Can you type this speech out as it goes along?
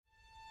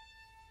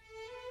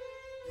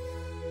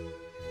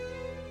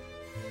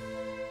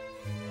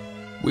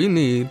We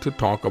need to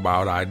talk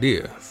about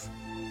ideas,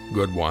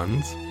 good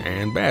ones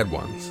and bad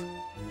ones.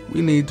 We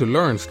need to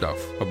learn stuff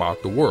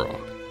about the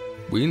world.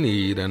 We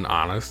need an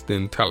honest,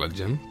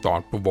 intelligent,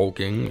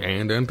 thought-provoking,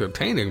 and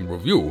entertaining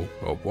review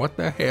of what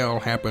the hell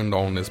happened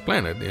on this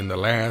planet in the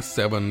last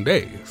 7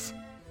 days.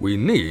 We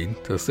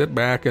need to sit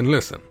back and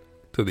listen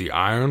to the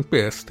Iron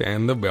Fist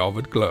and the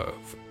Velvet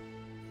Glove.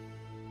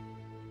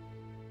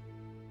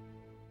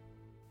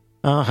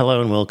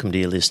 Hello and welcome,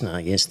 dear listener.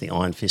 Yes, the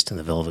Iron Fist and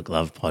the Velvet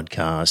Glove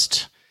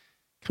podcast.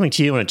 Coming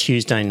to you on a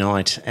Tuesday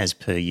night, as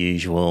per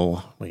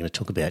usual. We're going to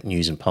talk about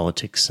news and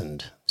politics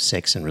and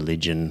sex and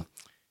religion.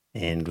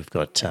 And we've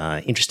got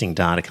interesting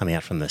data coming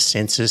out from the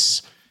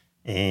Census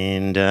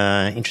and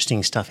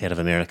interesting stuff out of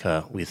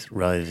America with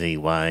Roe v.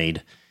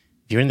 Wade.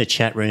 If you're in the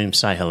chat room,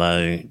 say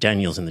hello.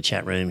 Daniel's in the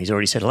chat room. He's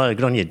already said hello.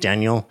 Good on you,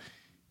 Daniel.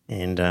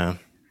 And,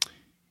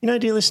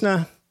 dear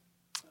listener,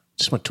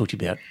 just want to talk to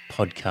you about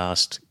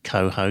podcast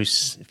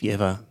co-hosts. If you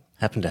ever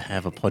happen to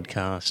have a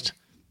podcast,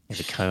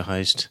 have a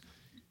co-host,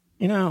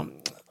 I'm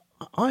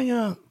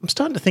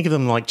starting to think of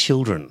them like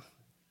children.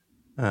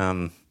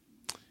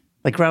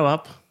 They grow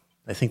up,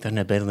 they think they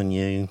know better than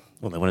you,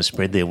 or they want to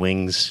spread their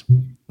wings,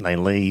 and they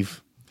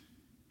leave.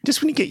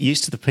 Just when you get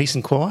used to the peace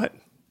and quiet,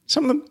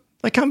 some of them,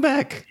 they come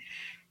back,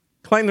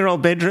 clean their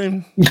old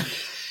bedroom,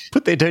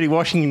 put their dirty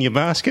washing in your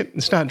basket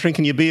and start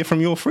drinking your beer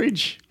from your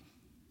fridge.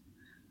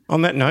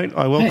 On that note,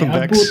 I welcome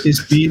back... I bought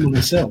this beer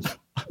myself.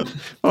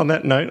 On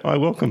that note, I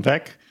welcome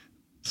back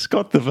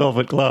Scott the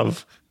Velvet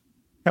Glove.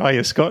 How are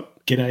you, Scott?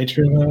 G'day,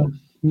 Trevor.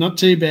 Not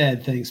too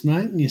bad, thanks,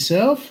 mate. And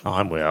yourself?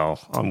 I'm well.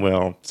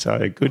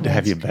 So good to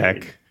have you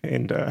back.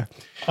 And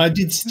I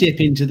did step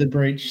into the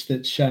breach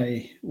that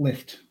Shay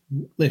left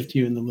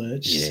you in the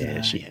lurch.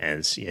 Yeah, so. She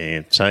has.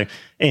 Yeah. So,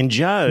 and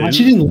Jo, no,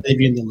 she didn't leave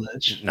you in the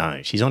lurch.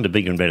 No, she's on to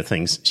bigger and better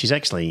things. She's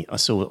actually, I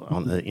saw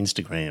on her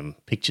Instagram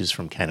pictures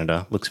from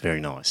Canada. Looks very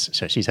nice.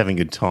 So she's having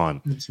a good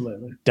time.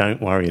 Absolutely.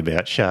 Don't worry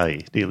about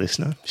Shay, dear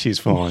listener. She's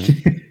fine.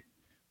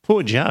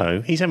 Poor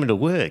Joe, he's having to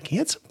work. He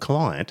had some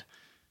client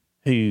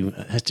who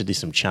has to do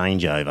some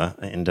changeover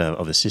and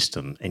of a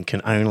system and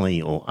can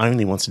only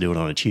wants to do it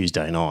on a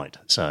Tuesday night.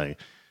 So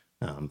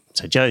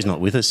Joe's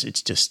not with us.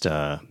 It's just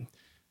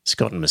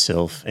Scott and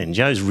myself. And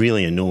Joe's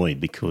really annoyed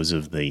because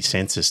of the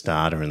census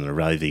data and the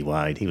Roe v.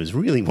 Wade. He was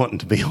really wanting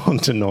to be on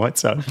tonight,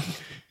 so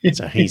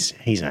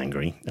he's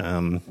angry.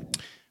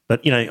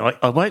 But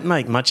I won't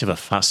make much of a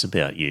fuss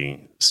about you,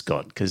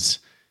 Scott, because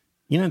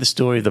you know the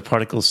story of the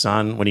prodigal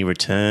son when he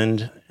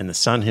returned, and the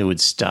son who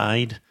had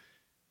stayed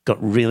got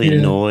really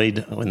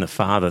annoyed when the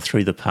father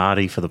threw the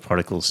party for the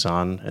prodigal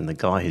son, and the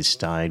guy who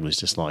stayed was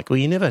just like, well,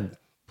 you never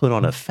put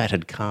on a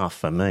fatted calf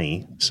for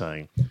me.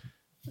 So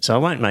I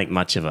won't make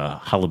much of a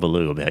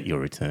hullabaloo about your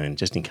return,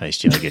 just in case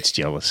Joe gets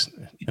jealous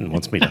and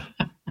wants me to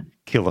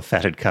kill a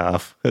fatted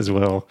calf as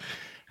well.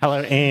 Hello,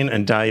 Anne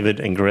and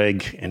David and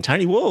Greg and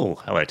Tony Wall.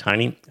 Hello,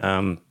 Tony.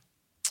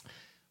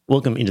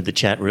 Welcome into the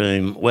chat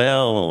room.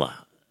 Well,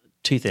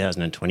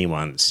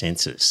 2021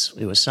 census.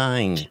 We were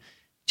saying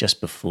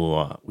just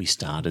before we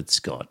started,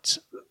 Scott,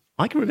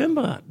 I can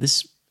remember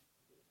this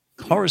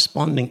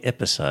corresponding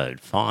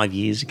episode 5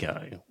 years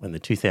ago when the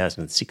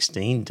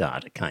 2016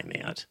 data came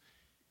out.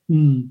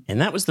 And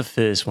that was the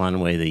first one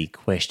where the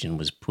question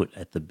was put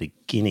at the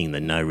beginning, the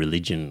no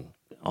religion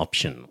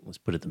option was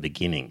put at the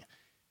beginning.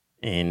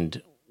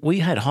 And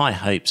we had high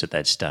hopes at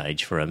that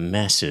stage for a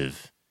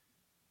massive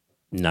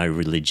no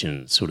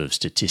religion sort of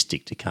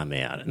statistic to come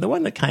out. And the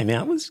one that came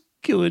out was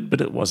good,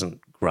 but it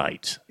wasn't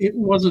great. It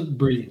wasn't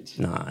brilliant.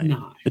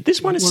 No. But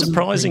this one is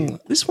surprising.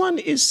 Brilliant. This one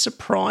is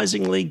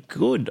surprisingly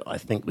good, I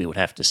think we would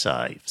have to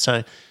say.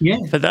 So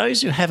for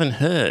those who haven't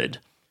heard,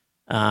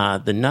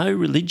 the no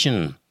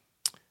religion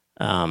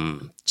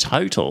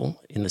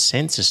total in the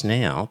census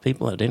now,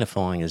 people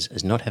identifying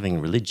as not having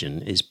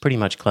religion, is pretty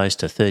much close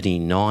to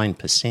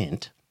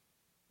 39%.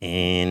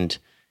 And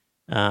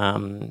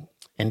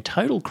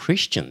total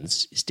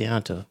Christians is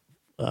down to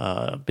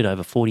a bit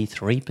over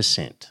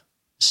 43%.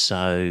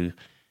 So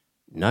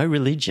no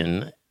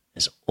religion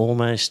is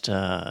almost,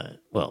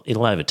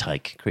 it'll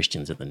overtake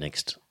Christians at the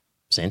next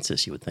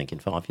census, you would think, in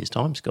 5 years'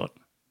 time, Scott.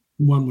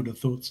 One would have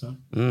thought so.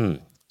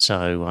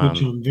 So,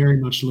 which I'm very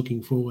much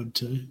looking forward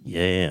to.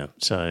 Yeah.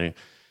 So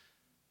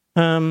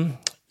I've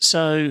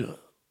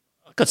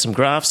got some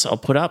graphs I'll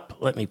put up.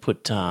 Let me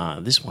put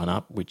this one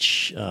up,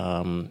 which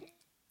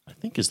I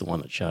think is the one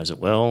that shows it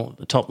well.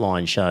 The top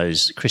line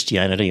shows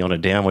Christianity on a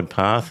downward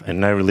path and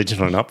no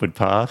religion on an upward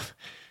path.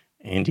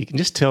 And you can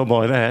just tell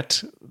by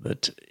that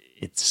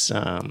it's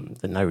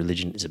the no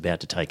religion is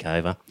about to take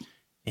over.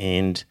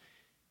 And,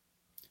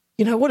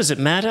 what does it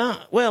matter?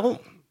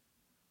 Well,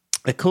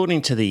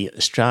 according to the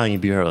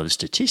Australian Bureau of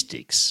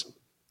Statistics,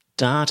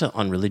 data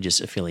on religious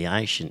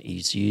affiliation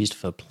is used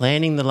for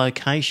planning the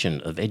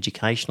location of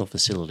educational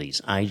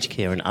facilities, aged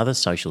care and other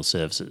social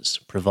services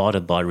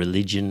provided by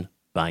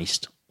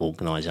religion-based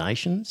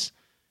organisations,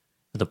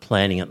 for the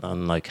planning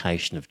and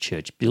location of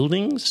church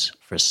buildings,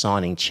 for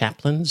assigning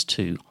chaplains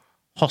to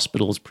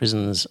hospitals,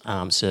 prisons,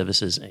 armed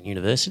services and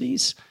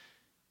universities,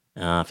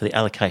 for the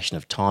allocation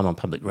of time on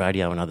public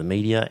radio and other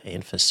media,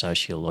 and for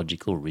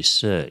sociological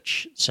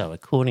research. So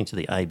according to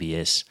the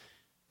ABS,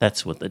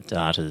 that's what the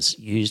data's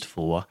used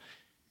for.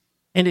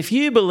 And if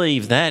you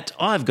believe that,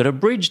 I've got a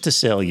bridge to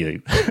sell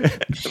you.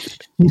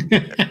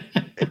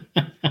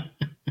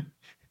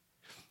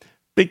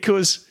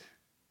 Because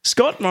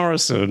Scott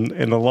Morrison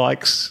and the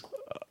likes,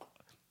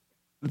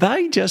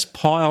 they just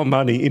pile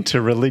money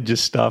into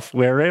religious stuff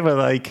wherever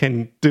they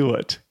can do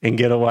it and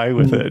get away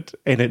with it.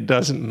 And it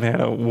doesn't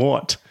matter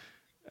what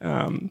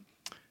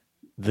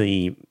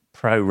the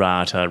pro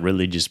rata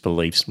religious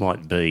beliefs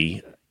might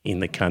be in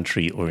the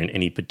country or in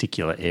any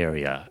particular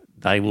area.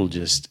 They will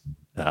just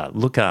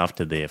look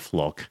after their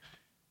flock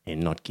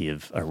and not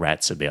give a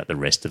rat's about the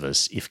rest of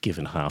us if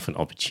given half an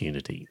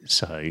opportunity.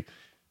 So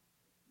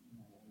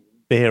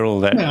bear all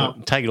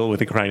that, take it all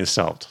with a grain of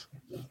salt.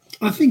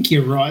 I think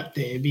you're right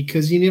there,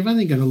 because you're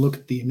only going to look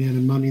at the amount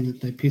of money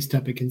that they pissed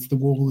up against the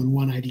wall in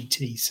 180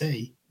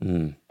 TC.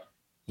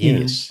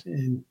 Yes.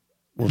 And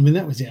I mean,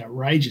 that was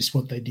outrageous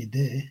what they did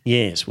there.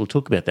 Yes, we'll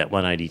talk about that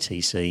 180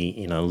 TC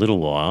in a little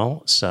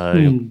while.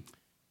 So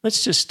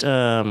let's just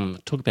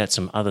talk about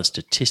some other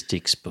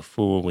statistics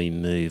before we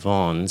move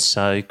on.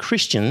 So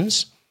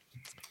Christians,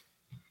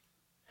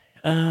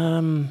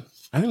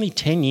 only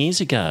 10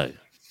 years ago,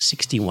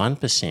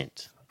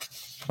 61%.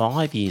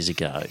 5 years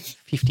ago,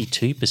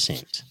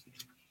 52%.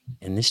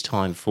 And this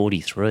time,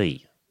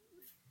 43%.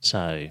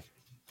 So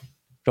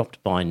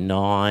dropped by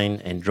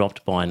 9 and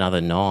dropped by another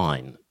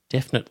 9.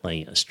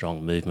 Definitely a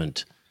strong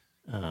movement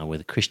where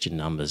the Christian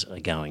numbers are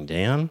going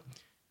down.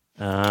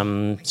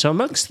 So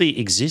amongst the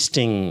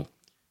existing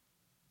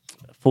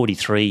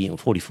 43 or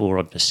 44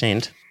 odd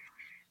percent,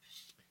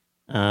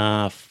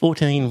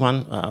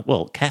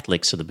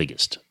 Catholics are the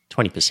biggest,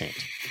 20%.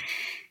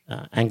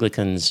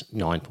 Anglicans,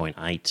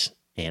 9.8%,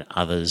 and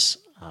others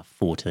are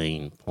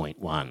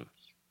 14.1%.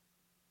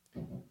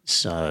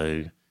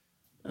 So,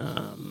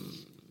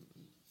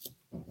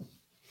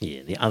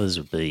 the others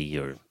would be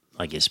your,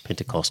 I guess,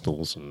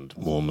 Pentecostals and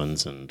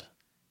Mormons and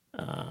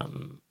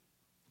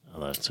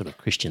other sort of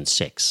Christian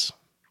sects.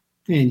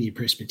 And your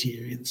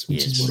Presbyterians,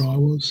 which is what I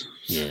was.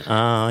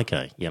 Yeah.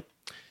 Okay. Yep.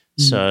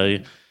 So,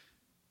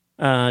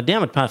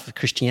 downward path of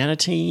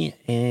Christianity,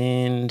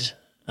 and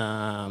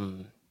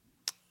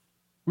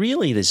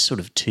really there's sort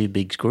of two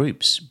big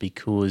groups,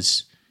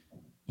 because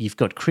you've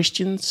got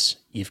Christians,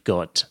 you've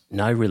got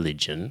no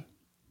religion,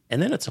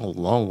 and then it's a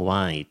long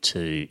way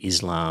to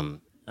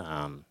Islam,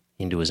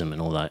 Hinduism,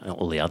 and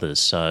all the others.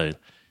 So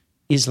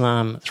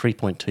Islam,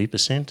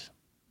 3.2%.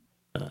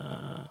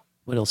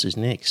 What else is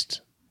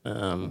next?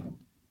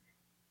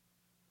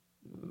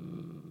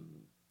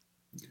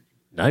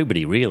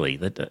 Nobody really.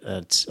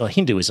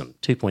 Hinduism,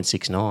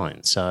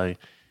 2.69%.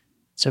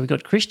 So we've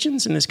got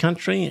Christians in this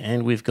country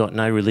and we've got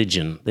no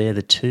religion. They're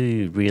the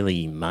two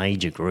really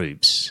major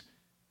groups,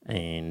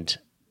 and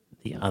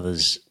the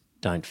others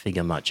don't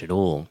figure much at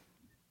all.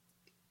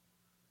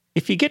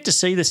 If you get to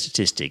see the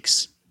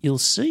statistics, you'll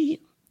see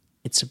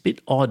it's a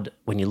bit odd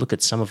when you look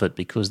at some of it,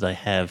 because they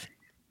have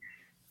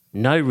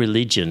no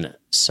religion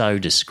so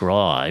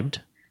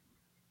described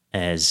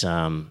as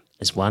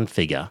one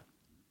figure,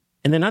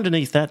 and then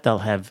underneath that they'll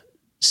have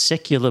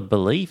secular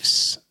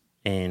beliefs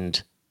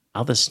and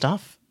other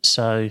stuff.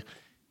 So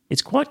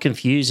it's quite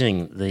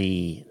confusing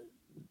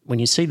when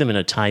you see them in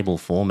a table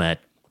format.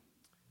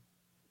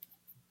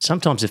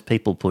 Sometimes if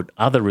people put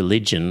other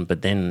religion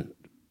but then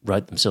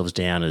wrote themselves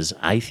down as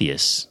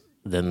atheists,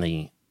 then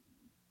the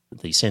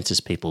census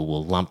people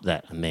will lump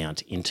that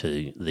amount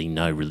into the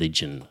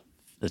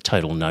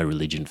total no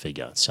religion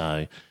figure.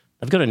 So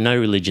they've got a no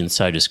religion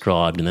so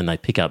described, and then they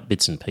pick up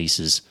bits and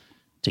pieces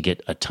to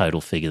get a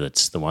total figure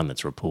that's the one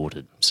that's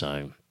reported.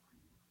 So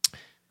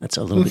that's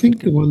a little bit. I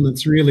think the one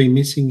that's really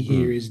missing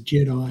here is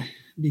Jedi,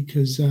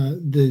 because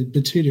the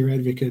Batuta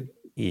Advocate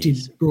did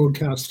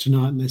broadcast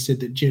tonight, and they said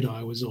that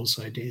Jedi was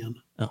also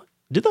down. Oh,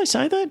 did they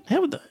say that?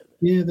 How would they?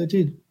 Yeah, they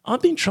did.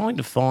 I've been trying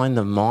to find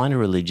the minor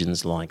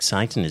religions like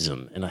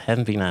Satanism, and I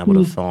haven't been able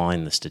to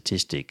find the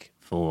statistic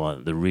for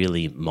the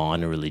really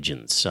minor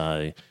religions.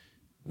 So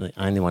the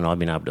only one I've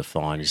been able to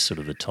find is sort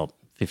of the top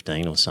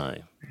 15 or so.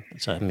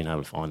 So I haven't been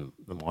able to find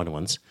the minor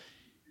ones.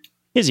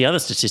 Here's the other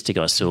statistic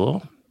I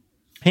saw.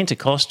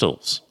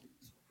 Pentecostals,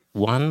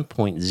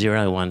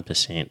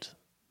 1.01%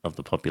 of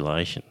the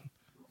population.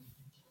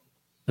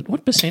 But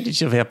what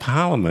percentage of our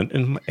parliament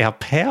and our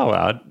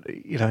power,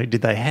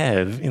 did they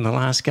have in the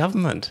last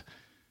government?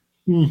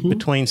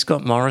 Between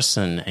Scott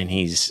Morrison and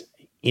his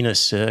inner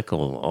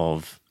circle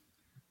of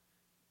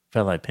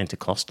fellow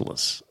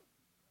Pentecostalists,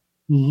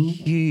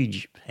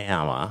 huge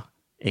power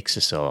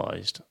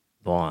exercised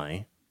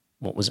by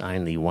what was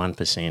only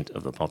 1%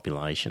 of the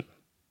population.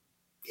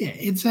 Yeah,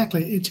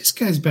 exactly. It just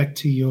goes back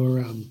to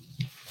your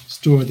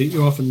story that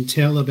you often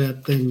tell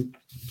about them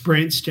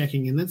branch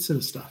stacking and that sort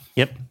of stuff.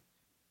 Yep.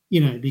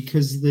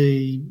 Because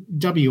the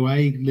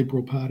WA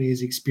Liberal Party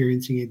is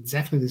experiencing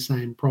exactly the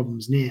same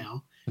problems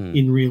now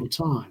in real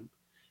time.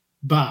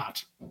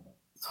 But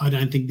I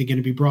don't think they're going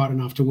to be bright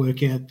enough to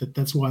work out that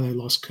that's why they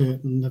lost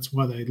Curtin, that's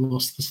why they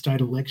lost the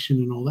state election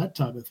and all that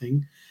type of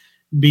thing,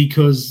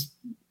 because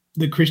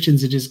the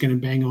Christians are just going to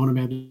bang on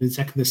about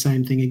exactly the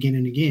same thing again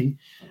and again.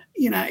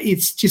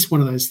 It's just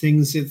one of those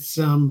things. It's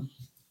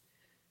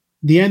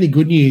the only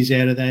good news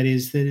out of that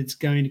is that it's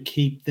going to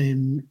keep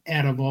them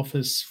out of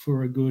office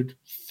for a good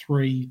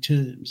 3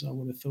 terms, I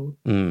would have thought.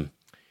 Mm.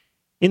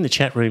 In the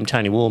chat room,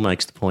 Tony Wall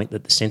makes the point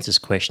that the census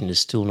question is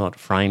still not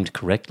framed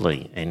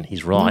correctly, and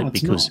he's right,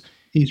 because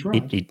he's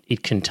right.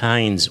 It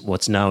contains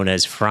what's known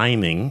as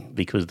framing,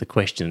 because the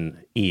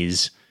question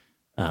is,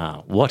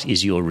 what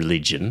is your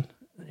religion?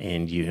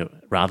 And you,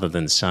 rather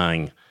than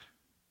saying,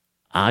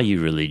 are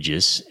you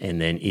religious? And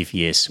then if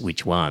yes,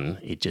 which one?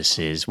 It just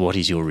says, what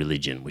is your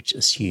religion? Which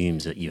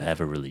assumes that you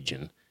have a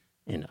religion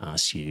and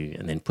asks you,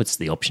 and then puts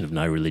the option of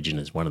no religion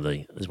as one of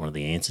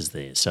the answers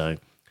there. So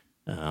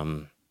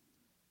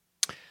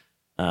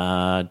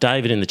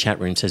David in the chat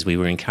room says we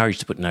were encouraged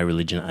to put no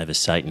religion over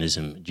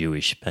Satanism,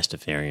 Jewish,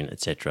 Pastafarian,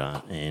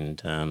 etc.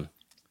 And I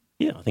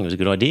think it was a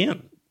good idea.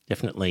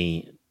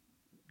 Definitely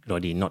good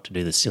idea not to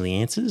do the silly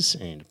answers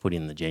and to put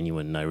in the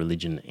genuine no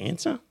religion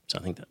answer. So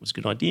I think that was a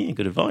good idea,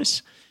 good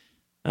advice.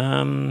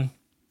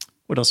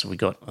 What else have we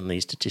got on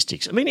these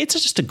statistics? I mean, it's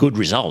just a good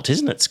result,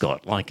 isn't it,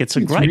 Scott? Like, it's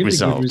a great really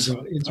result. Good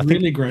result. It's a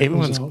really great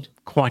everyone's result.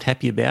 quite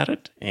happy about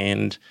it.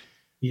 And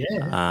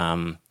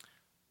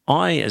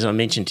as I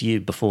mentioned to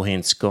you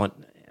beforehand, Scott,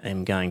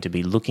 am going to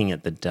be looking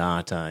at the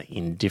data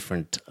in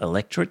different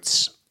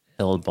electorates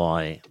held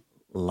by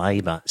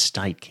Labor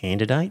state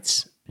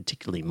candidates,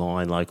 particularly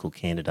my local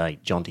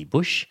candidate, Jonty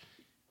Bush.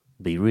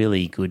 It'd be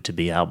really good to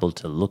be able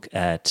to look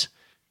at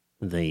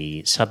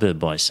the suburb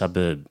by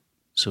suburb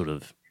sort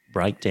of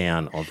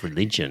breakdown of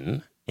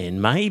religion,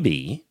 and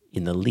maybe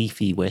in the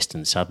leafy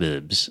western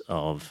suburbs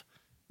of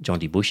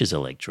Jonty Bush's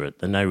electorate,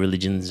 the no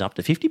religion's up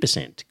to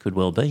 50%. Could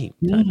well be.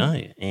 Don't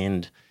know.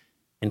 And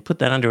put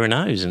that under a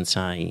nose and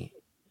say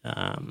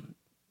the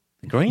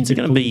Greens are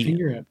going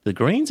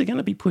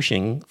to be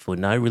pushing for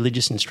no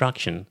religious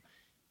instruction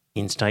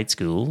in state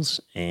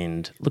schools,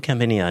 and look how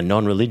many are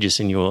non-religious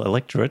in your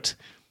electorate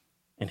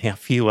and how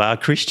few are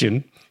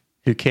Christian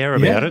who care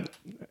about it.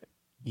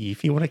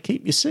 If you want to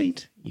keep your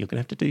seat, you're going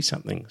to have to do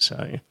something.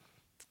 So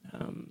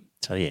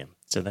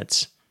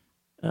that's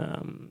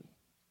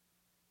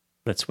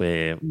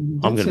where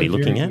I'm going to be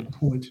looking at.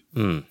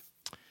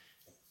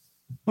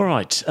 All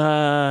right,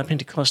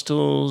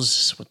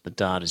 Pentecostals, what the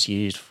data's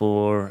used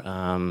for.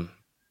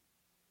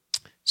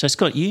 So,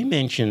 Scott, you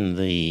mentioned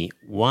the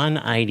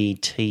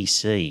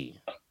 180TC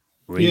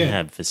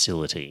rehab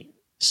facility.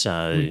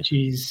 So, which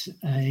is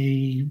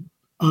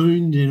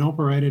owned and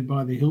operated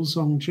by the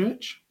Hillsong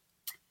Church.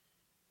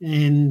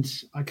 And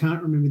I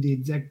can't remember the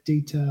exact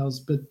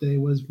details, but there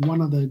was one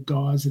of the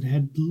guys that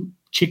had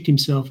checked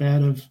himself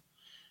out of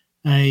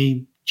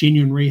a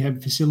genuine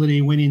rehab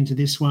facility, went into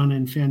this one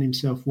and found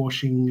himself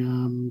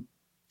washing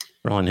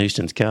Brian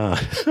Houston's car.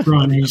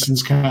 Brian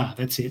Houston's car.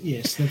 That's it.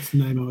 Yes, that's the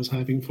name I was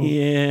hoping for.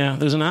 Yeah,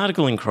 there's an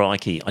article in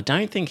Crikey. I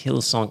don't think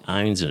Hillsong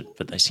owns it,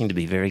 but they seem to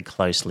be very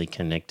closely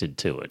connected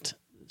to it.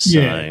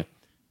 So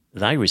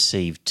they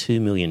received $2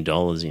 million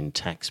in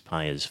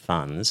taxpayers'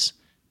 funds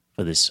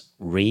for this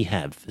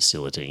rehab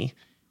facility.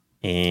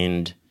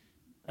 And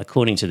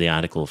according to the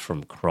article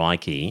from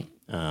Crikey,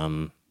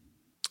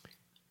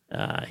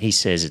 he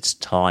says it's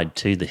tied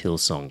to the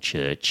Hillsong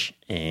Church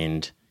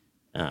and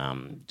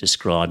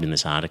described in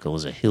this article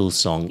as a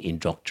Hillsong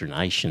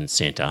indoctrination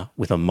centre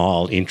with a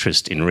mild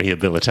interest in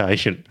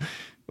rehabilitation,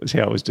 was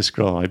how it was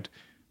described.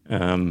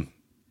 And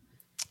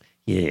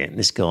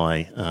this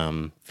guy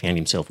found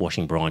himself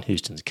washing Brian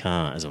Houston's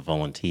car as a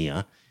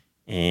volunteer,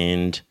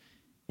 and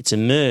it's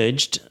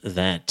emerged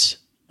that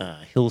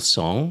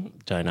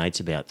Hillsong donates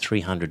about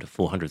 $300,000 to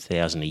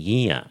 $400,000 a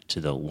year to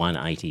the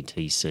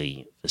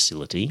 180TC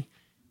facility,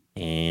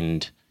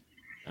 and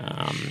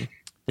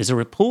there's a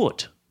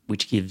report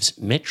which gives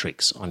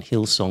metrics on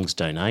Hillsong's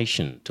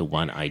donation to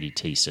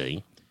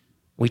 180TC,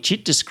 which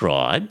it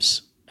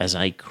describes as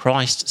a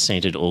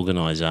Christ-centred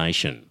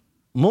organisation,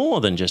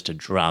 more than just a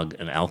drug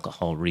and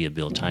alcohol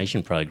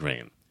rehabilitation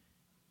program.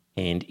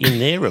 And in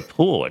their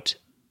report,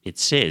 it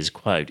says,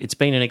 quote, "It's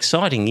been an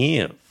exciting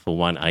year for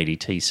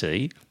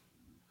 180TC."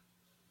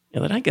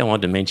 Now, they don't go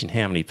on to mention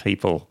how many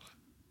people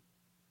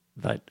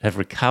that have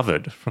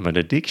recovered from an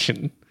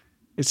addiction.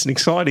 It's an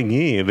exciting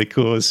year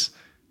because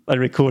they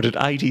recorded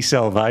 80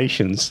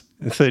 salvations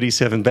and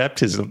 37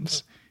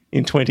 baptisms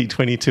in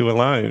 2022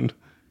 alone,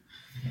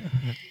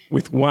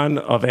 with one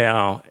of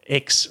our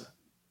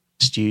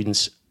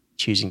ex-students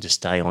choosing to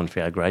stay on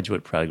for our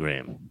graduate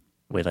program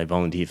where they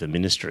volunteer for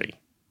ministry.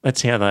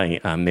 That's how they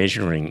are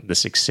measuring the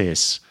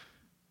success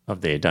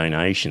of their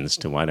donations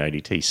to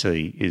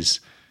 180TC is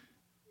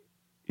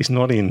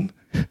not in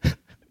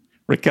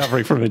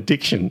recovery from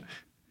addiction,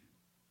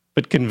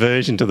 but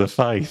conversion to the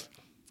faith.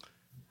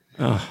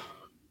 Oh,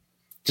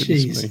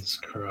 Jesus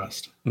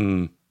Christ.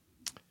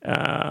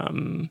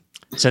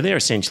 So they're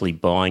essentially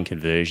buying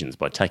conversions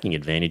by taking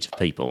advantage of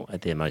people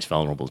at their most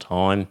vulnerable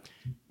time.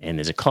 And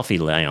there's a coffee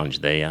lounge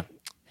there,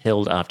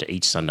 held after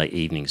each Sunday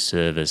evening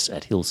service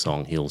at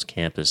Hillsong Hills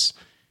campus.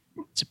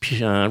 It's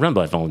run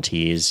by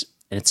volunteers,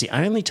 and it's the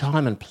only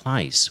time and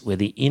place where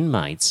the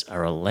inmates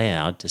are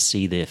allowed to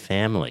see their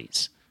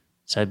families.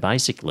 So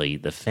basically,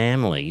 the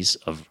families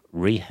of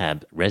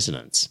rehab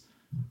residents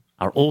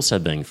are also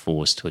being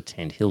forced to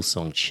attend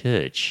Hillsong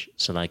Church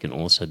so they can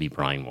also be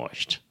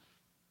brainwashed.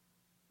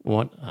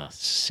 What a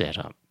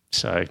setup.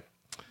 So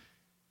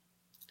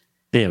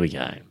there we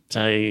go.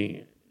 So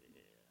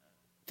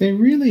they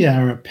really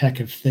are a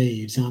pack of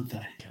thieves, aren't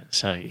they?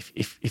 So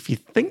if you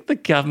think the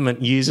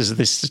government uses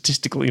this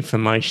statistical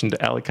information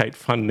to allocate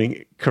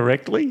funding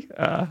correctly,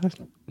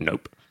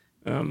 nope.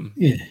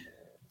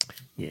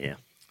 Yeah.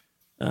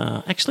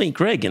 Actually,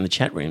 Greg in the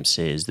chat room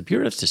says the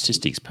Bureau of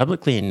Statistics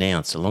publicly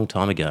announced a long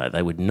time ago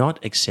they would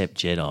not accept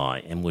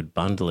Jedi and would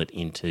bundle it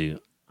into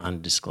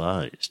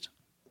undisclosed.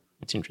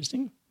 That's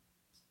interesting.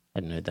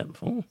 Hadn't heard that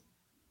before.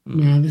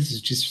 No, this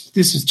is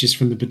just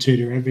from the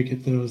Batuta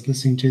Advocate that I was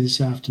listening to this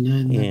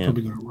afternoon. They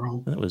probably got it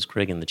wrong. That was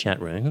Greg in the chat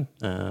room.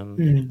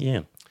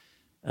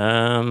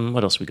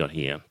 What else we got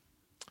here?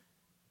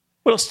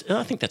 What else?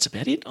 I think that's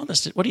about it.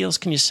 What else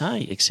can you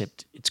say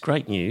except it's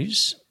great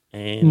news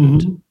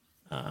and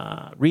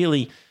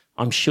really,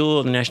 I'm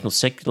sure the National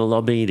Secular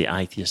Lobby, the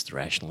atheists, the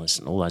rationalists,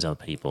 and all those other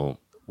people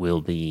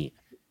will be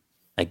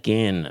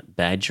again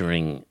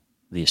badgering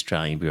the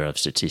Australian Bureau of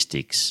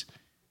Statistics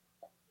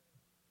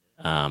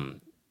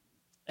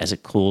as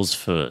it calls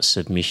for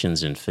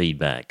submissions and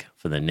feedback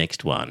for the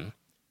next one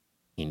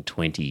in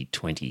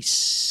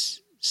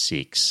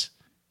 2026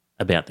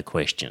 about the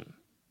question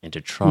and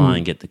to try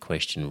and get the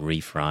question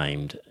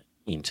reframed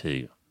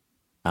into,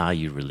 are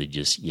you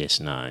religious? Yes,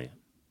 no.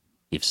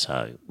 If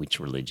so, which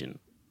religion?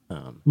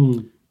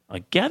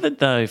 I gathered,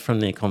 though, from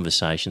their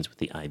conversations with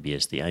the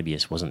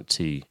ABS wasn't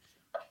too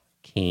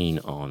keen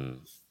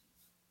on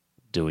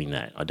doing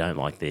that. I don't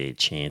like their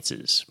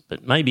chances.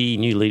 But maybe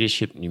new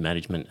leadership, new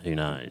management, who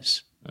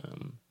knows?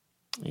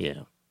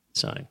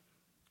 So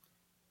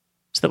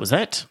that was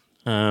that.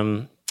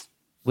 We're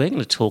going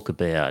to talk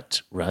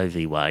about Roe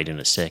v. Wade in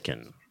a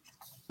second.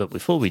 But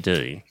before we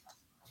do,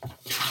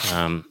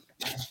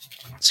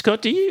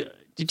 Scott,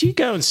 did you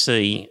go and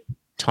see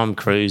Tom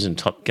Cruise and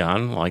Top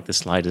Gun, like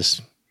this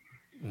latest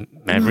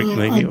Maverick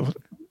movie?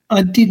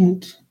 I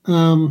didn't.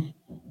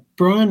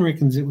 Brian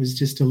reckons it was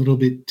just a little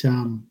bit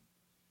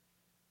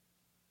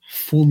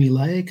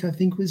formulaic, I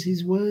think was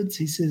his words.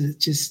 He says it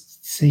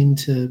just seemed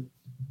to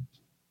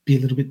be a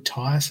little bit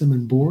tiresome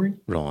and boring.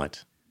 Right.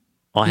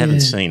 I haven't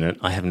seen it.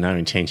 I have no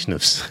intention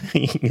of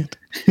seeing it.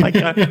 I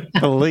can't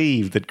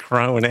believe that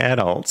grown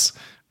adults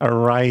are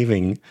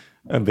raving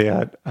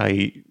about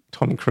a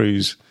Tom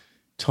Cruise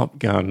Top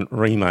Gun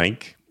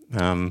remake.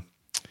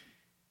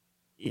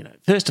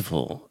 First of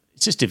all,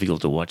 it's just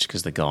difficult to watch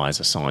because the guy's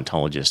a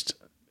Scientologist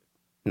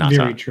nutter.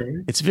 Very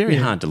true. It's very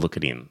hard to look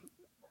at him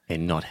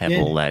and not have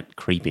all that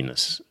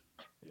creepiness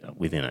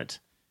within it.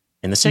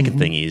 And the second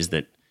thing is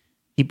that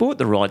he bought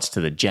the rights to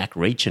the Jack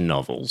Reacher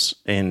novels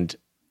and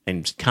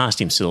cast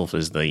himself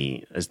as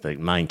the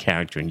main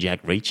character in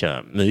Jack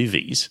Reacher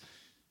movies.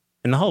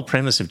 And the whole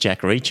premise of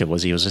Jack Reacher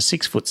was he was a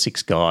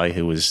 6'6" guy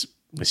who was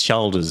with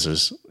shoulders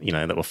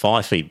that were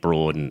 5 feet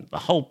broad, and the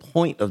whole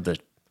point of the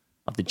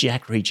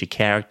Jack Reacher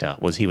character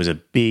was he was a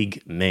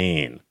big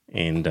man.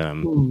 And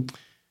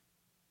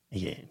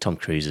Tom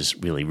Cruise has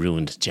really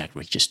ruined Jack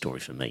Reacher's story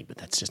for me, but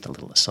that's just a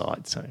little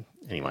aside. So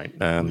anyway,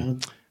 Tom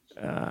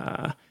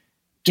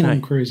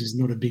Cruise is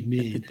not a big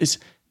man.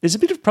 There's a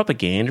bit of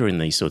propaganda in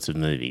these sorts of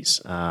movies.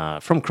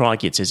 From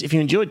Crikey, it says, if you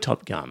enjoyed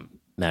Top Gun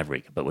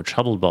Maverick but were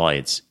troubled by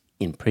its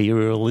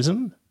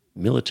imperialism,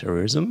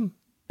 militarism,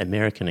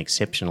 American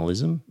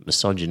exceptionalism,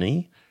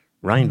 misogyny,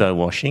 rainbow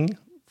washing,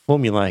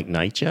 formulaic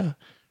nature,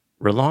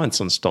 reliance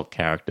on stock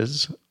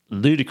characters,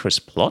 ludicrous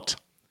plot,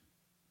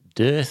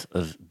 dearth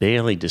of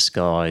barely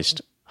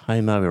disguised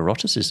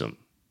homoeroticism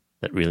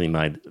that really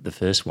made the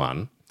first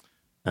one,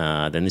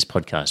 then this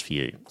podcast for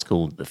you. It's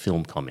called The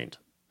Film Comment,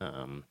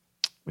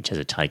 which has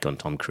a take on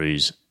Tom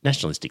Cruise,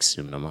 nationalistic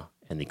cinema,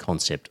 and the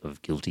concept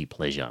of guilty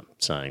pleasure.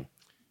 So,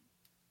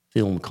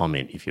 Film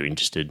Comment, if you're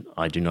interested.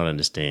 I do not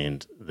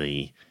understand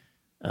the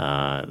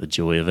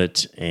joy of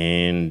it.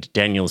 And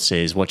Daniel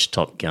says, watched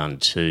Top Gun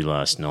 2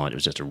 last night. It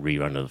was just a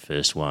rerun of the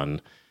first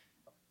one.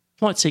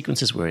 Flight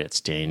sequences were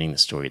outstanding. The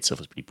story itself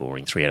was pretty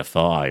boring. 3 out of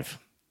 5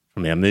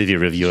 from our movie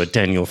reviewer,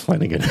 Daniel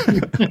Flanagan.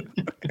 Good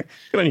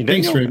on you, Daniel.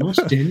 Thanks very much,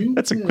 Daniel.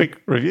 That's a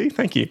quick review.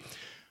 Thank you.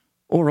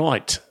 All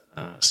right,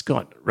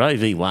 Scott, Roe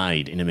v.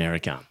 Wade in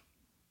America.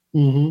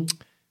 We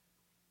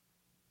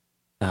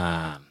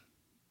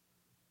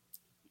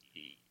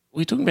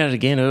were talking about it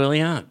again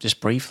earlier,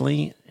 just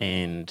briefly,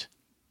 and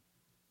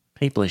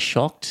people are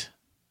shocked.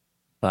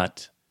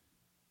 But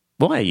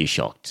why are you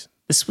shocked?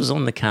 This was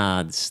on the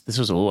cards. This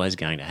was always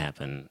going to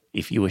happen.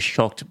 If you were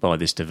shocked by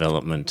this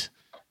development,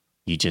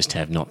 you just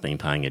have not been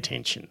paying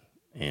attention.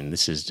 And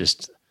this is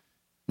just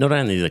not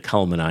only the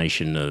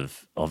culmination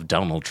of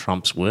Donald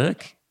Trump's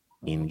work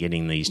in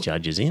getting these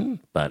judges in,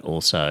 but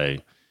also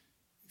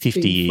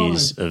 50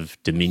 years of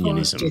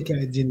dominionism. 5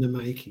 decades in the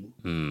making.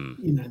 Mm.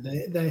 You know,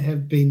 they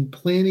have been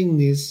planning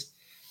this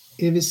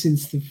ever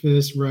since the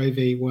first Roe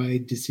v.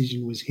 Wade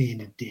decision was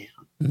handed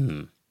down.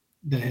 Mm.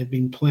 They have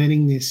been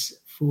planning this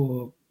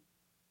for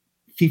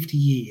 50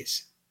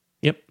 years.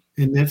 Yep.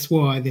 And that's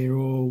why they're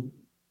all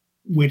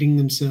wetting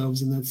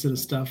themselves and that sort of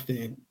stuff.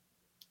 They're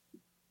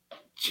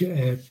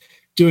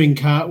doing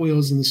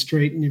cartwheels in the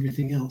street and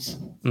everything else.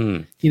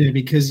 Mm. You know,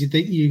 because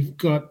you've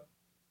got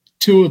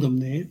two of them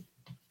there,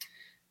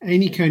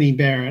 Amy Coney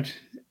Barrett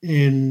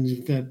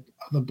and that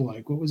other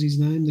bloke. What was his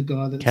name? The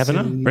guy that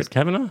Brett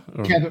Kavanaugh?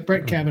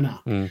 Brett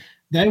Kavanaugh. Mm.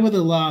 They were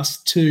the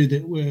last two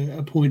that were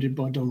appointed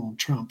by Donald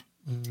Trump.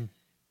 Mm.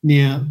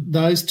 Now,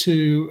 those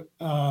two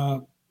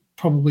are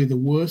probably the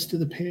worst of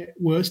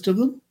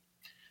them,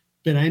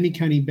 but Amy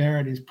Coney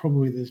Barrett is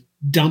probably the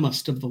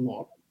dumbest of the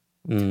lot.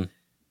 Mm.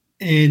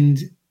 And,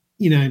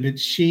 you know, but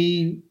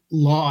she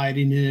lied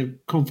in her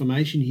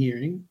confirmation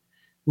hearing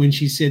when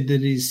she said that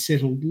it is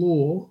settled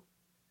law,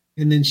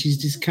 and then she's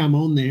just come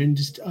on there and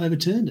just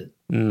overturned it,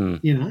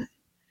 you know,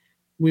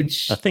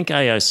 which... I think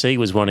AOC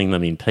was wanting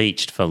them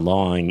impeached for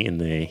lying in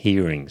their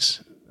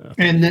hearings.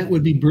 And that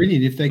would be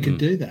brilliant if they could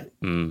do that.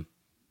 Mm.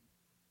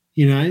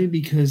 You know,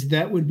 because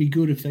that would be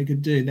good if they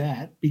could do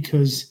that,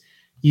 because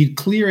you'd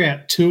clear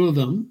out two of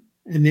them,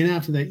 and then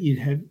after that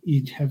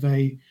you'd have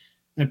a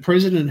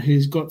president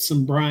who's got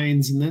some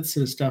brains and that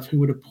sort of stuff who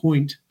would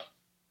appoint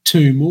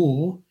two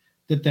more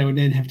that they would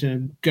then have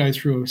to go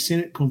through a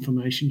Senate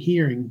confirmation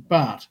hearing.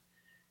 But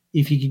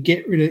if you could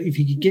get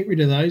rid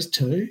of those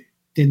two,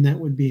 then that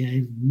would be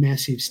a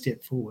massive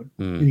step forward.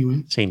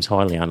 Anyway, seems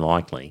highly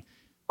unlikely.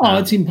 Oh,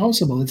 it's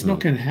impossible. It's not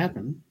going to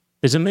happen.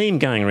 There's a meme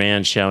going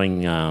around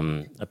showing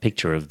a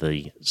picture of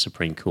the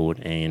Supreme Court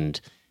and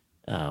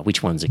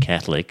which ones are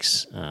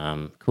Catholics.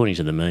 According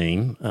to the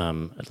meme,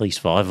 at least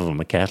 5 of them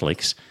are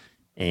Catholics.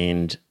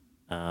 And,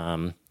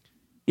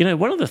 you know,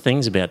 one of the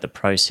things about the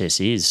process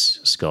is,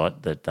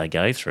 Scott, that they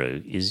go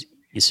through is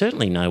you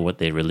certainly know what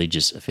their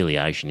religious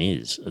affiliation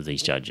is of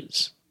these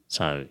judges.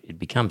 So it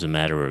becomes a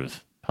matter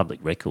of public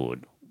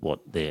record what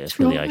their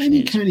affiliation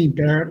Amy is. Coney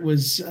Barrett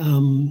was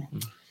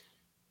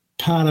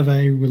part of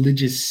a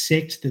religious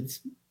sect that's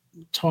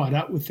tied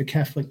up with the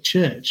Catholic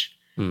Church.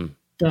 Mm.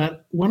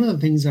 But one of the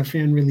things I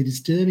found really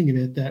disturbing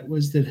about that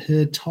was that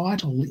her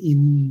title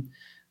in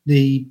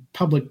the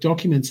public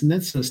documents and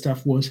that sort of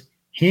stuff was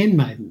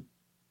handmaiden.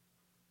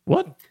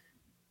 What?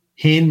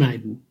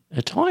 Handmaiden.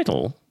 A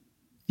title?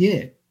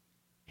 Yeah.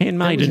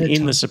 Handmaiden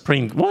in the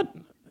Supreme... What?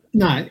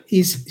 No,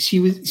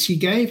 she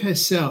gave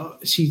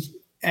herself... She's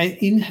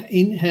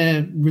in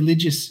her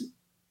religious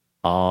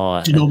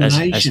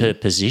denomination. As her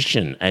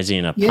position, as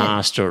in a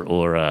pastor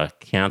or a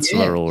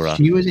counsellor or a...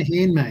 she was a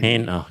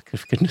handmaiden. Oh,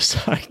 for goodness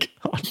sake.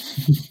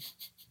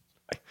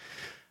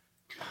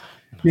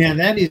 Now,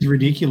 that is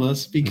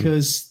ridiculous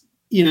because,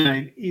 you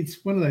know,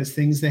 it's one of those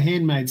things. The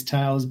Handmaid's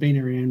Tale has been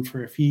around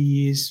for a few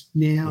years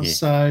now,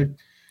 so...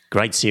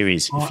 Great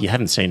series. If you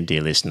haven't seen it,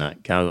 dear listener,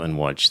 go and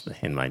watch The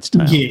Handmaid's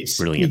Tale. Yes,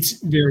 brilliant. It's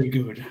very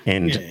good.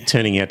 And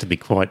turning out to be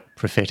quite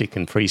prophetic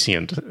and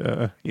prescient.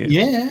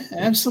 Yeah,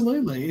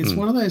 absolutely. It's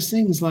one of those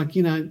things like,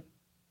 you know,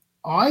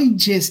 I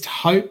just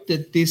hope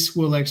that this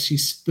will actually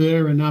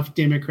spur enough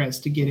Democrats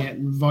to get out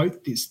and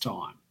vote this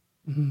time.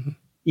 Mm-hmm.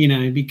 You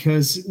know,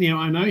 because, you know,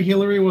 I know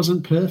Hillary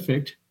wasn't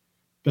perfect,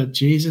 but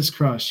Jesus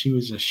Christ, she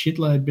was a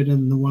shitload better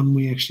than the one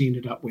we actually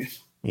ended up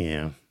with.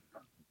 Yeah.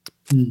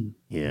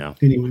 Yeah.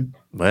 Anyway.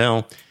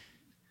 Well,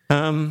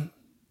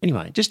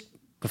 anyway, just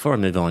before I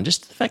move on,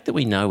 just the fact that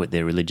we know what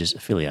their religious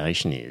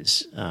affiliation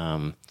is,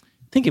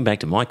 thinking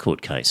back to my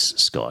court case,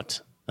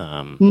 Scott,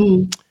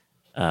 I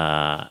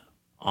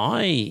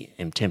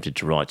am tempted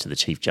to write to the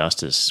Chief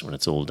Justice when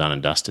it's all done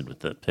and dusted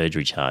with the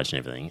perjury charge and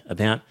everything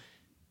about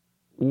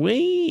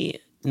we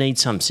need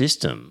some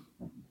system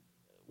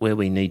where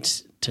we need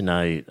to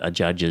know a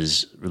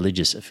judge's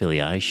religious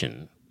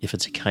affiliation if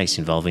it's a case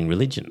involving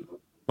religion.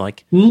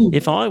 Like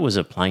if I was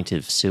a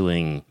plaintiff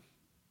suing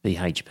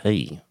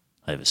BHP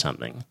over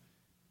something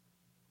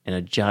and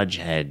a judge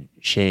had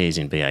shares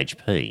in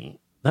BHP,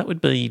 that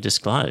would be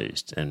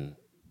disclosed and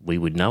we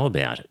would know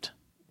about it.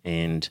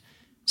 And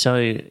so,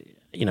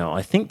 you know,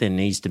 I think there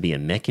needs to be a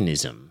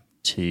mechanism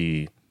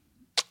to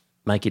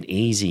make it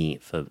easy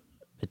for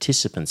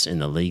participants in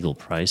the legal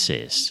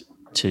process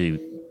to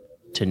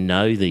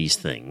know these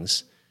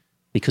things,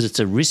 because it's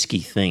a risky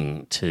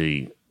thing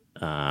to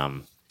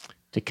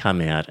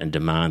come out and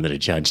demand that a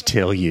judge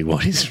tell you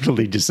what his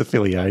religious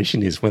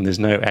affiliation is when there's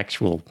no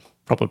actual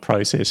proper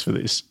process for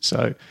this.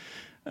 So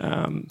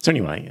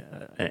anyway,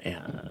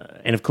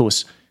 and of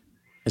course,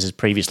 as has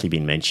previously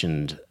been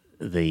mentioned,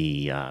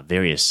 the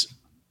various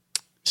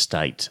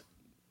state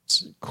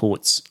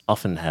courts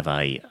often have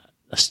a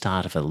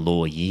start of a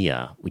law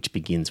year which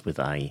begins with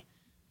a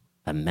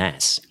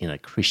mass in a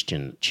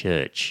Christian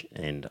church,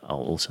 and I'll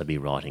also be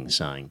writing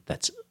saying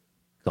that's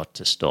got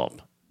to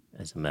stop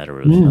as a matter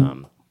of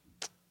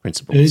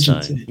principle.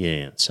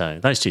 Urgency. So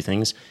those two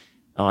things,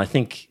 I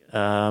think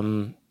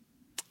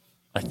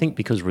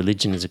because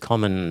religion is a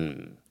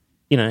common,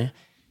 you know,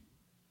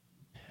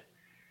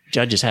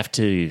 judges have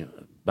to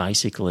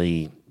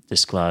basically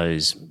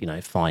disclose,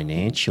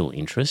 financial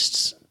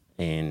interests,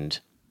 and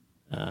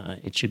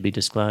it should be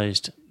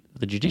disclosed to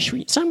the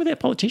judiciary. Same with our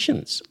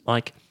politicians.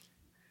 Like,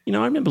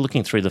 I remember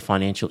looking through the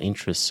financial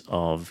interests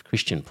of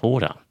Christian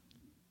Porter,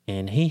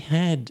 and he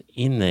had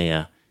in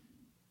there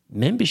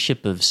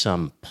membership of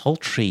some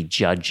poultry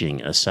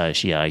judging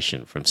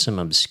association from some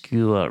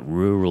obscure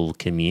rural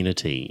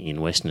community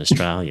in Western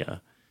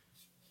Australia.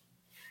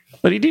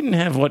 But he didn't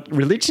have what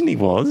religion he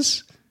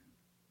was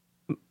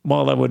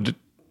while they were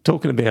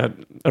talking about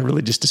a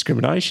religious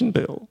discrimination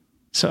bill.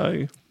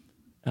 So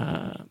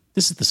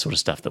this is the sort of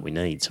stuff that we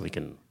need so we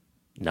can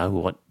know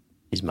what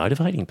is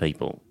motivating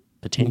people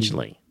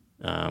potentially,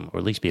 or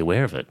at least be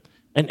aware of it.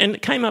 And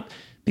it came up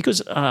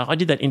because I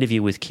did that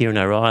interview with Kieran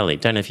O'Reilly.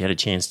 Don't know if you had a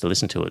chance to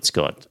listen to it,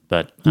 Scott.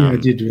 But I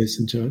did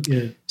listen to it,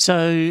 yeah.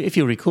 So if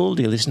you recall,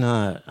 dear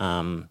listener,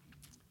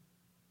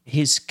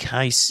 his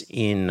case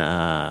in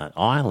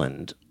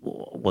Ireland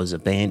was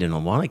abandoned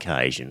on one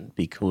occasion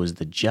because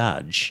the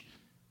judge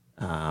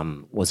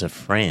was a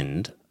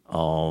friend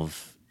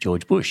of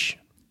George Bush.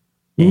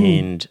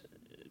 And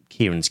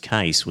Kieran's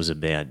case was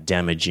about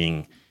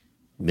damaging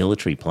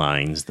military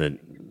planes that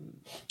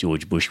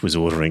George Bush was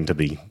ordering to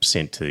be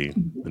sent to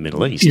the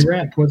Middle East.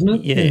 Iraq, wasn't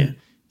it? Yeah.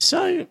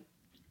 So,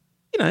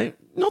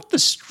 not the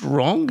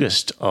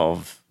strongest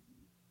of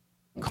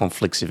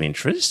conflicts of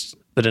interest,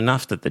 but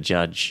enough that the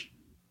judge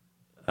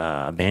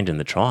abandoned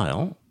the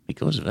trial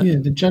because of it. Yeah,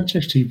 the judge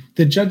actually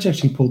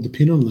pulled the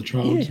pin on the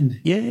trial,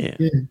 didn't he?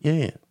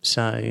 Yeah.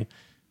 So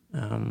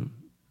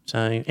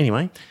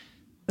anyway,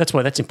 that's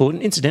why that's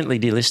important. Incidentally,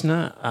 dear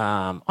listener,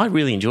 I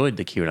really enjoyed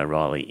the Kieran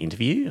O'Reilly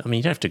interview. I mean,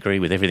 you don't have to agree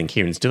with everything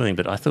Kieran's doing,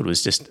 but I thought it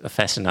was just a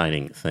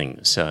fascinating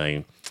thing.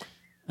 So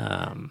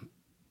in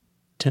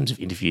terms of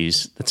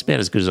interviews, that's about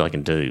as good as I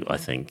can do, I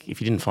think. If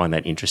you didn't find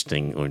that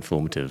interesting or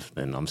informative,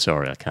 then I'm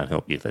sorry, I can't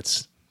help you.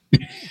 That's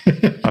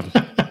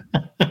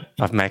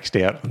I've maxed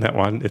out on that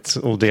one. It's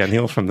all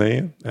downhill from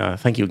there.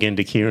 Thank you again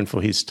to Kieran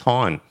for his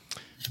time.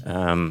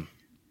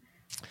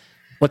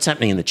 What's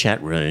happening in the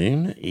chat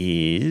room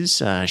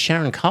is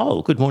Sharon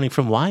Cole. Good morning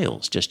from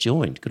Wales. Just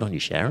joined. Good on you,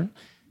 Sharon.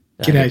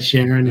 G'day,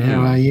 Sharon. How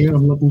are you?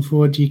 I'm looking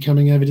forward to you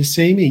coming over to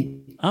see me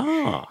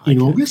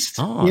in August.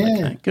 Oh,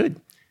 yeah. Okay,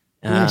 good.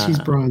 She's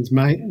Brian's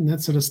mate and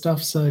that sort of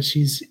stuff, so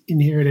she's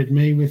inherited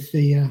me with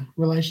the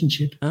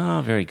relationship.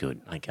 Oh, very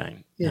good.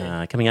 Okay.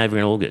 Yeah. Coming over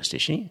in August,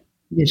 is she?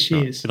 Yes, she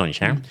is. Good on you,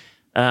 Sharon.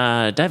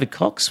 David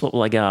Cox, what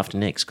will I go after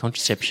next,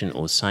 contraception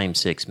or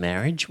same-sex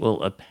marriage?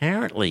 Well,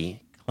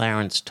 apparently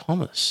Clarence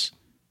Thomas,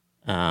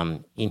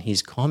 in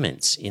his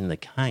comments in the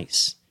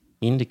case,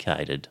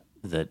 indicated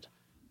that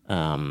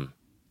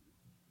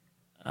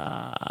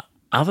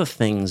other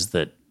things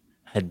that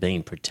had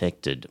been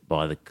protected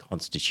by the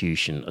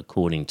Constitution,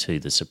 according to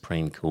the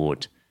Supreme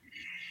Court,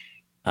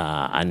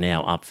 are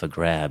now up for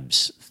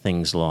grabs.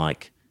 Things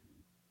like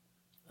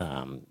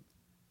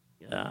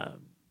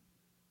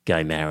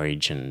gay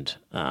marriage and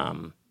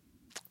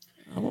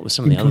what was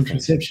some of the other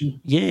things?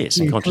 Yes,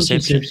 and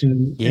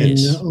contraception.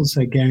 Yes. And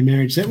also gay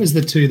marriage. That was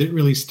the two that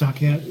really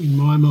stuck out in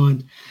my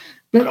mind.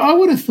 But I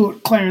would have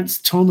thought Clarence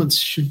Thomas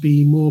should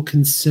be more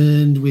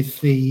concerned with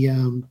the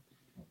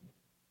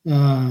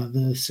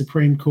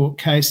Supreme Court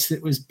case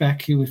that was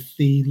back here with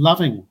the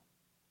loving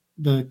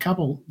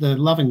couple.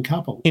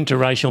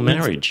 Interracial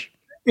marriage.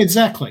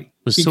 Exactly.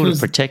 Was sort of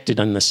protected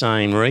on the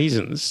same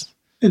reasons.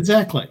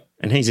 Exactly.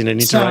 And he's in an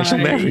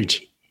interracial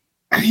marriage.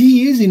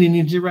 He is in an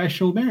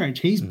interracial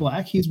marriage. He's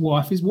black. His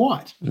wife is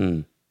white.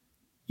 Mm.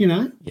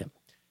 Yep.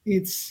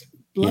 It's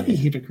bloody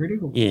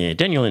hypocritical. Yeah.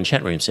 Daniel in the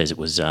chat room says it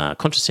was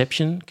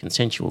contraception,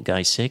 consensual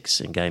gay sex,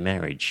 and gay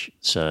marriage.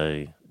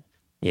 So,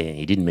 yeah,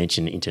 he didn't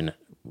mention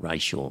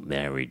interracial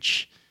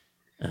marriage.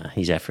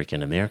 He's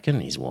African American.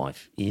 His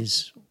wife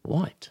is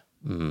white.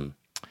 Mm.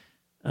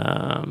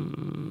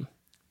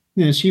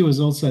 She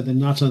was also the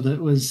nutter that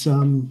was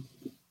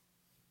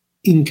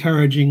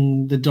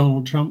encouraging the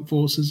Donald Trump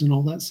forces and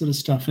all that sort of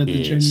stuff at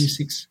the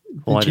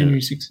January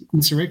 6th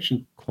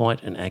insurrection.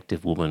 Quite an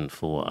active woman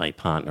for a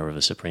partner of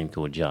a Supreme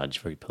Court judge,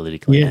 very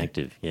politically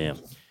active, yeah.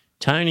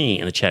 Tony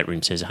in the chat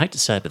room says, I hate to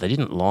say it, but they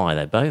didn't lie.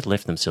 They both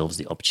left themselves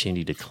the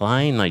opportunity to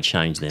claim they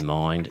changed their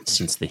mind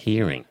since the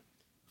hearing.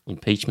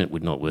 Impeachment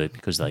would not work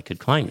because they could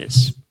claim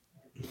this.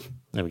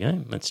 There we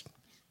go.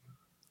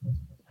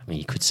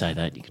 You could say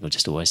that. You could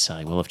just always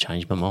say, well, I've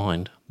changed my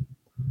mind.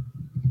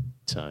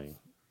 So...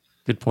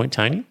 good point,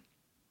 Tony.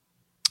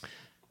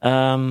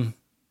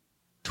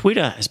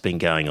 Twitter has been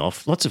going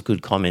off. Lots of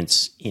good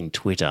comments in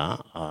Twitter.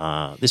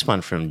 This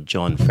one from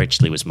John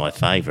Fretchley was my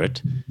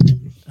favourite.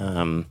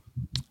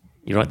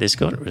 You right there,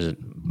 Scott, or is it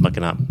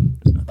mucking up?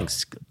 I think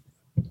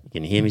you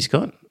can hear me,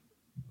 Scott?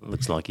 It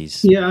looks like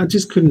he's... Yeah, I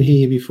just couldn't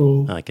hear you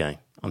before. Okay.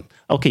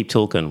 I'll keep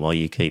talking while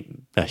you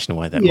keep bashing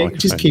away that microphone. Yeah,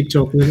 just keep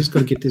talking. I just got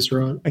to get this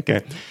right.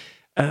 Okay.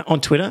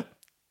 On Twitter,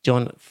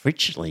 John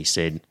Fretchley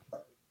said,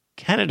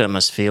 Canada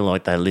must feel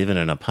like they live in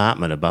an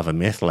apartment above a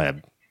meth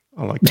lab.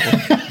 I like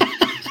that.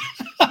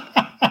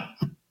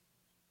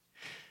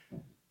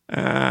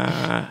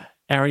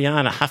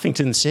 Ariana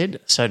Huffington said,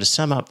 so to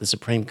sum up the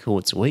Supreme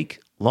Court's week,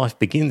 life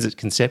begins at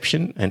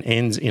conception and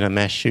ends in a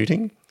mass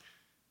shooting.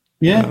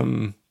 Yeah.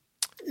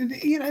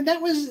 That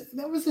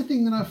was the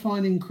thing that I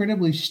find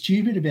incredibly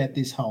stupid about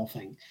this whole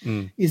thing,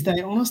 is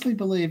they honestly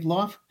believe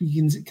life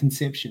begins at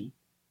conception,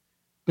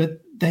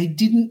 but they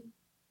didn't.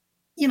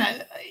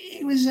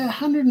 It was a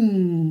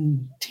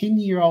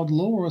 110-year-old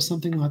law or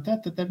something like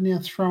that they've now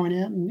thrown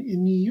out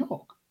in New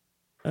York.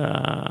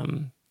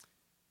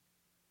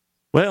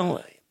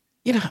 Well,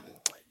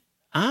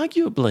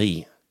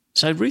 arguably,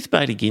 so Ruth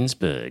Bader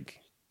Ginsburg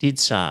did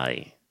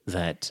say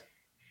that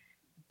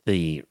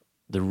the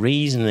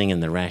reasoning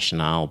and the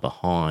rationale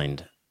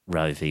behind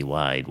Roe v.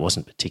 Wade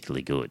wasn't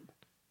particularly good.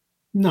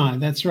 No,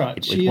 that's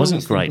right. It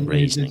wasn't great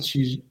reasoning.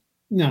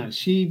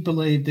 She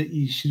believed that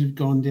you should have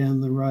gone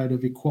down the road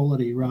of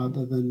equality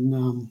rather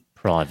than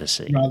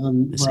privacy. Rather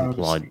than this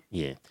implied,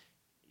 yeah.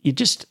 You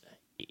just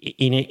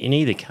in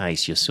either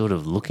case, you're sort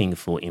of looking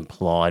for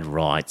implied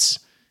rights,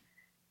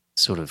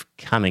 sort of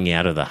coming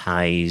out of the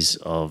haze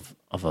of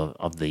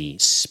the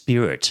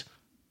spirit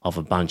of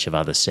a bunch of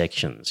other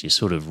sections. You're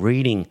sort of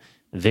reading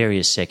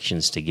various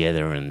sections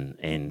together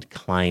and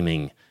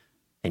claiming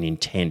an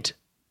intent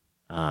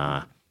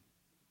to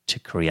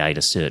create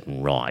a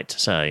certain right.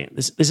 So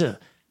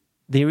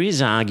there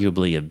is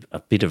arguably a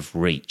bit of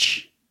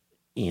reach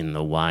in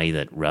the way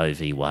that Roe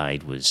v.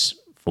 Wade was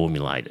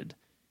formulated.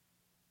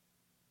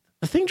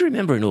 The thing to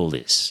remember in all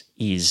this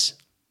is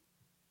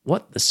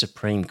what the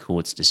Supreme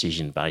Court's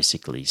decision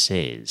basically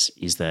says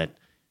is that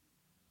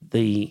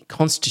the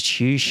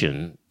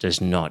Constitution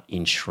does not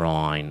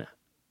enshrine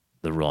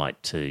the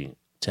right to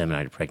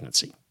terminate a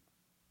pregnancy.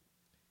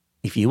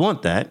 If you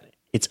want that,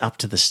 it's up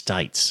to the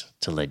states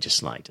to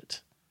legislate it.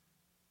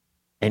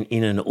 And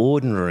in an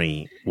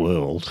ordinary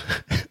world,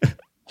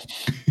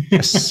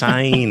 a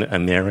sane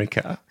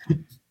America,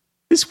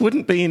 this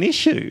wouldn't be an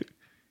issue.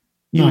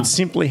 You would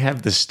simply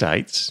have the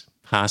states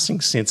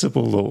passing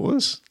sensible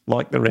laws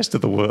like the rest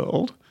of the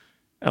world,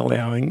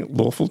 allowing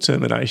lawful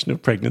termination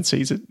of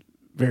pregnancies at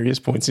various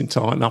points in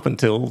time up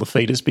until the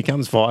fetus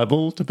becomes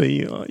viable to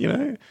be,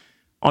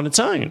 on its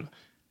own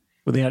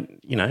without,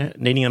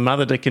 needing a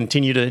mother to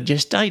continue to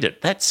gestate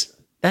it. That's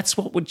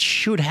what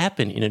should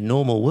happen in a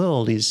normal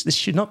world. Is this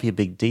should not be a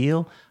big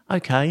deal.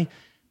 Okay,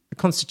 the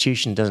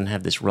Constitution doesn't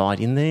have this right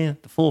in there.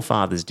 The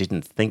forefathers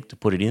didn't think to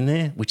put it in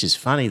there, which is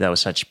funny. They were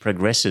such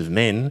progressive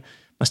men,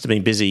 must have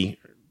been busy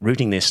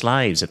rooting their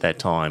slaves at that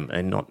time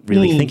and not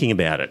really thinking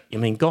about it. I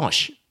mean,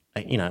 gosh,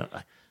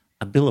 a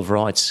Bill of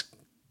Rights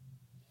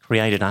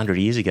created 100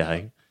 years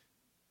ago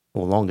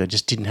or longer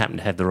just didn't happen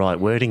to have the right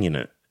wording in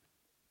it.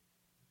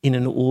 In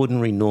an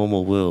ordinary,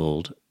 normal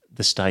world,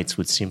 the states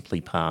would simply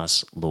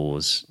pass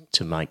laws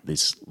to make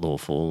this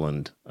lawful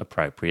and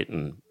appropriate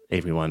and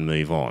everyone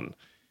move on,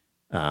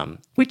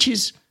 which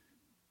is,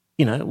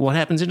 what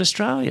happens in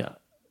Australia.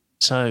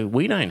 So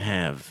we don't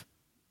have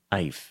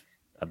a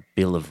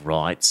Bill of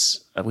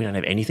Rights. We don't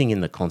have anything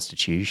in the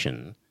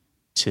Constitution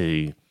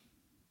to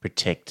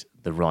protect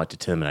the right to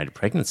terminate a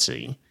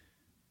pregnancy.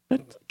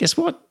 But guess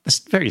what? The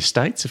various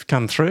states have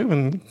come through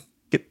and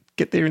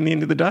get there in the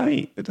end of the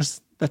day.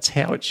 That's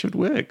how it should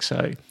work.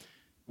 So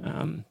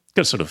got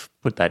to sort of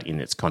put that in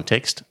its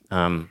context.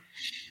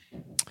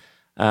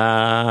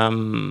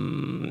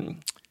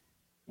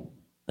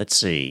 Let's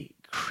see.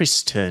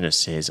 Chris Turner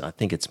says, I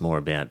think it's more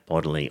about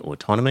bodily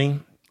autonomy.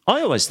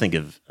 I always think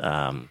of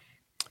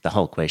the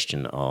whole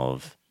question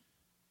of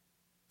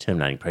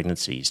terminating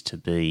pregnancies to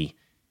be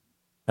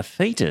a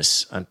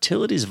fetus,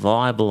 until it is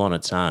viable on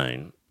its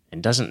own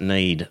and doesn't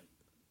need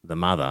the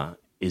mother,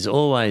 is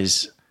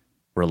always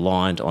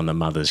reliant on the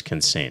mother's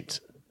consent.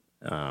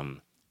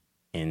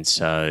 And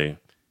so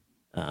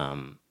I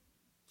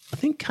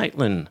think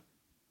Caitlin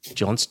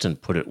Johnston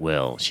put it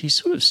well. She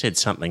sort of said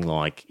something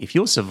like, if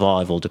your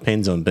survival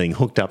depends on being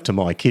hooked up to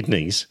my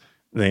kidneys,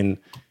 then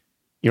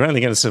you're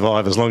only going to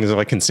survive as long as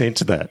I consent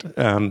to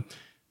that.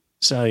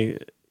 So,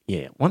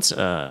 yeah, once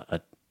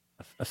a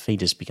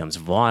fetus becomes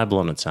viable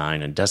on its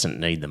own and doesn't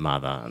need the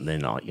mother,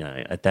 then,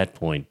 at that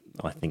point,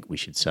 I think we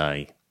should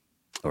say,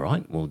 all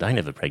right, we'll don't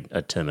have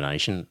a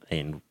termination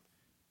and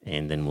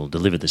then we'll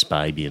deliver this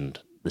baby and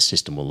the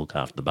system will look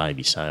after the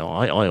baby. So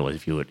I always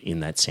view it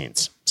in that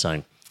sense.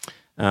 So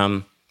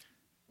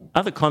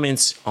other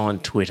comments on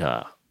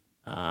Twitter.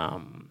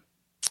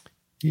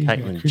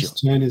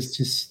 Chris Turner's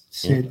just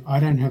said, I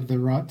don't have the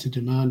right to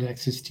demand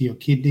access to your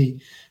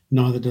kidney,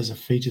 neither does a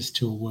fetus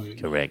to a womb.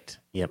 Correct.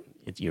 Yep.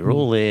 You're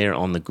all there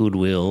on the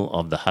goodwill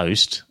of the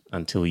host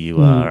until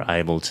you are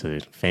able to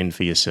fend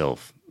for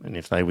yourself. And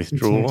if they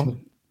withdraw,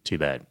 too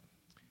bad.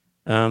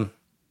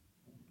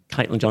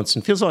 Caitlin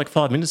Johnson, feels like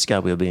 5 minutes ago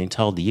we were being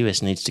told the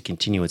US needs to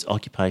continue its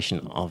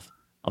occupation of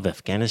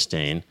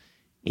Afghanistan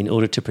in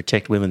order to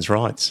protect women's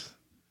rights.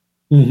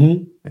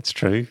 Mm-hmm. That's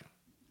true.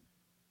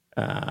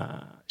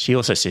 She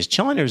also says,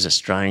 China is a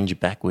strange,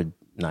 backward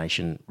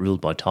nation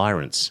ruled by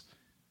tyrants.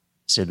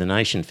 Said the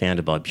nation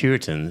founded by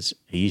Puritans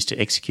who used to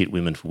execute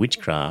women for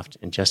witchcraft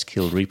and just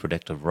kill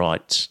reproductive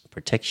rights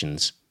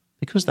protections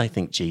because they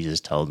think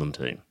Jesus told them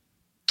to.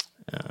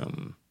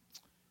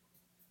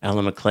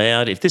 Alan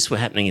McLeod, if this were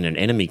happening in an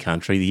enemy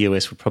country, the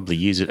US would probably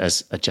use it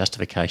as a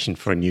justification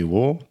for a new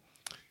war.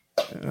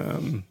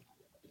 Let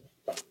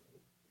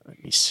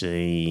me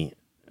see.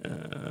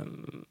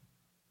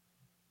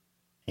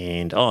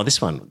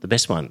 This one, the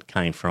best one,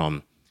 came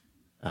from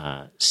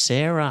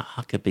Sarah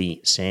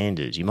Huckabee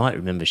Sanders. You might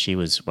remember she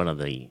was one of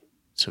the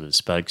sort of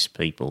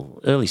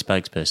early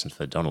spokespersons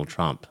for Donald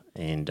Trump.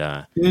 And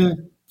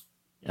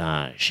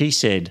she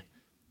said,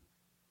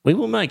 "We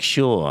will make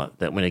sure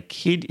that when a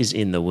kid is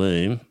in the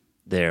womb,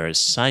 they're as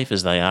safe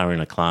as they are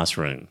in a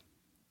classroom."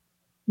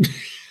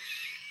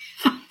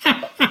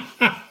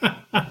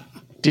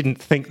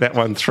 Didn't think that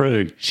one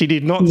through. She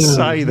did not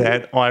say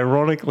that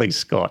ironically,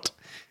 Scott.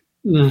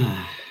 No,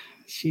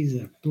 she's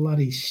a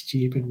bloody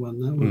stupid one,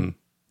 that one.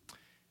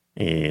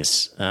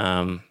 Yes.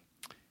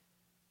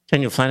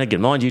 Daniel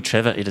Flanagan, mind you,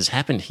 Trevor, it has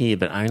happened here,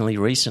 but only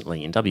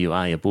recently. In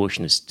WA,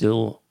 abortion is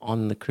still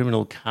on the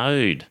criminal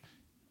code.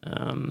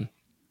 And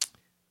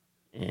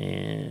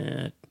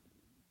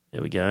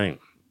there we go.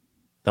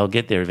 They'll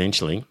get there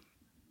eventually.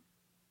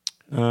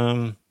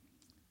 But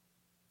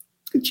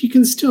you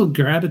can still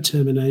grab a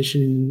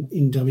termination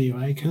in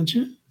WA, can't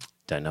you?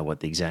 Don't know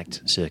what the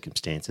exact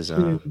circumstances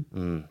are.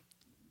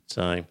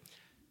 So,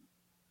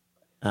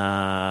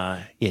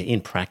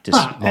 in practice,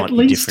 it might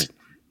be different.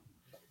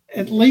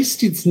 At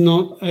least it's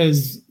not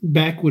as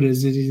backward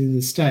as it is in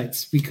the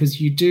States, because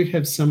you do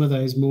have some of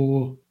those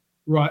more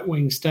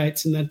right-wing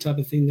states and that type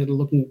of thing that are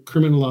looking at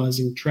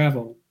criminalising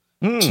travel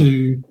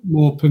to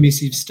more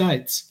permissive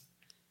states.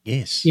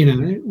 Yes.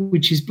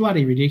 Which is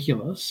bloody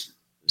ridiculous.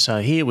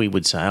 So here we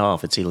would say,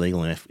 if it's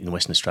illegal in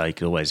Western Australia, you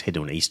could always head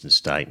to an eastern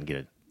state and get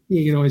it.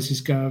 You could always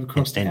just go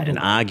across the and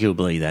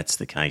arguably that's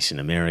the case in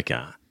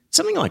America.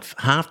 Something like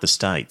half the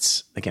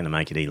states are going to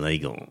make it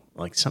illegal.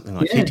 Like something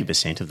like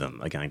 50% of them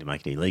are going to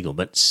make it illegal.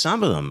 But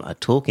some of them are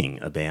talking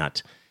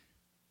about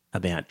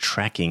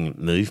tracking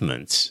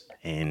movements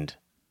and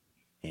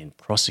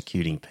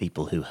prosecuting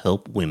people who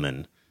help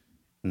women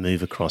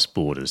move across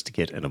borders to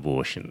get an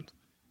abortion.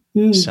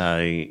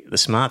 So the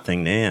smart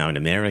thing now in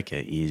America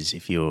is,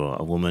 if you're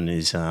a woman,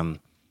 is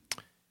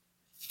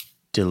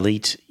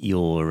delete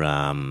your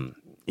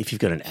if you've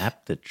got an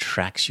app that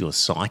tracks your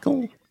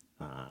cycle,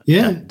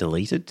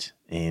 delete it.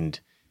 And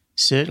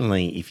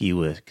certainly if you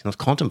were kind of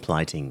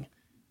contemplating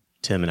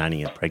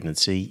terminating a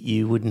pregnancy,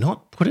 you would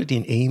not put it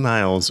in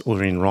emails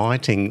or in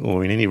writing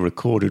or in any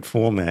recorded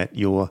format.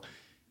 Your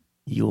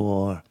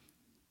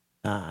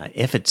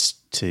efforts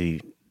to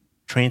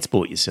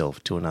transport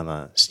yourself to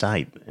another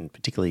state, and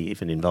particularly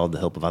if it involved the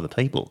help of other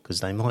people, because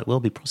they might well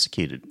be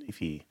prosecuted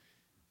if you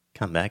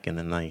come back and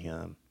then they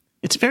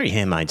it's very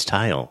Handmaid's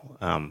Tale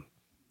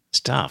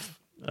stuff.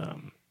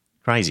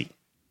 Crazy.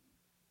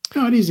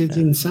 Oh, it is. It's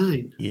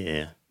insane.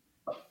 Yeah.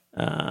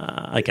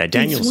 Okay,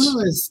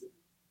 Daniel's...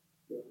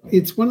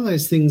 It's one of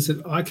those things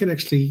that I could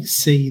actually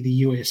see the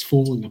US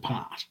falling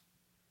apart.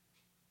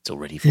 It's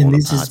already fallen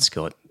apart,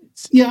 Scott.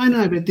 I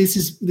know, but this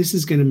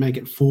is going to make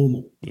it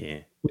formal. Yeah.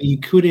 Where you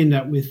could end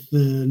up with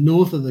the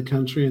north of the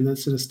country and that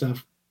sort of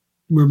stuff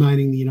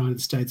remaining the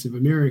United States of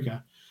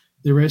America,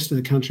 the rest of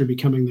the country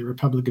becoming the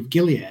Republic of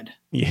Gilead.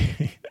 Yeah.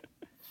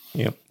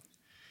 Yep.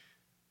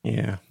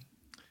 Yeah.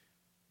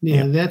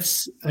 Now,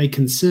 that's a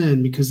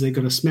concern because they've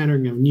got a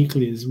smattering of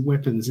nuclear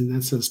weapons and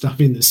that sort of stuff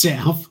in the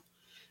south,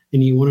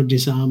 and you want to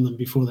disarm them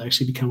before they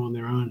actually become on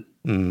their own.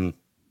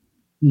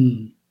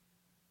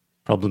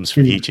 Problems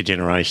for future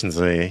generations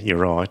there, you're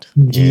right.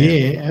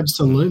 Yeah,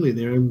 absolutely.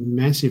 There are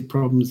massive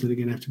problems that are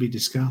going to have to be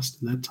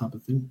discussed and that type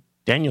of thing.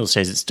 Daniel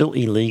says it's still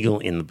illegal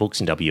in the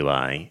books in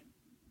WA.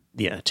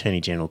 The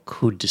Attorney General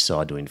could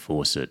decide to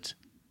enforce it,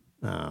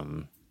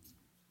 I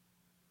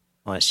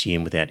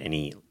assume without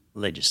any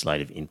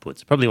legislative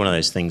inputs. Probably one of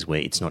those things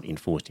where it's not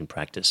enforced in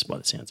practice by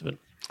the sounds of it.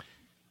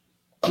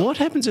 What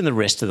happens in the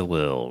rest of the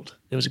world?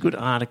 There was a good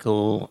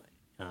article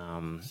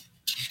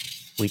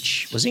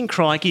which was in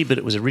Crikey, but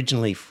it was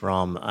originally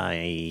from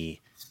a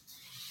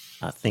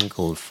thing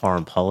called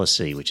Foreign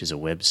Policy, which is a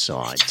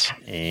website.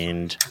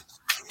 And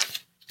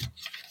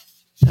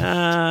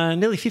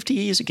nearly 50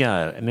 years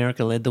ago,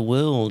 America led the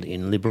world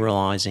in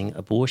liberalising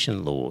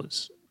abortion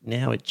laws.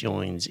 Now it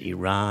joins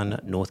Iran,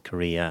 North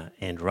Korea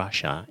and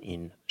Russia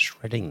in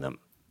shredding them.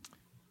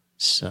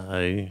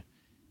 So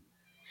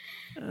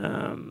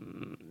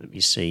let me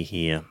see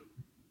here.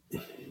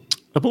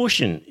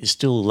 Abortion is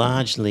still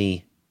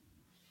largely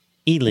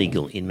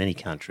illegal in many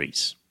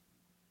countries,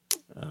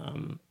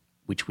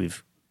 which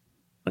we've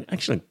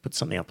actually put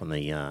something up on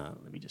the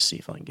let me just see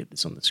if I can get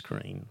this on the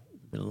screen.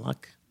 A bit of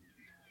luck.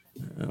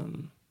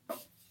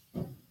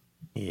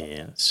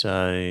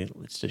 So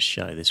let's just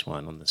show this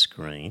one on the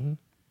screen.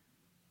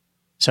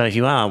 So if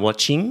you are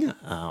watching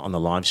on the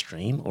live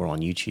stream or on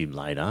YouTube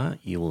later,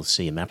 you will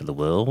see a map of the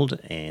world,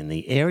 and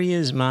the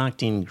areas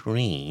marked in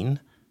green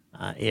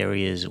are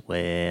areas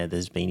where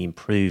there's been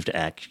improved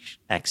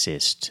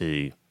access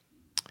to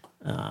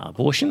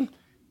abortion.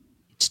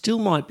 It still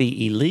might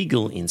be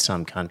illegal in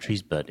some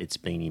countries, but it's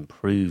been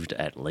improved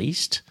at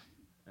least.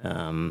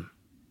 In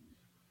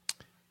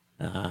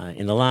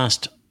the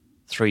last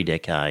 3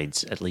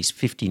 decades, at least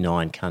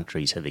 59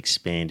 countries have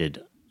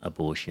expanded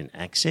abortion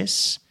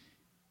access.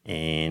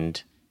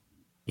 And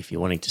if you're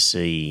wanting to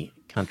see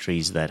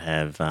countries that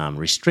have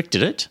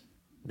restricted it,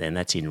 then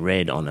that's in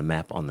red on the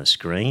map on the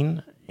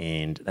screen,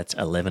 and that's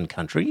 11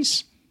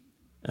 countries,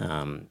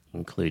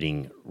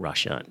 including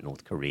Russia,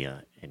 North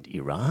Korea and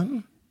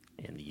Iran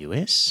and the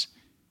US,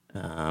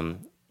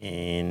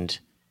 and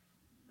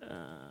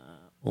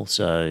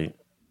also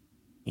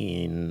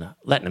in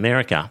Latin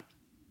America.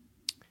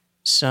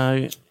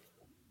 So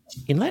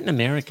in Latin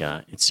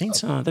America, they've seen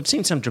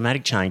some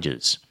dramatic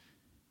changes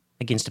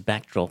against a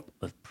backdrop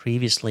of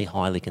previously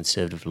highly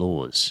conservative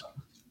laws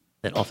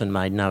that often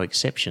made no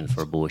exception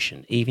for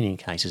abortion, even in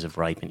cases of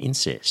rape and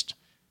incest.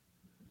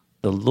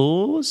 The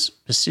law's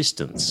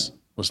persistence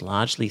was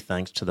largely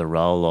thanks to the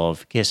role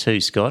of, guess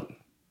who, Scott?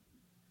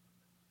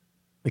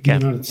 The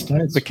United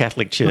States. The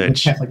Catholic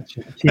Church. The Catholic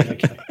Church, yeah,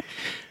 okay.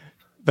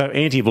 Though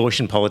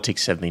anti-abortion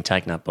politics have been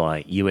taken up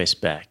by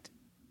US-backed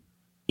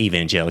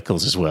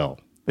evangelicals as well.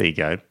 There you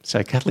go.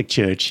 So Catholic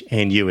Church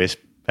and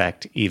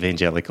US-backed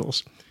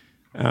evangelicals.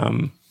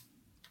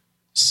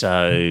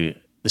 So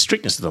the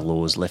strictness of the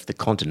laws left the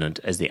continent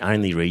as the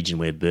only region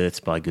where births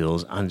by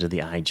girls under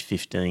the age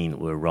 15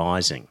 were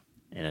rising,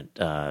 and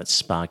it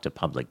sparked a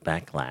public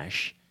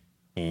backlash.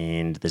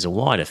 And there's a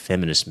wider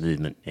feminist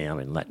movement now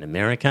in Latin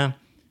America.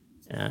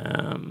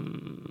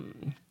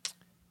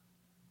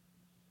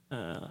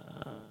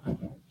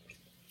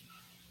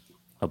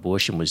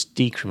 Abortion was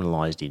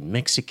decriminalised in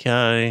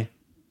Mexico,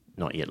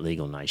 not yet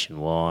legal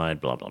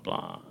nationwide, blah, blah,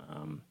 blah.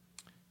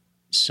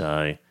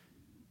 So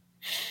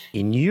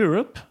in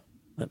Europe,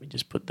 let me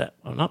just put that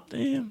one up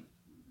there.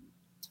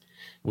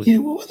 What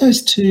were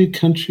those 2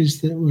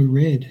 countries that were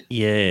red?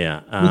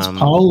 Yeah. It's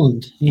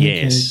Poland.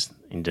 Okay. Yes,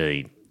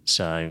 indeed.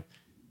 So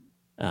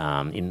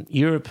in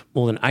Europe,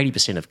 more than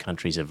 80% of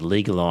countries have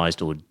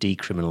legalised or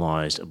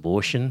decriminalised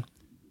abortion,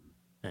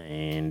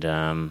 and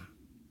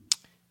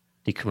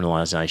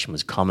decriminalisation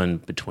was common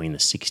between the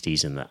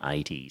 60s and the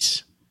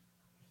 80s,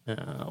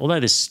 although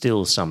there's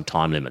still some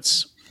time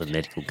limits for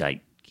medical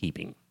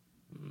gatekeeping.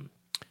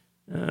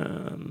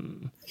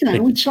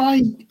 Which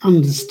I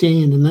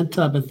understand and that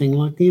type of thing.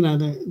 Like,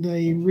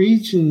 the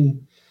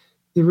reason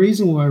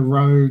why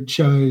Roe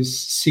chose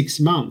 6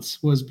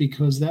 months was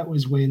because that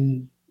was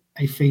when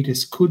a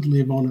fetus could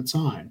live on its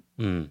own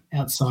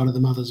outside of the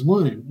mother's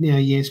womb. Now,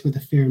 yes, with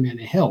a fair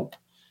amount of help,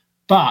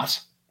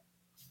 but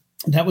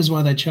that was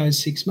why they chose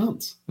 6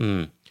 months.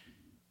 In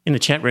the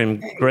chat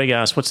room, Greg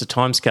asked, what's the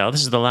timescale?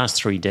 This is the last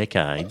 3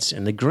 decades,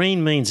 and the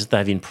green means that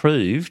they've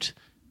improved.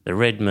 The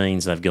red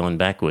means they've gone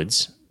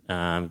backwards.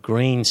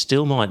 Green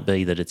still might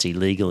be that it's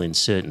illegal in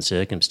certain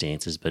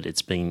circumstances, but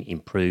it's been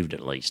improved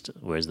at least,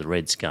 whereas the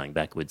red's going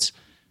backwards.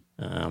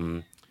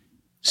 So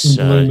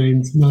blue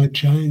means no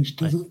change,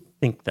 does it? I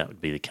think that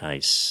would be the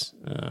case.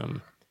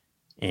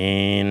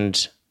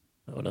 And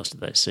what else did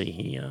they see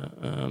here?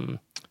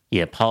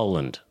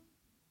 Poland,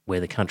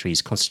 where the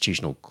country's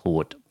constitutional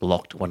court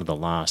blocked one of the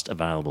last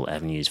available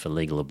avenues for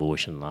legal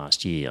abortion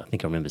last year. I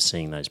think I remember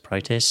seeing those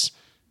protests.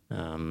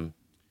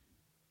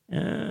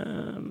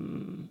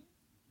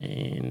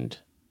 And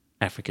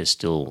Africa's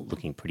still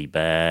looking pretty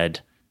bad.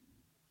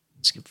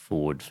 Let's skip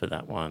forward for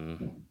that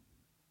one.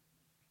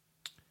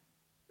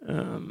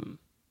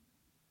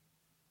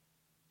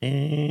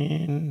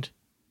 And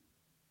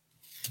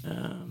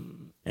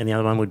the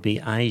other one would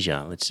be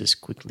Asia. Let's just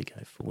quickly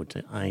go forward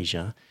to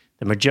Asia.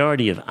 The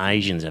majority of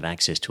Asians have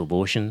access to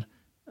abortion,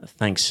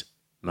 thanks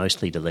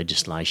mostly to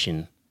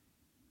legislation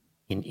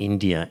in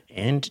India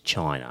and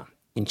China.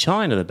 In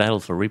China, the battle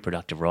for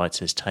reproductive rights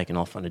has taken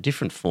off on a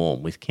different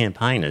form, with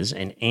campaigners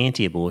and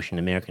anti-abortion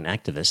American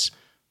activists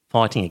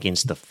fighting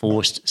against the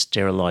forced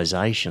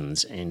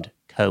sterilisations and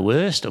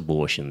coerced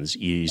abortions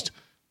used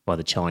by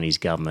the Chinese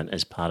government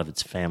as part of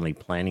its family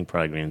planning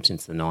program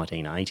since the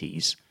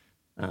 1980s.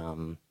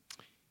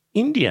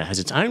 India has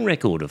its own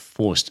record of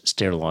forced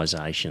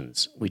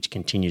sterilisations, which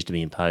continues to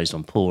be imposed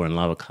on poor and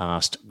lower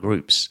caste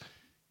groups.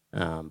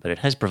 But it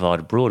has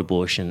provided broad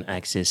abortion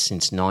access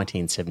since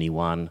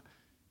 1971.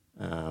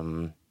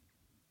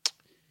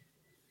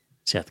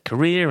 South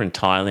Korea and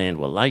Thailand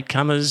were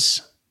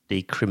latecomers,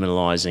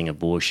 decriminalising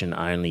abortion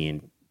only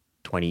in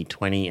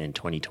 2020 and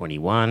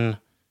 2021.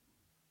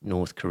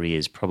 North Korea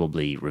is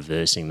probably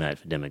reversing that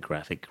for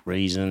demographic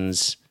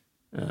reasons.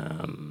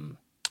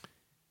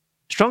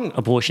 Strong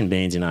abortion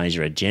bans in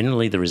Asia are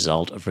generally the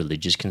result of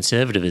religious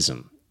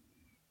conservatism.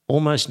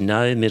 Almost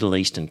no Middle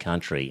Eastern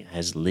country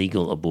has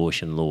legal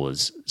abortion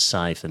laws,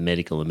 save for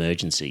medical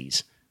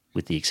emergencies,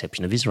 with the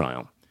exception of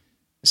Israel.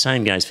 The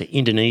same goes for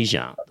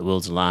Indonesia, the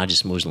world's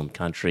largest Muslim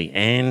country,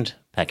 and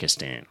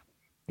Pakistan,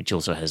 which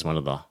also has one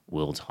of the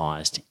world's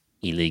highest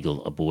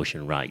illegal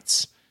abortion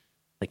rates.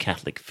 The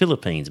Catholic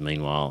Philippines,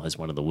 meanwhile, has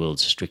one of the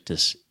world's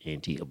strictest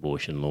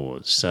anti-abortion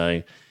laws.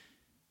 So,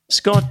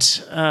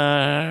 Scott,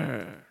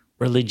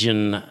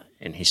 religion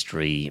and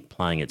history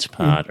playing its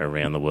part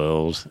around the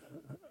world.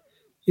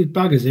 It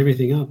buggers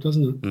everything up,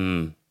 doesn't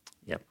it?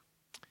 Yep.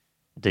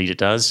 Indeed it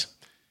does.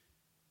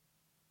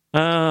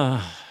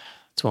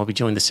 That's That's why we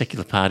joined the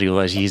secular party all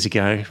those years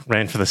ago,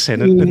 ran for the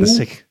Senate and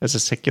as a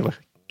secular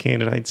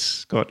candidate,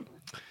 Scott.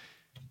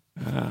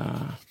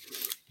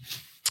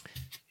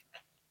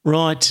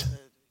 Right.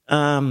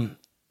 The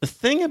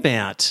thing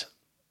about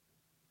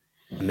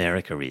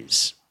America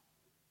is,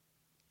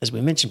 as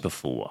we mentioned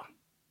before,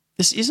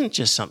 this isn't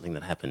just something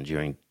that happened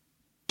during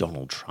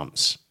Donald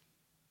Trump's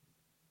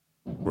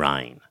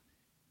reign.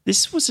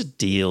 This was a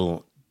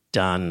deal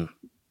done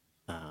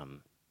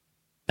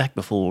back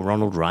before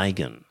Ronald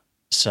Reagan.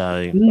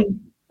 So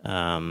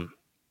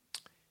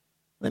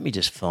let me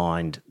just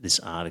find this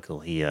article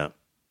here.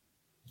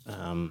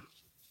 How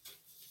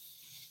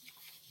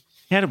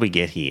did we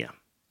get here?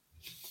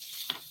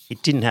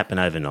 It didn't happen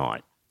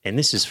overnight. And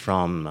this is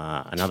from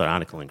another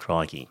article in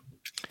Crikey.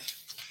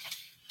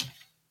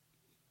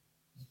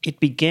 It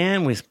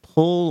began with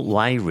Paul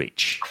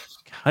Weyrich,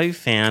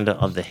 co-founder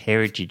of the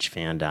Heritage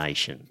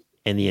Foundation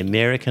and the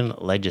American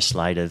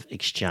Legislative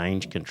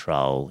Exchange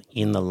Control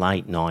in the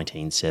late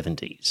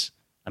 1970s.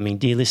 I mean,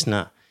 dear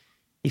listener,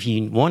 if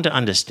you want to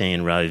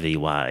understand Roe v.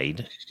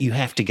 Wade, you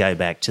have to go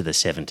back to the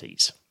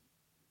 70s.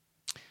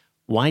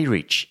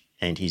 Weyrich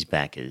and his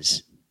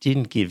backers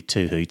didn't give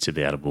two hoots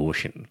about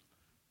abortion.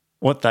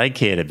 What they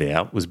cared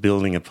about was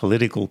building a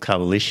political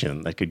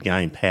coalition that could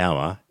gain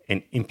power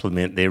and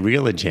implement their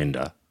real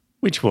agenda,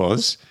 which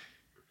was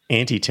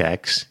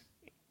anti-tax,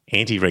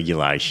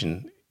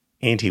 anti-regulation,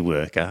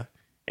 anti-worker,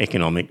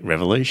 economic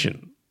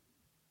revolution.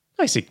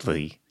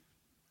 Basically,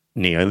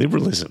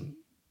 neoliberalism,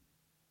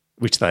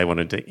 which they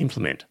wanted to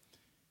implement.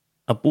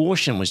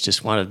 Abortion was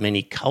just one of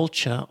many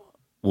culture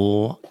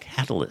war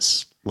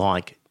catalysts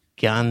like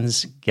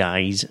guns,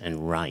 gays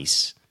and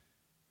race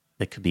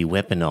that could be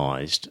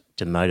weaponised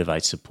to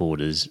motivate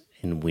supporters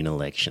and win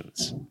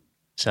elections.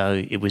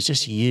 So it was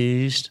just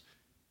used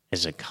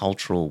as a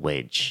cultural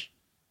wedge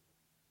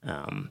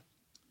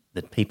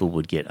that people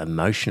would get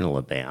emotional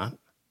about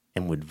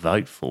and would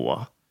vote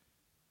for,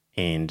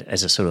 and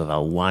as a sort of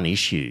a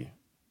one-issue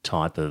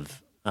type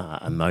of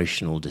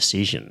emotional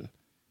decision.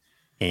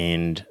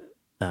 And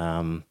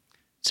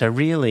so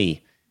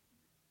really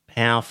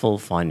powerful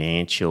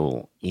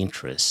financial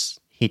interests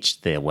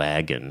hitched their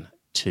wagon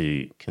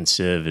to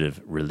conservative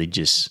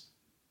religious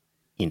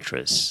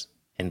interests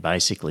and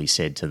basically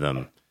said to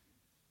them,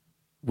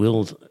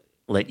 we'll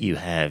let you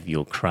have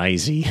your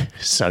crazy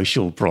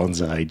social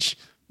Bronze Age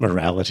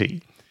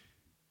morality,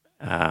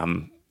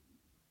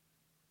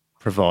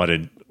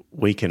 provided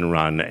we can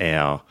run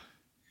our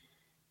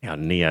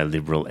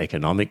neoliberal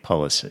economic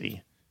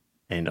policy.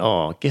 And,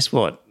 guess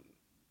what?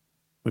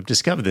 We've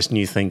discovered this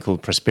new thing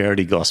called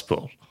prosperity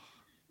gospel,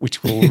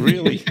 which will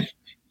really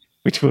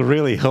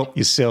help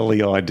you sell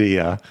the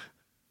idea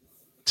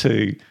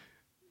to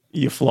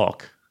your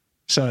flock.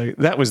 So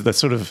that was the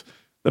sort of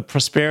the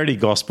prosperity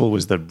gospel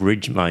was the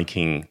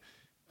bridge-making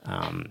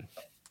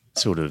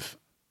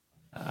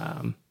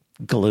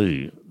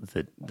glue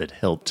that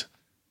helped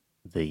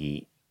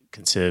the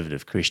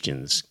conservative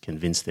Christians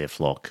convince their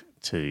flock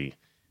to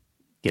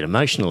get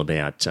emotional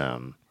about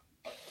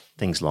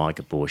things like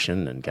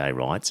abortion and gay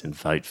rights and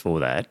vote for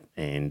that,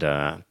 and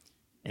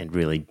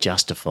really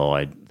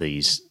justified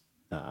these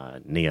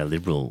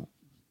neoliberal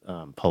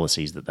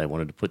policies that they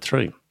wanted to put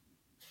through.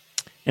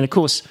 And of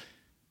course,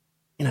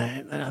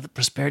 the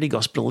prosperity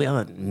gospel, the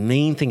other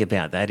mean thing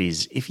about that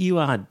is if you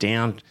are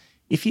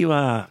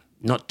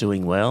not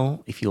doing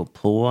well, if you're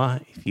poor,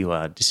 if you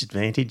are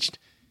disadvantaged,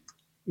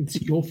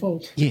 it's your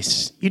fault.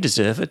 Yes, you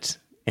deserve it,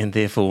 and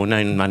therefore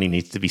no money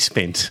needs to be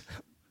spent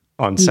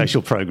on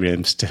social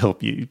programs to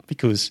help you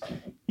because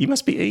you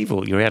must be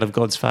evil. You're out of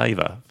God's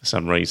favour for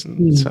some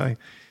reason. So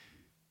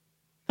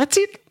that's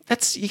it.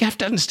 You have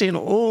to understand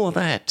all of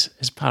that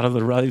as part of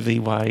the Roe v.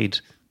 Wade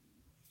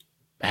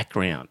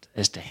background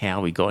as to how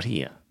we got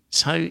here.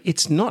 So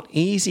it's not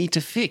easy to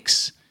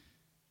fix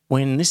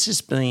when this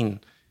has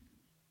been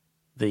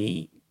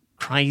the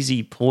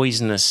crazy,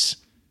 poisonous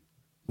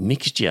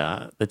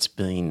mixture that's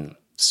been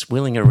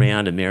swilling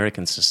around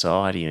American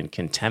society and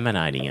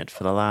contaminating it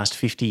for the last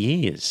 50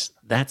 years.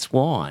 That's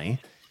why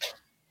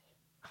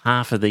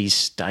half of these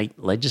state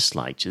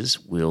legislatures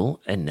will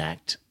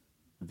enact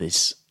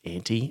this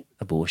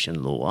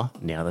anti-abortion law.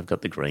 Now they've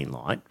got the green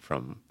light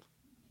from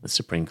the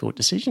Supreme Court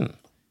decision.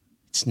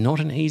 It's not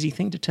an easy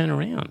thing to turn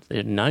around. There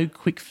are no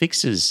quick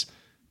fixes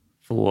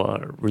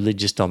for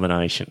religious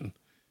domination.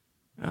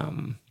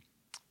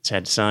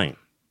 Sad to say.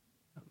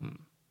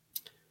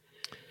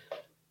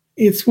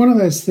 It's one of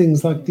those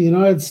things like the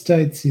United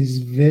States is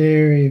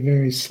very,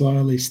 very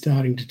slowly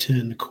starting to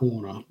turn the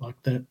corner,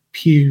 like that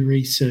Pew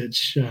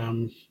Research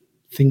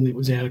thing that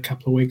was out a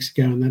couple of weeks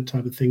ago and that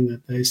type of thing,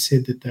 that they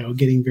said that they were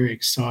getting very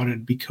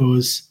excited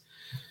because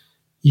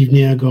you've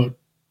now got,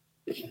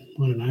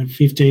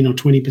 15 or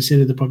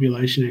 20% of the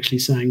population actually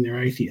saying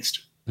they're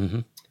atheist. Mm-hmm.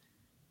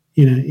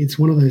 It's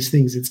one of those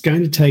things. It's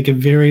going to take a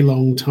very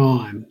long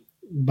time,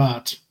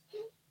 but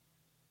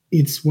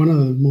it's one of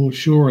the more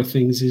surer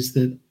things is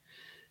that,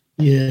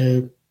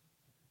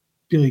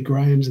 Billy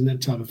Graham's and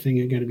that type of thing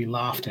are going to be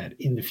laughed at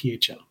in the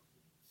future.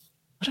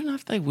 I don't know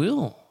if they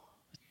will.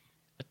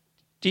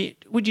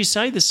 would you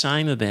say the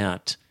same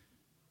about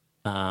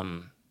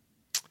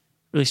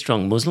really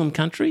strong Muslim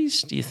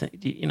countries? Do you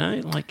think,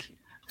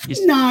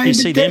 No, you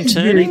see them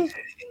turning?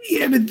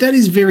 Yeah, but that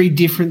is very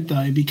different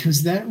though,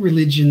 because that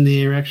religion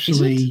there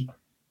actually.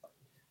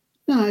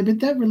 No, but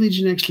that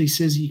religion actually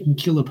says you can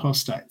kill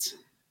apostates.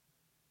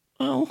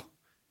 Well,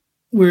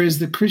 whereas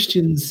the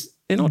Christians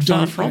they're not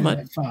far from it.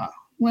 That far.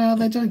 Well,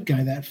 they don't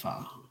go that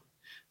far.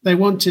 They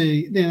want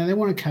to, they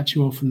want to cut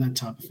you off from that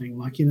type of thing.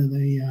 Like,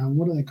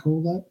 what do they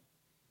call that?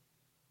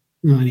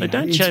 No, anyway, they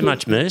don't show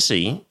much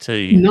mercy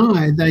to.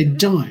 No, they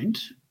don't.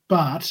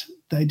 But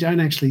they don't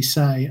actually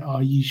say, "Oh,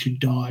 you should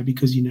die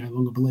because you no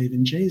longer believe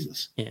in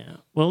Jesus." Yeah.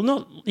 Well,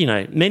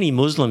 many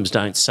Muslims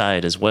don't say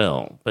it as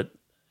well,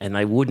 and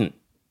they wouldn't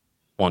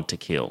want to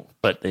kill,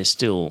 but they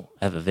still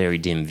have a very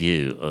dim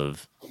view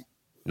of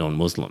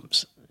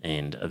non-Muslims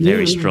and a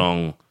very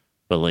strong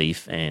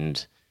belief.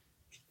 And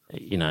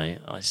I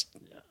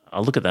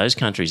look at those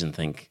countries and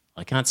think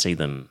I can't see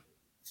them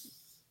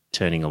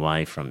turning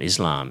away from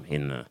Islam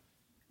in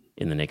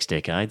the next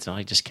decades.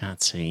 I just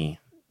can't see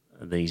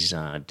these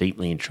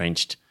deeply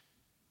entrenched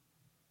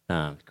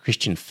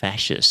Christian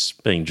fascists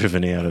being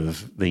driven out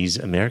of these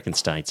American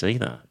states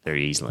either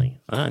very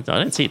easily. I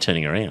don't see it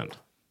turning around.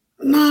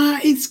 No,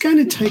 it's going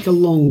to take a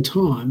long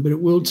time, but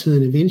it will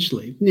turn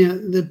eventually. Now,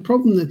 the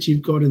problem that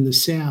you've got in the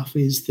South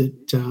is that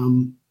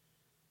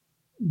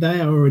they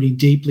are already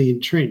deeply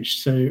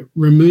entrenched, so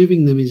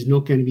removing them is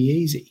not going to be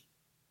easy.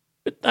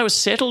 But they were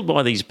settled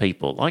by these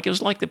people. Like, it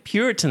was like the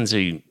Puritans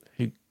who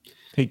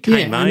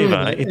came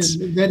over.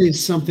 That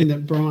is something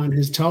that Brian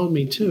has told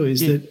me too,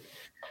 is that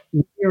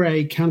where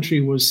a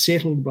country was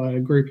settled by a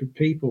group of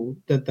people,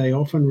 that they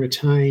often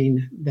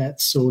retain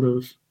that sort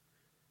of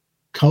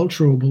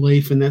cultural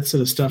belief and that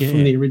sort of stuff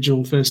from the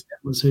original first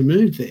settlers who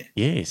moved there.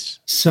 Yes.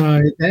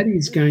 So that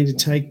is going to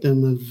take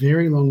them a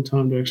very long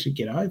time to actually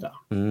get over.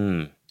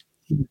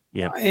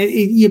 Yeah.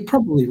 You're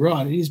probably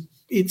right.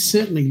 It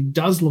certainly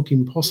does look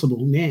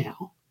impossible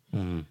now.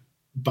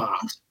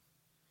 But,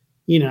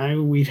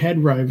 we've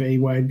had Roe v.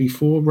 Wade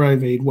before. Roe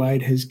v.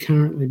 Wade has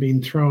currently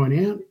been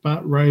thrown out,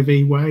 but Roe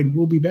v. Wade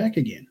will be back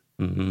again.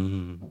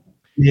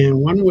 Now,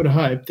 one would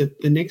hope that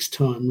the next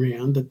time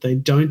round that they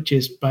don't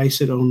just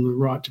base it on the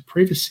right to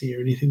privacy or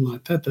anything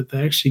like that, that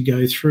they actually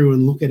go through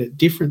and look at it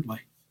differently.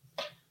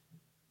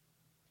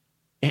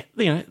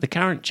 The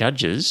current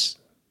judges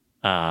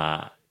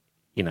are,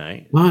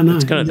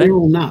 they're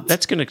all nuts.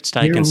 That's going to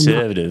stay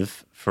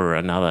conservative for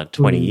another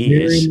 20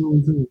 years.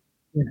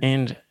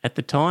 And at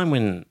the time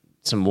when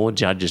some more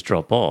judges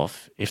drop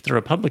off, if the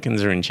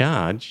Republicans are in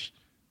charge,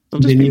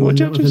 there'll just be more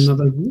judges.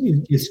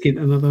 You just get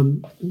another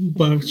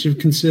bunch of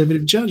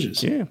conservative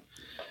judges. Yeah.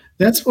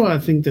 That's why I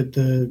think that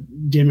the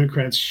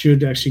Democrats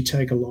should actually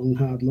take a long,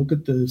 hard look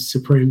at the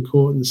Supreme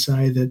Court and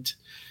say that,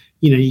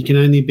 you can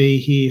only be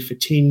here for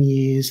 10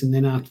 years and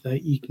then after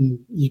that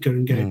you got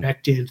to go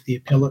back down to the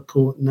appellate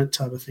court and that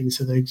type of thing.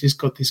 So they've just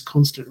got this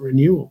constant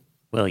renewal.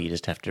 Well, you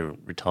just have to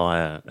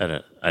retire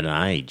at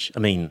an age. I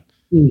mean,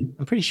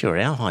 I'm pretty sure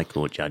our High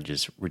Court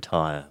judges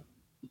retire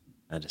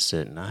at a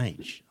certain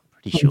age.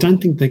 Sure. I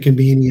don't think they can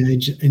be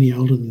any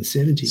older than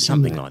 70.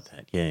 Something like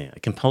that, yeah. A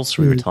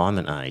compulsory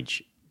retirement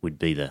age would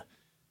be the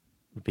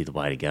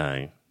way to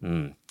go.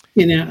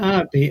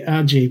 Now,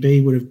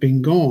 RGB would have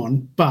been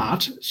gone,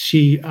 but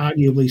she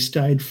arguably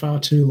stayed far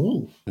too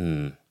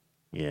long.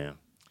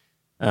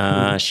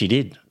 Yeah. She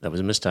did. That was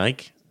a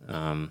mistake.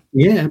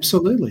 Yeah,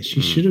 absolutely.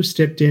 She should have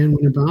stepped down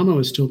when Obama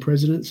was still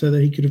president so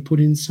that he could have put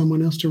in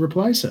someone else to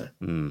replace her.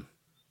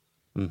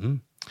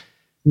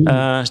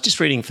 Just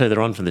reading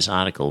further on from this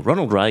article,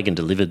 Ronald Reagan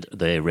delivered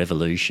their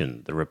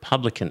revolution. The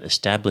Republican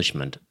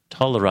establishment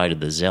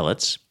tolerated the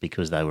zealots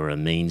because they were a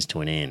means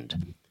to an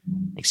end.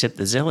 Except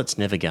the zealots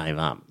never gave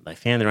up. They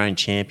found their own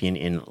champion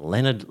in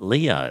Leonard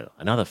Leo,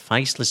 another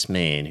faceless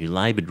man who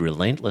laboured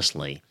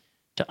relentlessly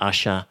to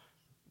usher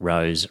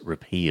Roe's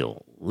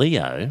repeal.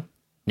 Leo,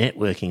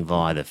 networking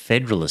via the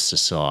Federalist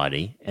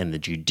Society and the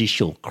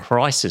Judicial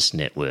Crisis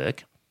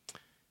Network,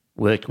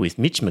 worked with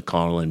Mitch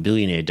McConnell and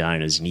billionaire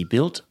donors, and he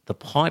built the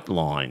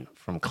pipeline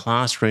from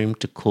classroom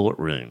to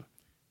courtroom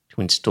to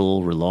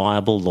install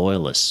reliable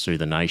loyalists through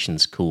the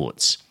nation's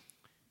courts.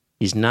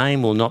 His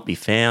name will not be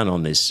found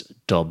on this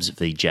Dobbs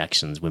v.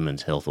 Jackson's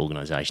Women's Health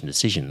Organisation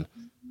decision,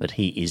 but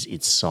he is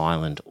its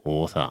silent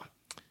author.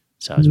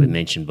 So as we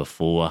mentioned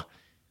before,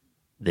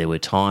 there were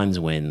times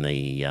when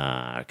the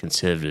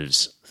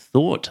Conservatives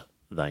thought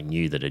they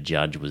knew that a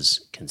judge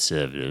was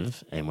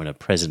conservative, and when a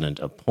president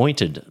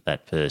appointed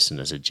that person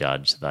as a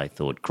judge, they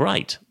thought,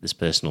 great, this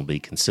person will be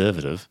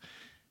conservative.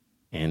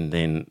 And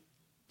then,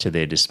 to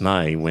their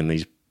dismay, when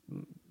these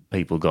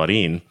people got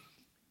in,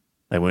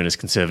 they weren't as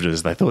conservative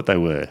as they thought they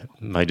were,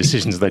 made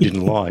decisions they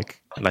didn't like.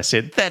 And they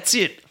said, that's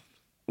it.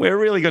 We're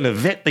really going to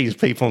vet these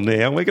people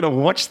now. We're going to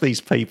watch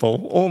these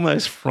people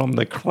almost from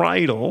the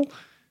cradle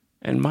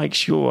and make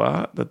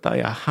sure that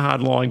they are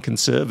hardline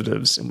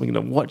conservatives, and we're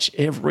going to watch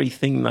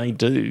everything they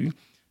do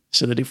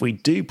so that if we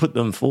do put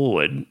them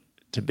forward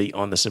to be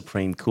on the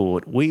Supreme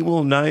Court, we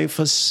will know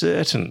for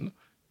certain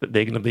that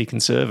they're going to be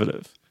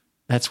conservative.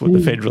 That's what the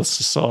Federalist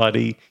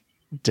Society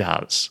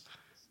does.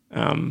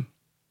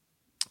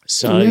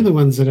 So they're the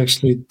ones that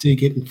actually do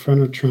get in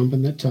front of Trump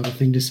and that type of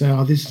thing to say,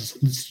 oh, this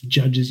is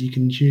judges you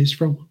can choose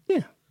from.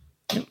 Yeah.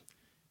 Yep.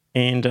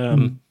 And,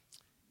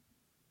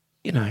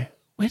 you know,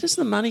 where does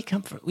the money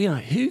come from? You know,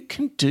 who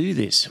can do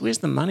this? Where's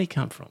the money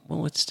come from?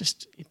 Well, it's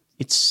just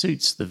it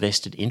suits the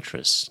vested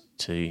interests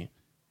to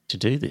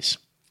do this.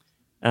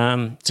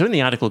 So when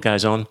the article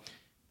goes on,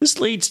 this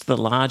leads to the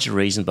larger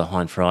reason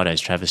behind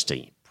Friday's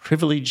travesty,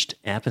 privileged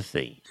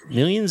apathy.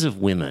 Millions of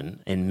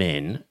women and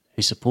men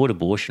who support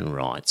abortion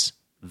rights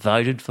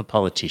voted for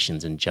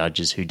politicians and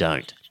judges who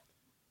don't.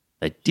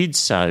 They did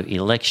so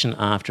election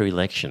after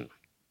election.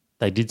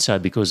 They did so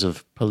because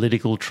of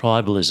political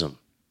tribalism.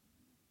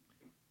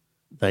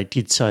 They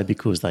did so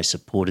because they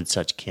supported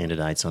such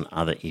candidates on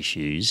other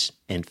issues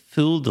and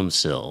fooled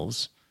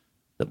themselves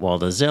that while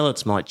the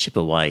zealots might chip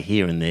away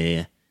here and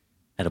there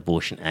at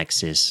abortion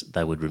access,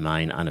 they would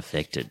remain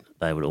unaffected.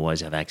 They would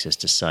always have access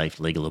to safe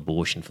legal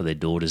abortion for their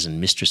daughters and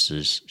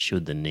mistresses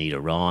should the need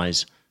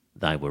arise.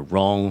 They were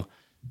wrong.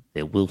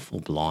 Their willful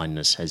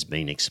blindness has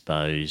been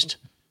exposed,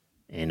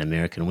 and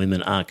American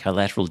women are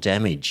collateral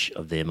damage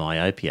of their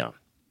myopia.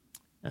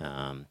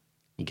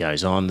 He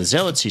goes on, the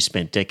zealots who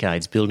spent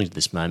decades building to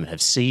this moment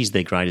have seized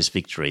their greatest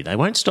victory. They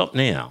won't stop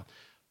now.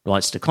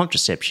 Rights to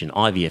contraception,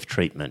 IVF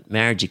treatment,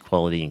 marriage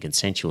equality and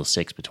consensual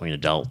sex between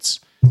adults,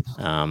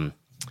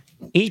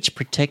 each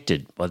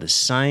protected by the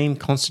same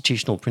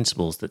constitutional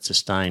principles that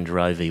sustained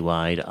Roe v.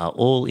 Wade, are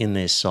all in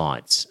their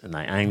sights, and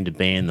they aim to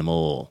ban them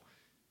all.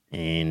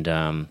 And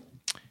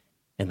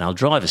they'll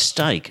drive a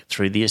stake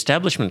through the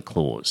Establishment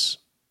Clause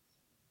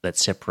that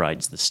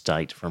separates the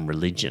state from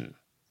religion.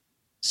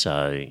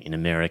 So in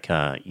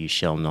America, you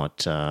shall not,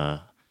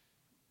 the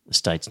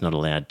state's not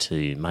allowed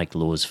to make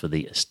laws for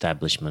the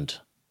establishment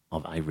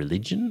of a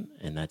religion,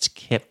 and that's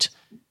kept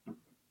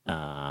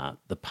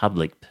the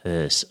public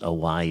purse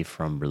away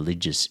from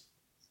religious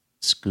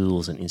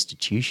schools and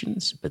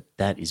institutions, but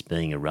that is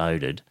being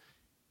eroded.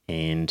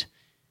 And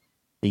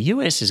the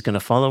US is going to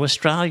follow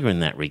Australia in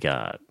that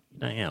regard.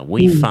 You know,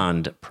 we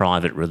fund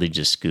private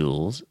religious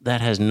schools.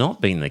 That has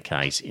not been the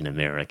case in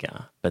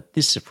America, but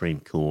this Supreme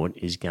Court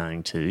is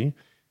going to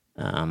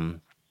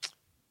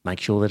make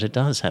sure that it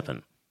does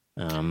happen.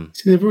 So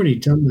they've already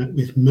done that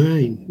with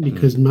Maine,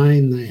 because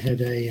Maine they had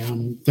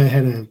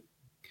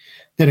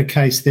a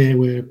case there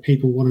where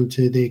people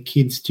wanted their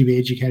kids to be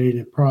educated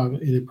in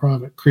a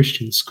private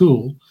Christian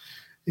school,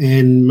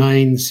 and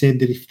Maine said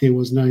that if there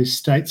was no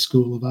state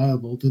school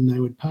available, then they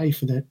would pay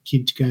for that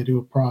kid to go to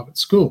a private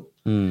school.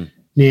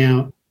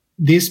 Now,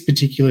 this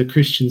particular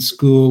Christian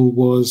school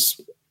was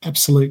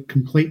absolute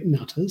complete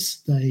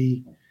nutters.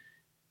 They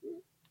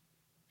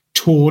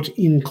taught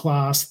in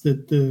class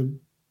that the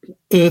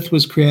earth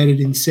was created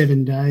in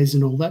 7 days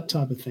and all that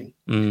type of thing.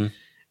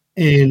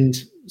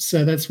 And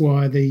so that's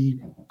why the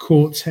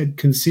courts had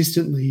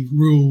consistently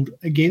ruled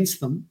against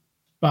them.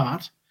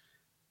 But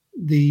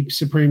the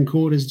Supreme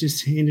Court has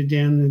just handed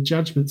down a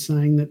judgment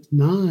saying that,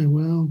 no,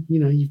 well,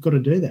 you know, you've got to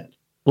do that.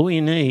 All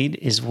you need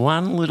is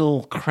one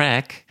little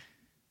crack.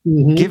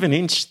 Give an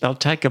inch, they'll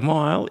take a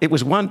mile. It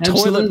was one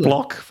toilet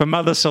block for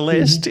Mother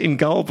Celeste in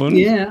Goulburn.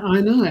 Yeah, I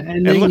know.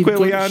 And look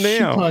where we are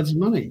now. Shitloads of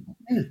money.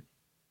 Yeah.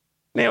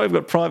 Now we've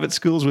got private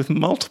schools with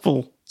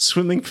multiple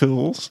swimming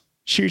pools,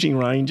 shooting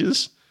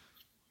ranges,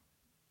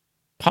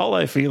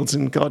 polo fields,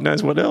 and God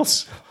knows what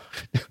else.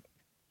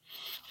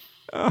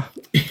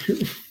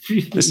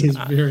 This is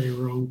very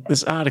wrong.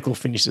 This article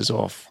finishes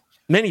off.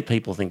 Many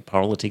people think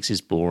politics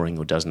is boring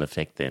or doesn't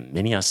affect them.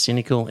 Many are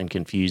cynical and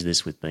confuse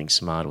this with being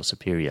smart or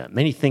superior.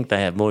 Many think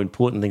they have more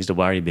important things to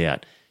worry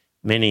about.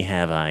 Many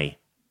have a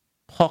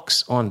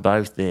pox on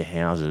both their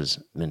houses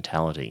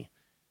mentality.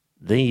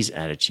 These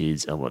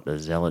attitudes are what the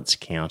zealots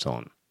count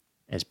on.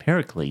 As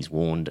Pericles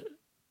warned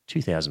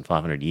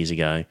 2,500 years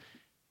ago,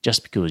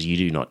 just because you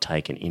do not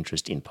take an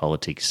interest in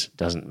politics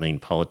doesn't mean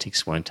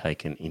politics won't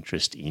take an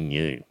interest in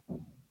you.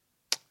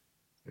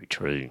 Very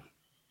true.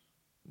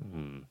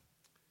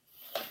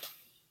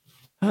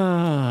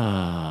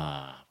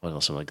 What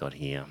else have I got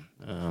here?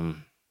 I've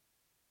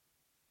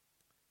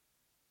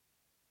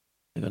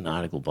got an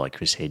article by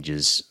Chris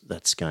Hedges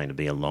that's going to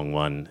be a long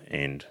one,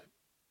 and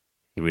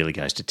he really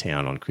goes to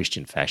town on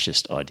Christian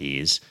fascist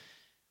ideas.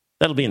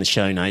 That'll be in the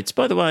show notes.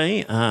 By the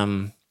way,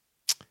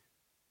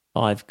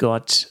 I've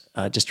got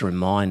just a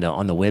reminder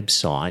on the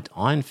website,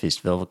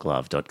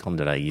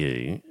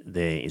 ironfistvelvetglove.com.au.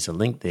 There is a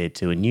link there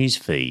to a news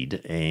feed,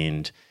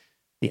 and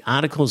the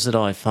articles that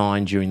I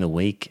find during the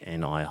week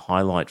and I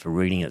highlight for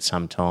reading at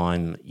some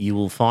time, you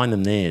will find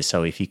them there.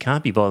 So if you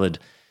can't be bothered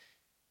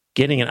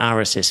getting an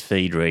RSS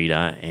feed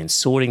reader and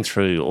sorting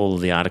through all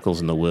of the articles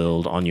in the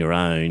world on your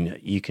own,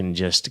 you can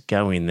just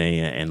go in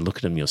there and look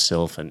at them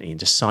yourself and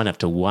just sign up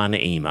to one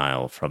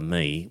email from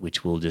me,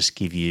 which will just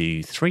give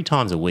you 3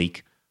 times a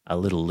week a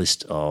little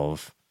list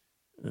of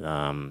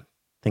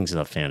things that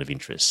I've found of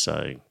interest.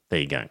 So there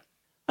you go.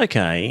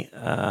 Okay,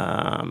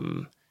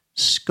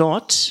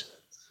 Scott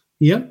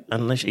Yep.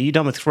 Unless, are you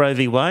done with Roe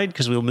v. Wade?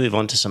 Because we'll move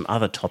on to some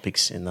other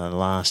topics in the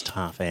last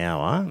half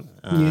hour.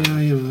 Yeah,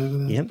 I am over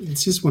that. Yep.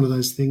 It's just one of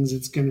those things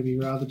that's going to be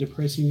rather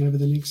depressing over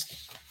the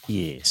next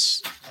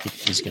Yes,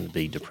 it is going to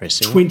be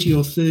depressing. 20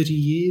 or 30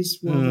 years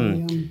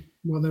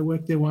while they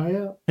work their way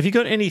out. Have you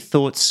got any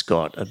thoughts,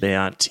 Scott,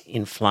 about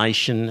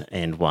inflation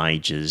and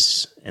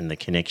wages and the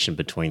connection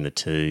between the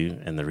two,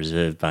 and the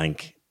Reserve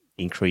Bank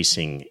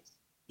increasing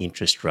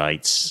interest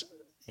rates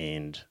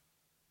and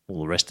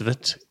all the rest of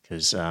it?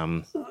 Because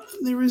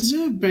the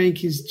Reserve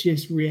Bank is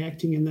just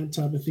reacting and that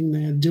type of thing.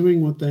 They are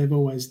doing what they've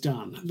always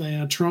done. They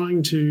are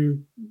trying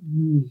to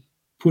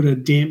put a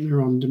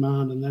dampener on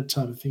demand and that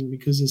type of thing,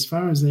 because as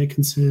far as they're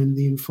concerned,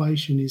 the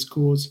inflation is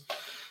caused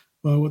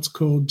by what's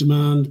called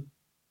demand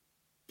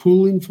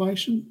pull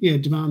inflation. Yeah,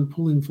 demand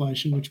pull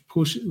inflation, which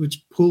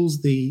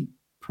pulls the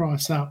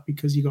price up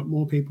because you've got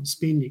more people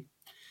spending.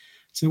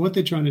 So what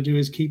they're trying to do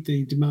is keep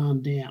the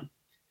demand down.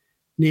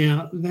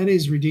 Now, that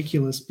is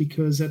ridiculous,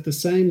 because at the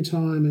same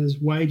time as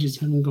wages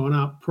haven't gone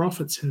up,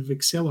 profits have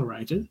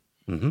accelerated.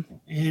 Mm-hmm.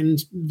 And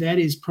that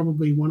is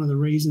probably one of the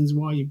reasons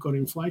why you've got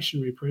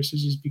inflationary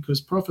pressures, is because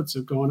profits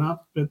have gone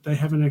up, but they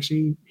haven't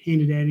actually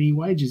handed out any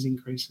wages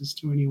increases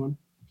to anyone.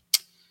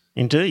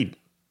 Indeed.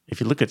 If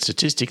you look at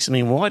statistics, I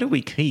mean, why do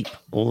we keep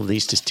all of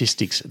these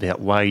statistics about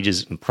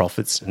wages and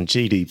profits and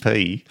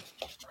GDP,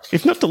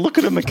 if not to look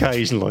at them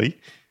occasionally?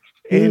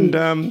 And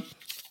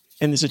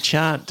there's a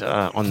chart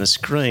on the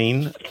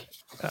screen,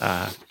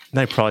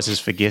 no prizes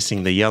for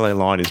guessing. The yellow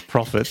line is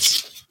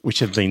profits, which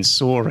have been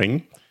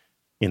soaring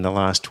in the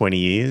last 20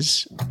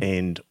 years,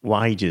 and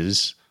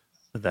wages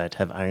that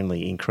have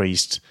only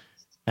increased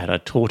at a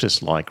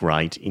tortoise-like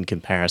rate in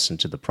comparison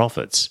to the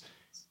profits.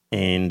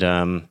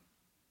 And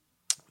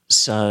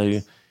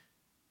so,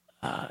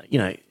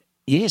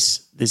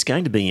 yes, there's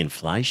going to be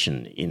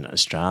inflation in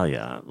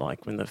Australia,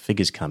 like when the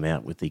figures come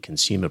out with the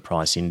Consumer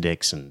Price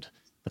Index and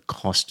the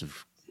cost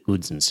of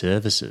goods and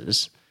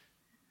services.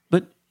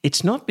 But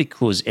it's not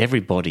because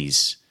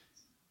everybody's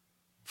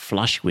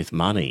flush with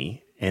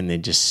money and they're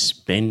just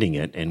spending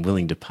it and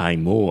willing to pay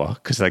more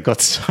because they got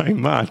so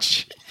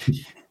much.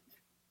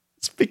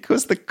 It's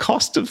because the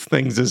cost of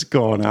things has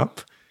gone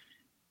up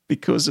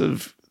because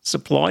of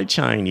supply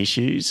chain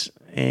issues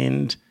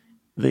and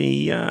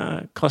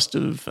the cost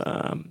of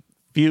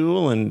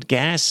fuel and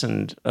gas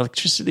and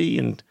electricity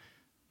and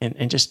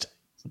just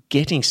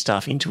getting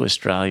stuff into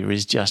Australia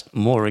is just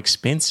more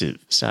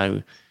expensive.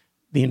 So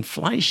the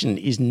inflation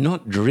is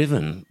not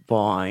driven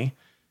by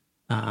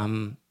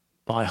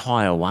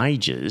higher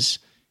wages.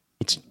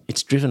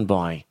 It's driven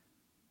by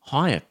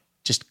higher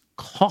just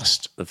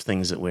cost of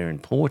things that we're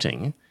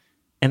importing.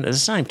 And at the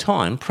same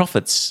time,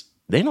 profits,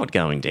 they're not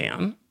going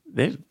down,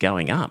 they're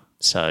going up.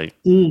 So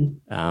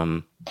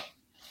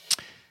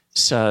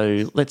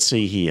so let's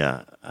see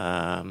here.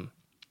 So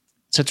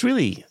it's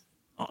really,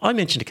 I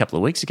mentioned a couple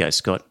of weeks ago,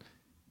 Scott,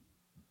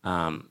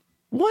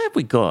 why have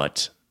we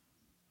got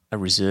a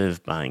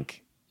Reserve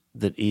Bank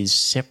that is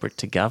separate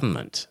to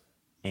government?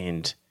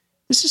 And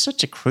this is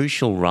such a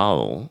crucial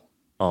role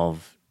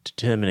of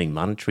determining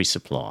monetary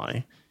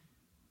supply.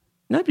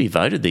 Nobody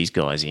voted these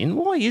guys in.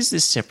 Why is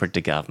this separate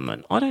to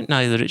government? I don't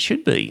know that it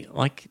should be.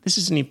 Like, this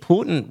is an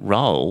important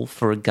role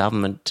for a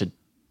government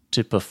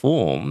to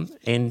perform,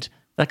 and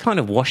they kind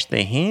of washed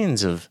their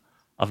hands of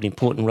an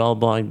important role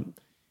by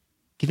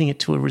giving it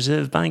to a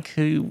Reserve Bank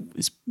who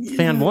is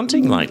found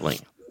wanting lately.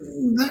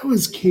 That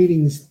was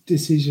Keating's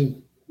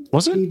decision.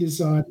 Was it? He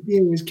decided,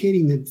 it was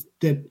Keating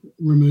that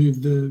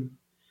removed the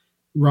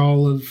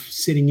role of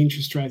setting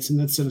interest rates and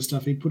that sort of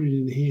stuff. He put it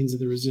in the hands of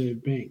the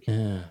Reserve Bank.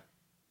 Yeah.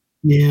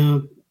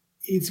 Now,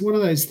 it's one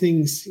of those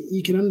things,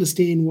 you can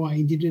understand why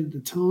he did it at the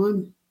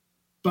time,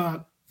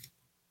 but,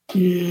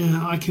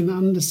 yeah, I can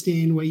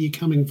understand where you're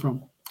coming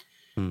from.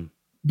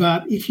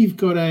 But if you've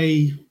got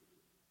a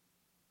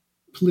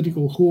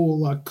political whore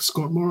like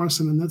Scott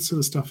Morrison and that sort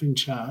of stuff in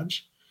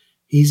charge,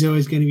 he's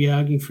always going to be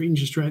arguing for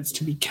interest rates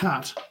to be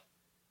cut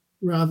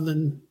rather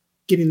than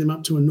getting them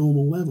up to a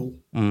normal level.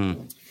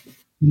 And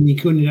you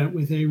could end up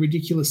with a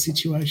ridiculous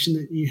situation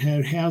that you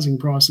have housing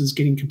prices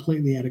getting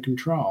completely out of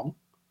control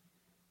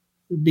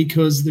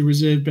because the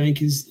Reserve Bank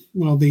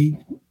the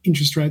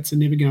interest rates are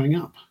never going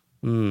up.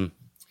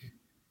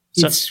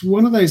 It's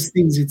one of those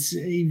things, it's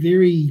a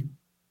very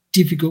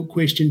difficult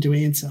question to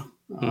answer.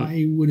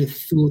 I would have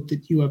thought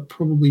that you are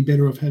probably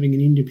better off having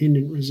an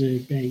independent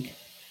Reserve Bank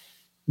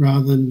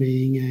rather than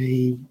being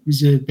a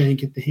Reserve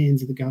Bank at the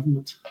hands of the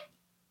government.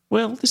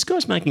 Well, this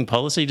guy's making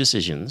policy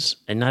decisions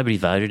and nobody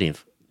voted him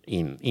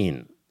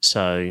in.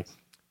 So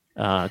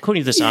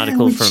according to this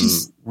article from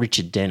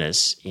Richard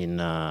Dennis in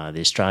the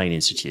Australian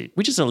Institute,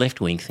 which is a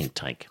left-wing think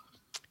tank,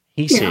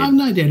 he said... I've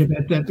no doubt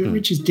about that, but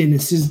Richard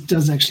Dennis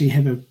does actually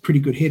have a pretty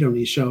good head on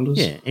his shoulders.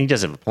 Yeah, and he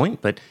does have a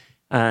point, but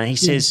he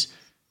says...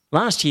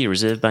 Last year,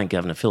 Reserve Bank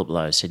Governor Philip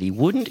Lowe said he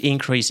wouldn't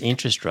increase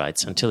interest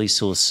rates until he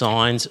saw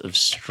signs of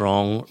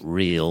strong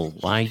real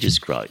wages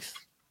growth.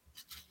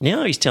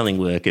 Now he's telling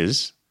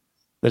workers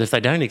that if they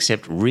don't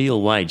accept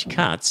real wage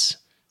cuts,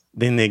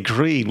 then their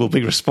greed will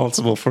be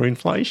responsible for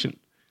inflation.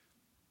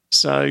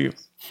 So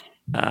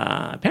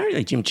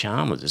Apparently Jim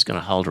Chalmers is going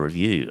to hold a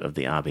review of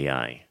the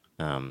RBA.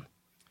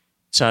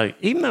 So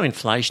even though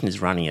inflation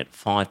is running at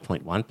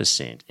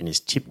 5.1% and is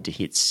tipped to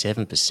hit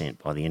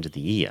 7% by the end of the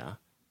year,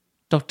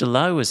 Dr.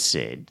 Lowe has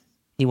said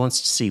he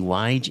wants to see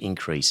wage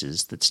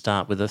increases that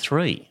start with a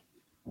 3.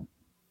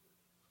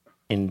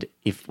 And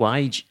if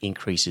wage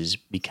increases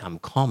become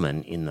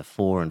common in the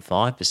 4 and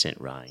 5%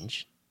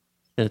 range,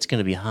 then it's going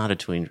to be harder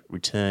to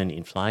return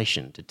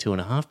inflation to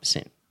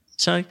 2.5%.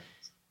 So,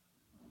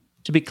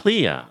 to be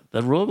clear,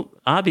 the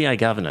RBA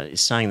governor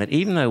is saying that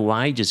even though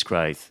wages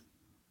growth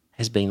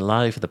has been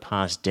low for the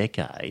past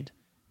decade,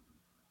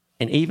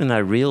 and even though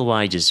real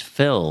wages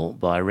fell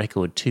by a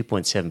record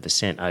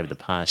 2.7% over the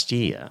past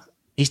year,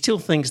 he still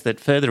thinks that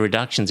further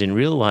reductions in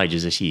real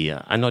wages this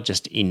year are not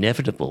just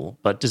inevitable,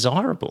 but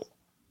desirable.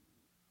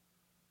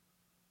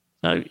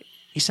 So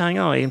he's saying,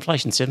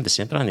 inflation's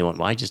 7%, but I only want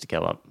wages to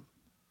go up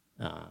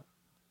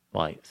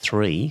by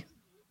 3.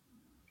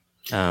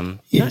 So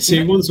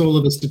he wants all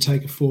of us to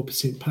take a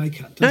 4% pay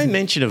cut. No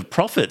mention of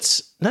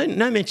profits.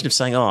 No mention of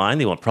saying, I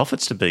only want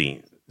profits to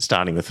be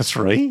starting with a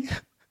 3.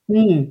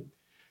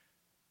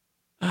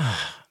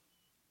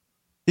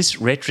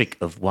 This rhetoric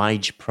of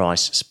wage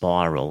price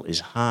spiral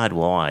is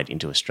hardwired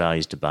into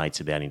Australia's debates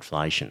about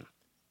inflation.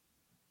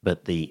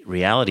 But the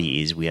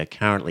reality is we are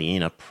currently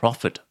in a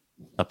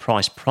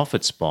price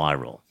profit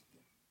spiral.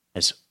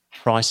 As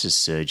prices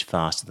surge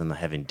faster than they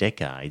have in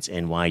decades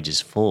and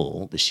wages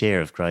fall, the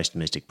share of gross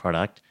domestic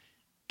product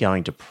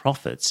going to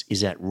profits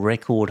is at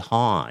record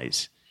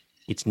highs.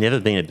 It's never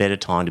been a better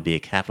time to be a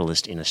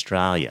capitalist in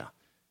Australia,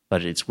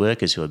 but it's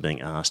workers who are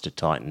being asked to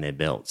tighten their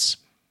belts.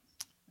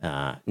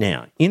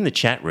 Now, in the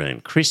chat room,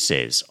 Chris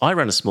says, I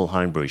run a small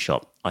homebrew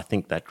shop. I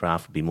think that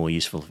graph would be more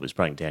useful if it was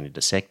broken down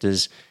into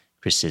sectors.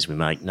 Chris says we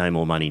make no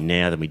more money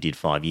now than we did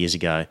 5 years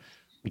ago.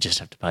 We just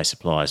have to pay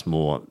suppliers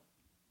more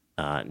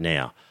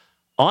now.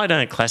 I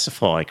don't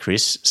classify,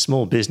 Chris,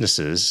 small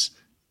businesses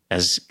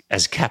as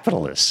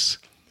capitalists.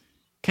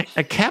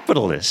 A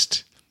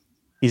capitalist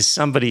is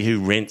somebody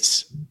who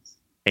rents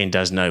and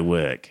does no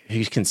work,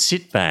 who can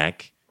sit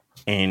back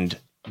and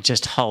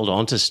just hold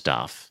on to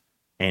stuff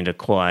and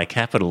acquire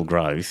capital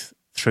growth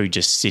through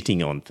just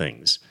sitting on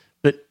things.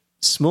 But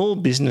small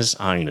business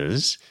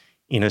owners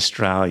in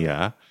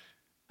Australia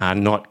are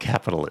not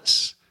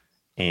capitalists.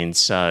 And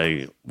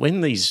so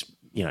when these,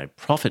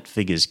 profit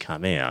figures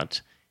come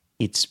out,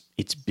 it's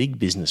big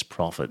business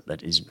profit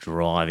that is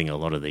driving a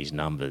lot of these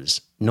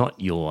numbers,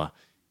 not your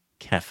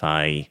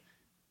cafe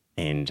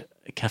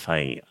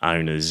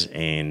owners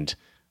and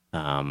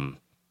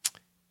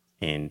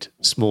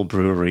small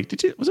brewery.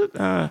 Was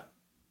it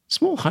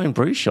small home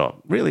brew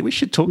shop? Really, we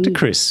should talk to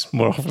Chris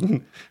more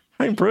often.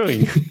 Home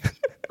brewing. Tell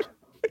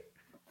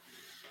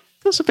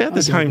us about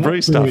this home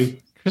brew stuff.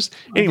 Chris,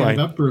 anyway, I gave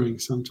up brewing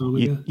some time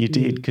ago. You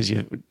did because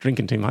you're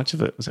drinking too much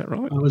of it. Was that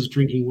right? I was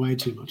drinking way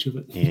too much of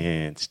it.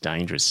 Yeah, it's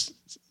dangerous.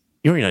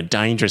 You're in a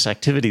dangerous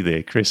activity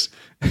there, Chris.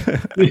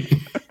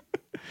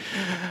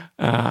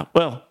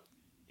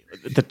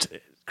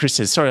 Chris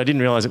says, sorry, I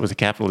didn't realise it was a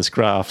capitalist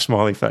graph,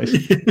 smiley face.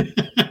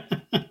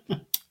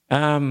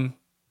 Actually,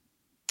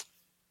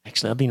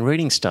 I've been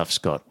reading stuff,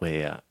 Scott,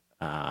 where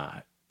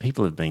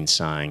people have been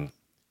saying,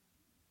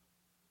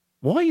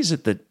 why is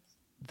it that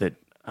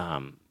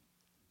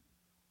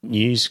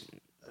news,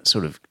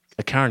 sort of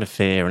a current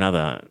affair and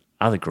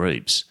other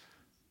groups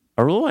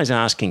are always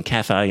asking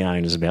cafe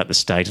owners about the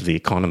state of the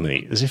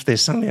economy as if they're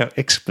somehow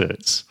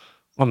experts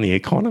on the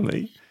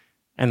economy,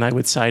 and they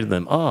would say to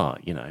them,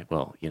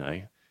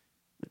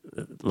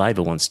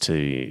 Labor wants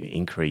to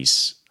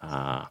increase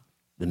the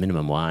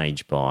minimum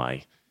wage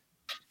by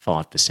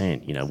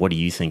 5%. What do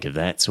you think of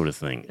that sort of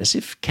thing? As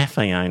if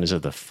cafe owners are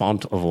the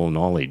font of all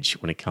knowledge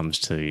when it comes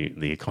to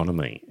the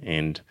economy.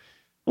 And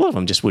a lot of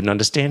them just wouldn't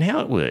understand how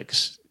it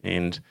works.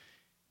 And,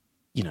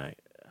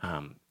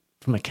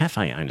 from a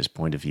cafe owner's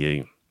point of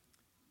view,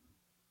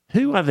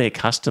 who are their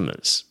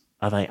customers?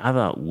 Are they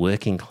other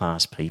working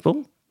class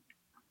people?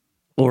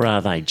 Or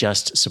are they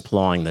just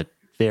supplying are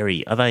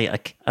they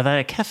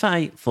a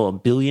cafe for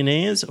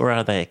billionaires, or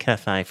are they a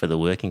cafe for the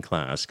working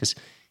class? Because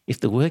if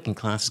the working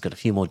class has got a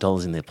few more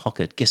dollars in their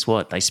pocket, guess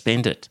what? They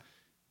spend it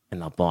and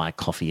they'll buy a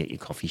coffee at your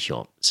coffee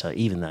shop. So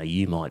even though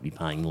you might be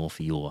paying more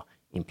for your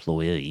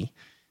employee,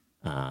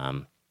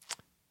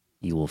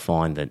 you will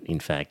find that, in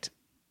fact,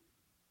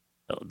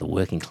 the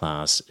working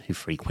class who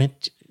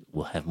frequent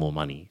will have more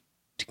money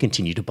to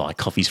continue to buy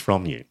coffees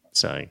from you.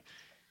 So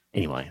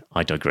anyway,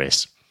 I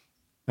digress.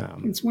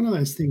 It's one of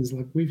those things,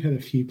 like we've had a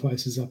few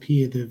places up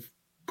here that have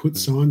put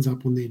signs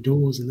up on their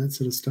doors and that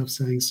sort of stuff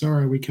saying,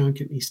 sorry, we can't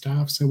get any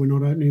staff, so we're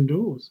not opening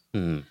doors.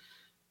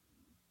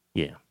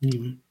 Yeah.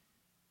 Anyway.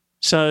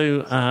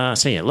 So, a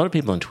lot of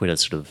people on Twitter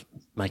sort of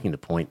making the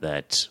point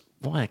that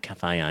why are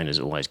cafe owners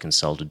always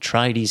consulted?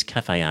 Tradies,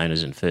 cafe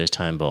owners and first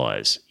home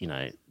buyers.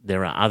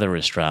 There are other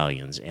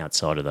Australians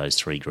outside of those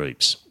three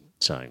groups.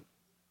 So,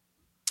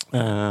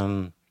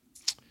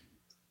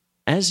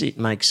 as he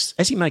makes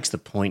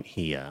the point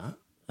here,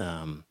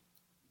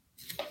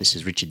 this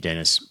is Richard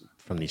Dennis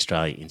from the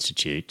Australia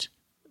Institute.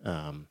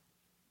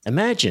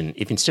 Imagine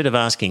if instead of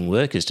asking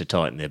workers to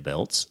tighten their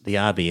belts, the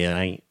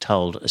RBA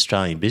told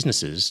Australian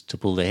businesses to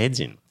pull their heads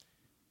in.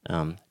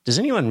 Does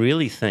anyone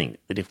really think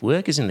that if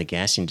workers in the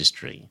gas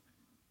industry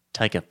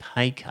take a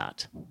pay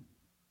cut,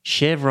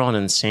 Chevron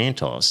and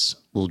Santos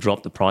will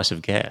drop the price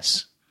of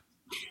gas?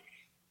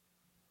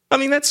 I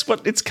mean, that's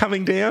what it's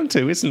coming down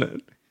to, isn't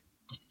it?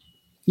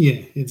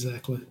 Yeah,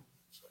 exactly.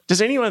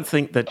 Does anyone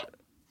think that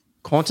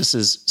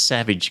Qantas's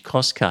savage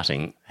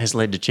cost-cutting has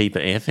led to cheaper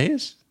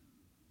airfares?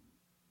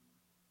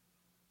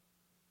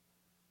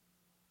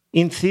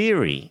 In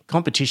theory,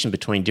 competition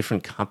between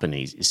different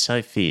companies is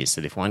so fierce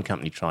that if one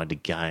company tried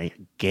to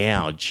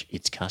gouge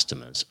its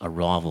customers, a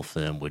rival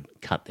firm would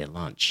cut their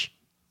lunch.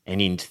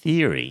 And in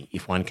theory,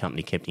 if one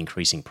company kept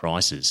increasing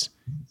prices,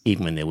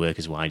 even when their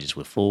workers' wages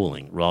were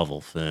falling,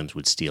 rival firms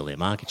would steal their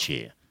market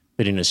share.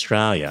 But in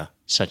Australia,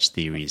 such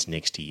theory is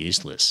next to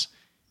useless.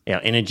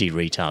 Our energy,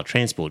 retail,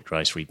 transport,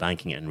 grocery,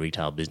 banking and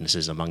retail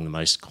businesses are among the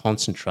most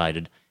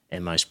concentrated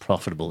and most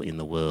profitable in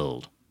the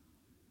world.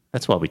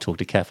 That's why we talk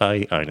to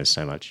cafe owners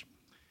so much.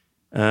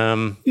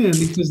 Yeah,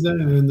 because they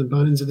earn the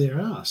bones of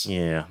their ass.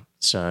 Yeah.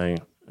 So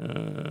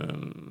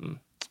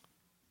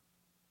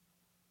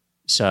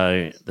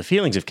the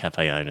feelings of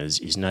cafe owners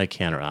is no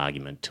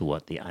counter-argument to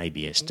what the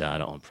ABS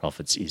data on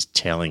profits is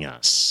telling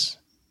us.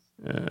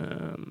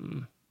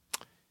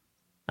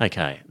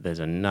 Okay, there's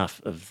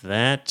enough of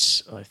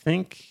that, I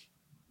think.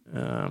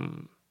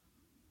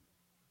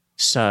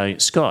 So,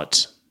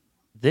 Scott,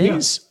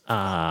 there's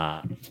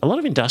a lot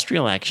of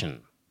industrial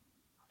action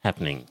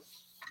happening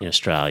in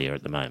Australia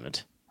at the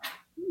moment.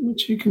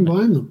 Which you can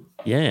blame them.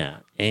 Yeah,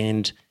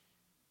 and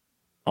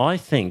I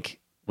think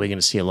we're going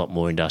to see a lot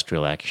more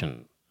industrial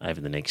action over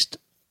the next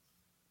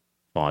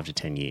 5 to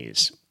 10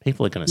 years.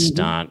 People are going to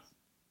start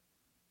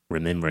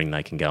remembering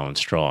they can go on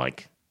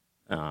strike.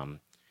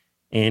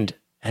 And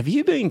have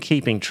you been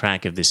keeping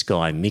track of this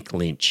guy, Mick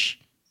Lynch,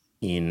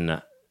 in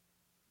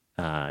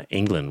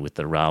England with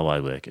the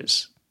railway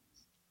workers?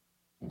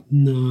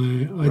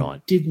 No,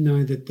 I did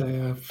know that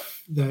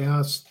they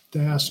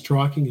are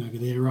striking over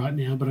there right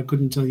now, but I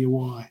couldn't tell you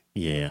why.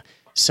 Yeah.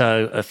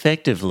 So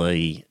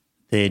effectively,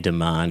 they're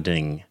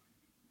demanding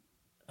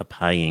a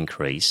pay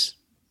increase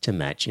to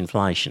match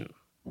inflation.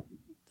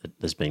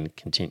 There's been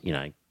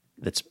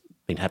that's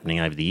been happening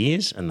over the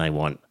years, and they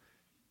want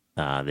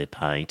their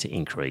pay to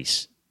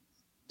increase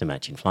to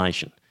match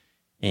inflation,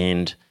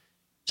 and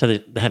so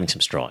they're having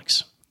some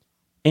strikes.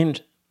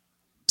 And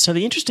so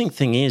the interesting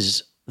thing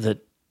is that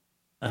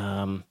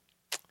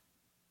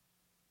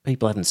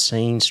people haven't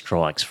seen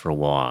strikes for a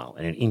while,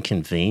 and it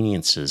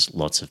inconveniences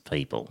lots of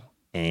people.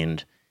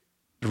 And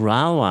the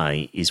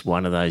railway is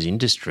one of those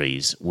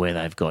industries where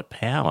they've got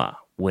power,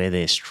 where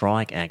their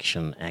strike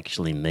action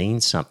actually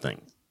means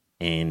something.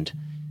 And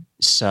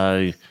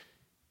so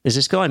there's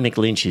this guy, Mick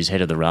Lynch, who's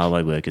head of the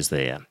railway workers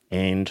there,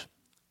 and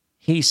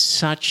he's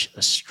such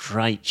a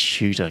straight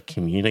shooter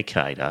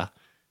communicator.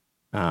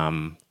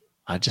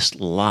 I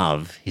just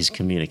love his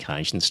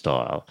communication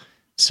style.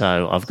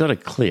 So I've got a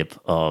clip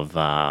of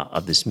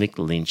this Mick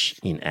Lynch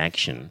in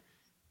action,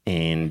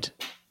 and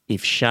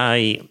if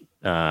Shay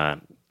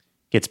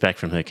gets back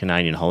from her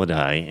Canadian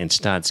holiday and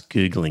starts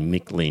Googling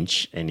Mick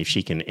Lynch, and if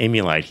she can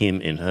emulate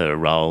him in her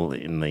role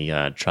in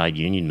the trade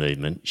union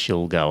movement,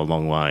 she'll go a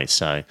long way.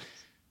 So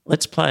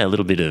let's play a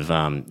little bit of,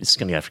 this is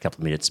going to go for a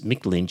couple of minutes,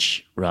 Mick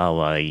Lynch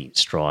railway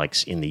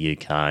strikes in the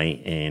UK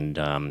and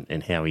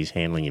how he's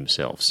handling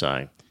himself.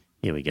 So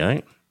here we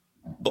go.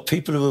 But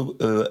people who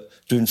are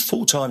doing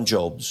full-time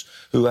jobs,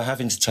 who are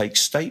having to take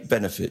state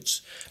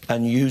benefits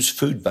and use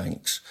food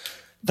banks,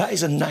 that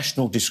is a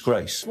national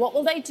disgrace. What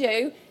will they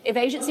do if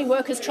agency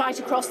workers try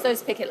to cross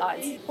those picket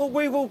lines? Well,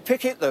 we will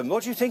picket them.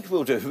 What do you think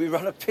we'll do? We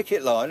run a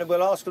picket line and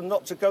we'll ask them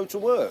not to go to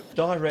work.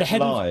 Direct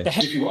lie.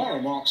 If you are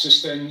a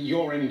Marxist, then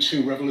you're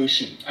into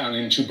revolution and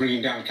into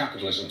bringing down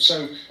capitalism.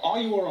 So are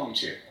you or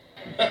aren't you?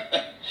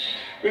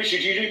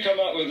 Richard, you do come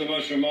up with the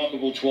most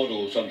remarkable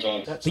twaddle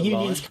sometimes. The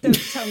unions don't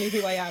tell me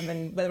who I am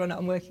and whether or not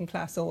I'm working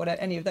class or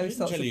whatever, any of those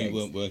sorts of things. You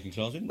weren't working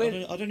class.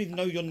 I don't even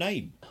know your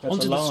name.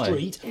 Onto the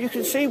street. You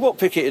can see what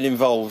picketing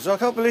involves. I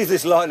can't believe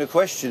this line of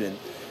questioning.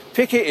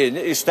 Picketing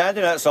is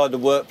standing outside the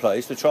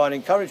workplace to try and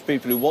encourage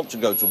people who want to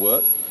go to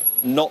work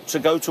not to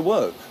go to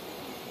work.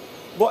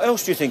 What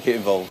else do you think it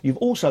involves? You've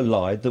also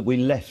lied that we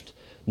left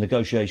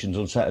negotiations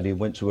on Saturday and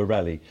went to a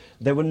rally.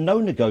 There were no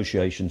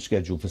negotiations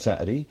scheduled for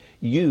Saturday.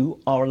 You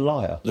are a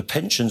liar. The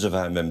pensions of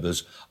our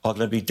members are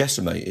going to be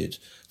decimated.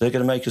 They're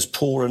going to make us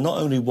poorer not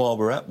only while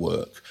we're at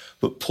work,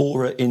 but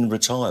poorer in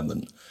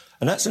retirement.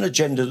 And that's an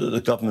agenda that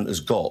the government has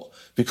got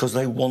because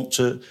they want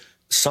to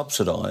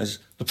subsidise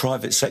the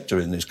private sector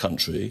in this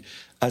country,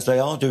 as they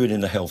are doing in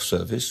the health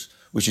service,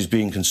 which is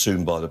being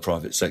consumed by the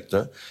private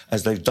sector,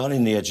 as they've done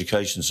in the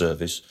education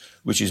service,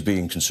 which is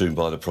being consumed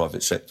by the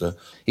private sector.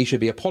 He should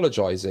be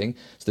apologising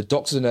to the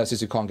doctors and nurses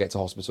who can't get to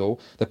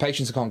hospital, the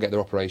patients who can't get their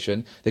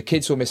operation, the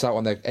kids who will miss out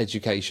on their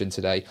education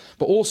today,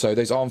 but also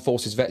those armed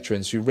forces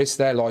veterans who risk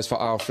their lives for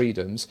our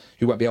freedoms,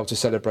 who won't be able to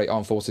celebrate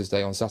Armed Forces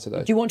Day on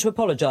Saturday. Do you want to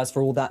apologise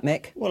for all that,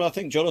 Mick? Well, I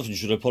think Jonathan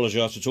should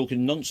apologise for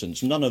talking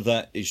nonsense. None of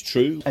that is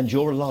true. And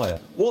you're a liar.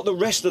 What the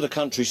rest of the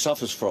country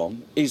suffers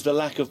from is the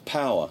lack of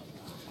power,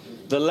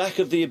 the lack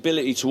of the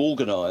ability to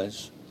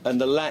organise,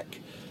 and the lack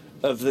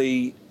of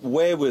the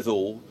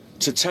wherewithal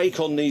to take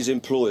on these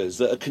employers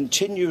that are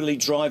continually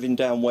driving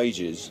down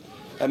wages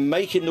and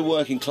making the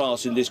working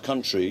class in this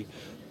country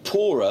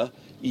poorer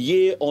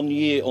year on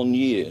year on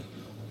year,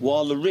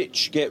 while the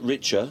rich get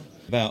richer.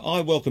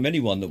 I welcome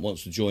anyone that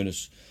wants to join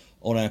us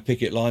on our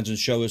picket lines and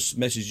show us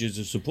messages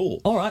of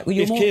support. All right. Well,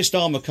 if Keir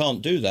Starmer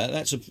can't do that,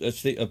 that's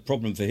a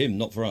problem for him,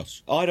 not for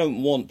us. I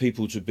don't want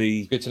people to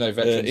be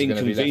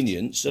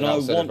inconvenienced, and I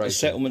want a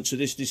settlement to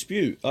this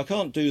dispute. I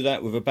can't do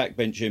that with a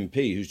backbench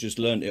MP who's just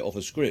learnt it off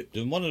a script.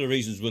 And one of the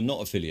reasons we're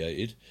not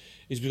affiliated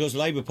is because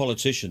Labour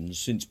politicians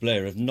since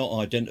Blair have not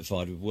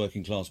identified with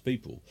working class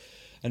people.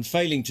 And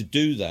failing to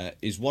do that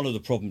is one of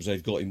the problems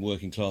they've got in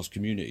working class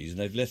communities, and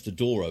they've left the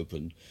door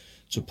open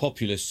to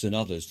populists and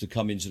others to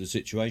come into the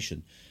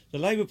situation. The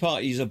Labour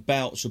Party is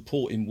about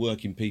supporting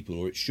working people,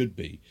 or it should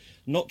be,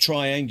 not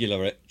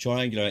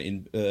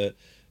triangulating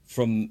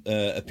from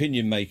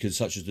opinion makers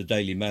such as the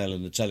Daily Mail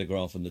and the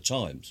Telegraph and the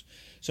Times.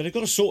 So they've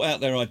got to sort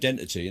out their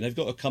identity, and they've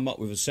got to come up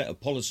with a set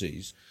of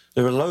policies.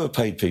 There are lower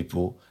paid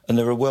people and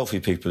there are wealthy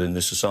people in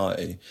this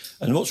society.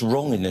 And what's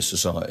wrong in this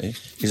society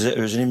is that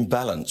there is an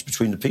imbalance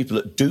between the people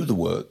that do the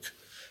work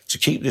to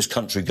keep this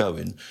country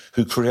going,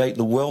 who create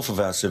the wealth of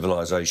our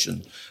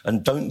civilisation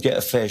and don't get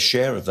a fair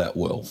share of that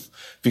wealth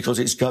because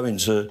it's going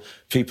to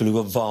people who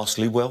are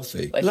vastly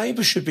wealthy.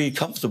 Labour should be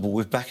comfortable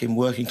with backing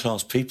working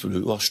class people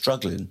who are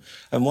struggling.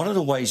 And one of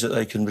the ways that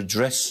they can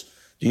redress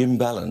the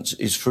imbalance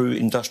is through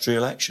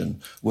industrial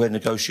action where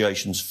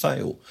negotiations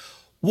fail.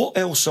 What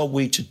else are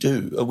we to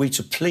do? Are we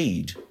to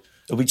plead?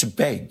 Are we to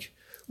beg?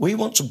 We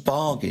want to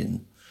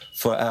bargain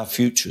for our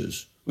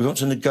futures. We want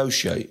to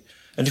negotiate.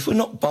 And if we're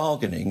not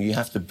bargaining, you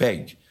have to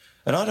beg.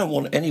 And I don't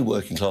want any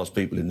working class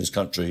people in this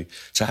country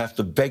to have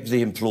to beg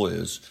the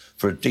employers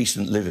for a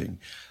decent living.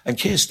 And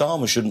Keir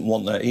Starmer shouldn't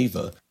want that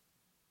either.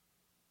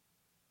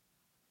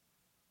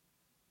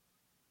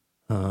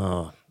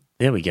 Oh,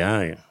 there we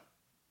go.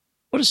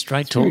 What a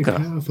straight talker.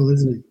 Very powerful,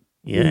 isn't it?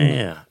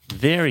 Yeah,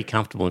 very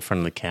comfortable in front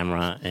of the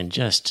camera and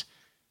just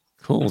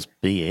calls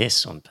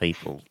BS on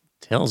people.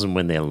 Tells them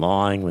when they're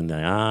lying, when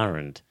they are,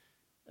 and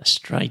a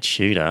straight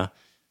shooter.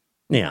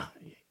 Now,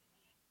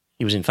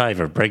 he was in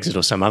favour of Brexit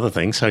or some other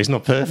thing, so he's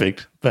not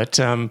perfect. But,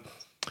 yeah,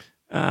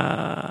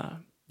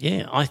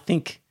 I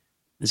think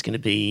there's going to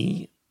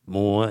be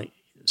more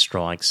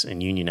strikes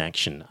and union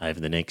action over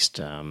the next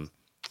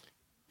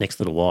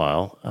little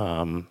while.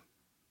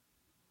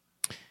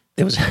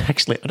 There was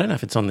actually, I don't know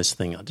if it's on this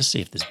thing. I'll just see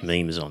if this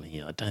meme is on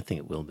here. I don't think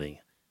it will be.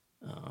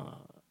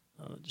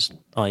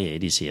 Yeah,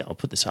 it is here. I'll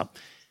put this up.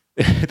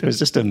 There was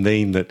just a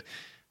meme that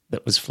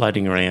was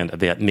floating around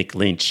about Mick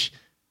Lynch.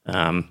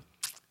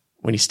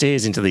 When he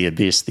stares into the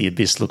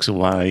abyss looks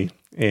away,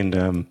 and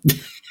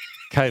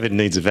COVID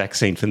needs a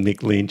vaccine for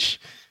Mick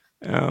Lynch.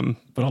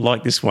 But I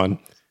like this one.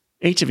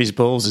 Each of his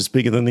balls is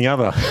bigger than the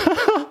other.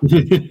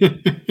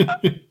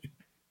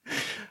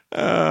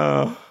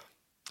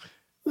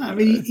 I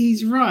mean,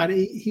 he's right.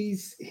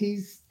 He's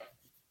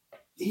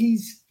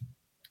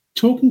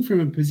talking from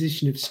a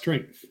position of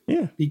strength.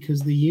 Yeah.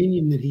 Because the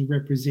union that he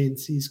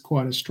represents is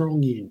quite a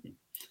strong union.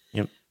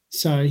 Yep.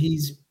 So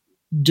he's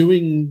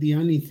doing the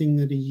only thing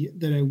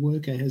that a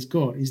worker has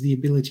got is the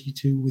ability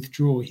to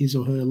withdraw his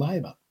or her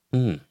labour.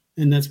 Mm.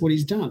 And that's what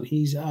he's done.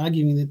 He's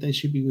arguing that they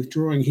should be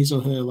withdrawing his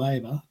or her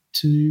labour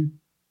to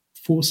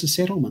force a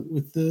settlement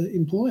with the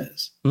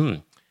employers.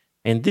 Mm.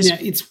 And this, now,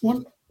 it's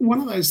one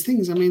of those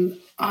things. I mean,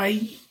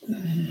 I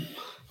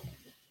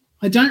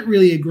don't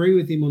really agree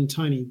with him on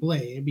Tony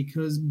Blair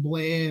because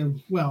Blair,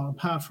 well,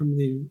 apart from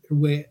the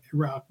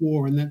Iraq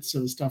War and that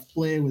sort of stuff,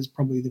 Blair was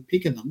probably the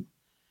pick of them.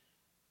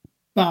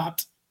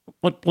 But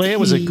Blair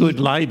was a good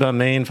Labor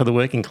man for the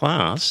working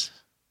class.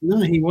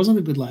 No, he wasn't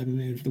a good Labor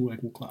man for the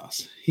working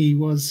class. He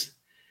was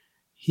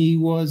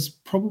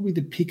probably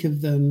the pick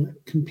of them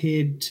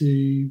compared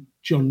to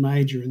John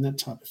Major and that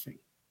type of thing.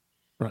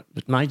 Right,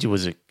 but Major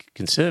was a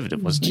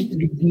Conservative, wasn't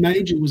he?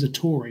 Major was a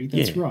Tory.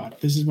 That's Yeah. right.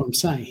 This is what I'm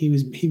saying. He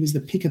was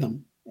the pick of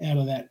them out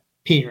of that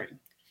pairing.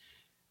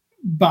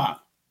 But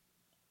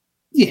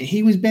yeah,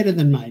 he was better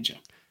than Major.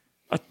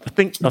 I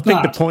think the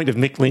point of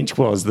Mick Lynch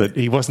was that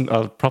he wasn't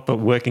a proper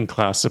working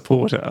class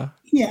supporter.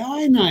 Yeah,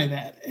 I know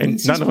that. And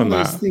it's none just of them one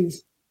are. those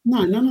things.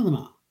 No, none of them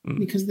are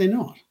because they're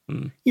not.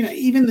 Mm. You know,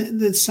 even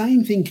the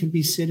same thing can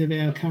be said of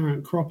our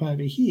current crop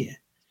over here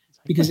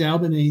because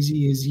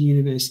Albanese is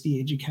university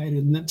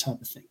educated and that type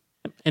of thing.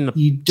 And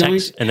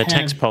the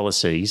tax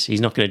policies,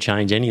 he's not going to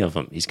change any of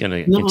them. He's going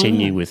to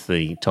continue with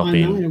the top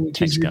end which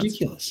tax is cuts.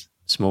 ridiculous.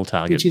 Small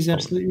target. Which is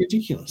absolutely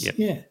ridiculous. Yep.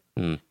 Yeah.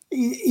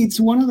 It's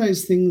one of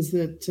those things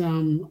that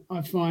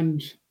I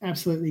find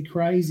absolutely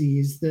crazy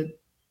is that,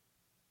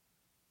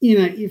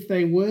 if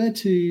they were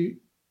to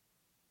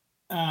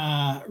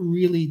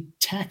really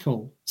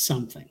tackle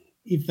something,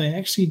 if they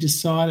actually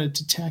decided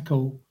to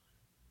tackle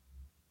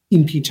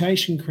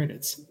imputation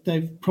credits,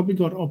 they've probably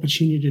got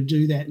opportunity to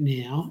do that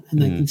now,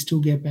 and they can still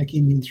get back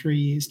in 3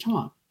 years'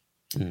 time.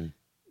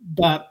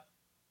 But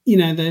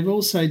they've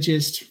also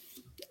just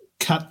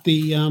cut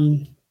the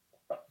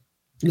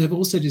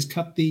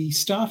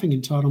staffing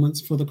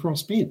entitlements for the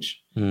crossbench,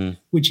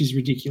 which is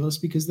ridiculous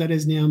because that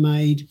has now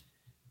made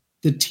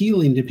the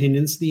Teal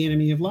independents the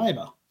enemy of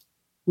Labor.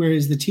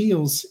 Whereas the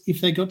Teals,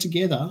 if they got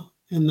together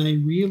and they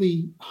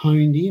really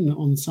honed in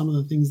on some of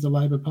the things the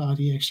Labor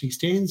Party actually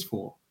stands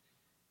for,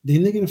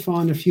 then they're going to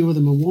find a few of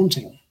them are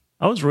wanting.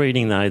 I was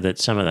reading, though, that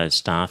some of those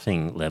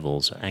staffing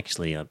levels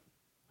actually are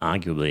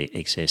arguably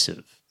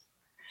excessive.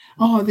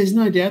 Oh, there's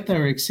no doubt they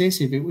were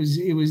excessive. It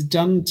was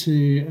done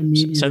to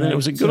ameliorate. So then it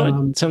was a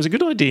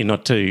good idea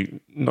not to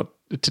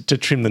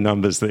trim the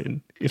numbers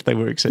then if they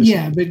were excessive.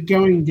 Yeah, but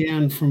going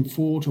down from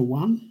 4 to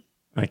 1.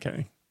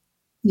 Okay.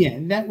 Yeah,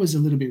 that was a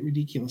little bit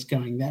ridiculous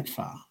going that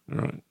far.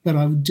 Right. But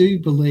I do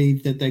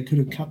believe that they could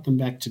have cut them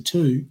back to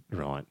 2.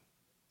 Right.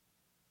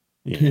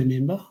 Per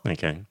member.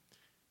 Okay.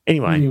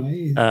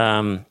 Anyway,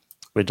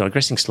 we're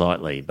digressing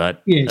slightly,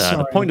 but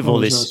the point of all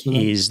this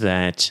is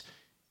that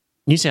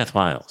New South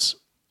Wales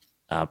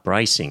are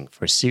bracing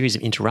for a series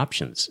of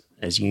interruptions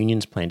as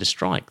unions plan to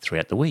strike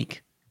throughout the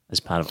week as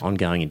part of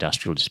ongoing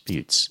industrial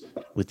disputes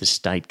with the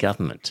state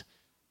government.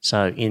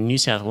 So in New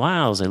South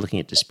Wales, they're looking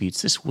at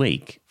disputes this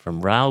week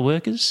from rail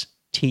workers,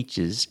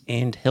 teachers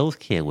and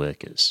healthcare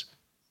workers.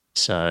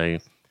 So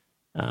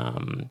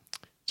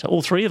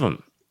all three of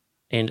them.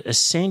 And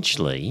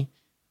essentially,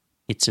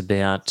 it's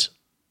about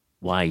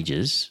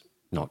wages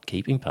not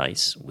keeping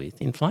pace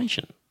with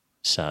inflation.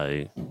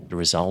 So the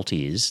result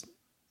is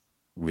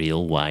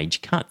real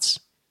wage cuts.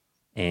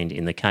 And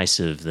in the case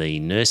of the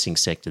nursing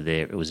sector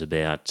there, it was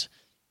about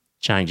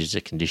changes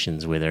to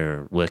conditions where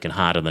they're working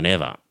harder than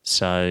ever.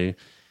 So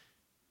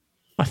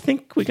I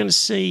think we're going to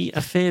see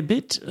a fair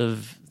bit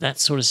of that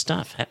sort of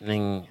stuff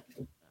happening,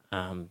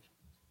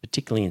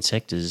 particularly in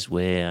sectors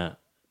where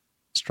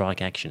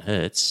strike action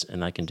hurts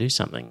and they can do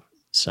something.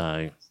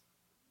 So,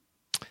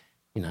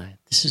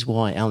 this is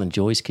why Alan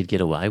Joyce could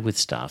get away with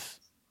stuff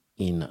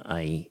in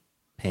a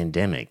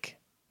pandemic.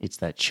 It's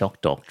that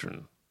shock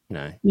doctrine,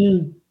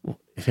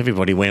 If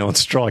everybody went on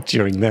strike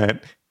during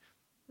that,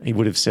 he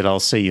would have said, I'll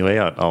see you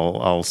out.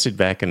 I'll sit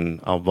back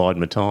and I'll bide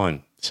my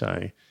time.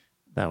 So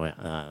they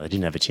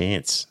didn't have a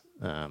chance.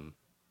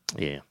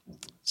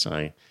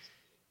 So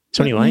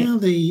anyway. Now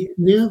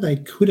they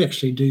could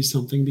actually do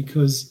something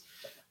because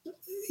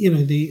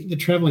the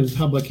travelling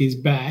public is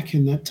back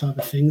and that type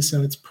of thing.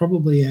 So it's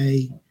probably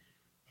a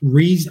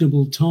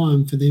reasonable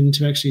time for them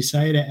to actually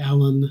say to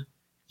Alan,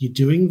 you're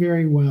doing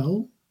very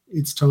well.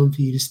 It's time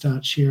for you to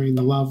start sharing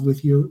the love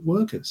with your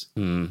workers.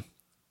 Well,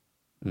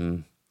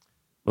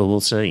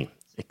 we'll see.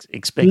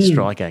 Expect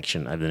strike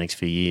action over the next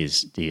few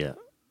years, dear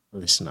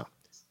listener.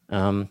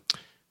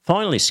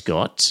 Finally,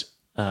 Scott,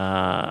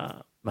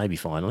 maybe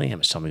finally, how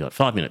much time we got?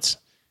 5 minutes.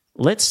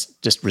 Let's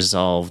just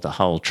resolve the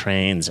whole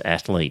trans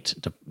athlete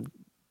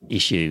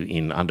issue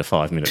in under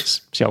 5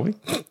 minutes, shall we?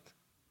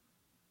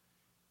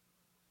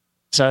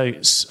 So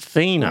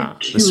FINA,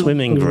 the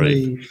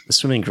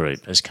swimming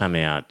group has come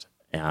out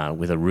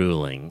with a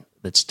ruling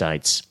that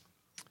states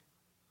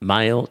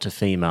male to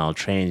female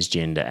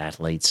transgender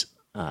athletes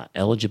are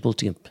eligible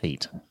to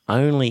compete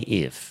only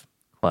if,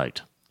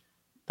 quote,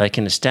 they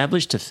can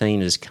establish to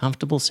FINA's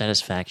comfortable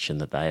satisfaction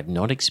that they have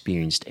not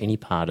experienced any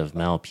part of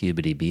male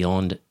puberty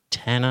beyond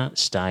Tanner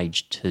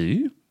stage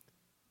 2,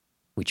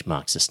 which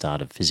marks the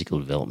start of physical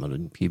development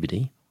and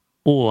puberty,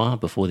 or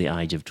before the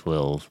age of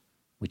 12,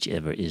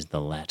 whichever is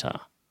the latter.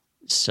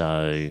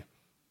 So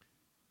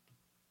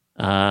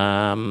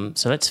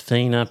that's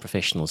FINA,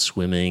 professional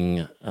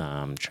swimming,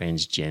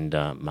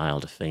 transgender, male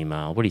to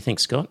female. What do you think,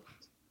 Scott?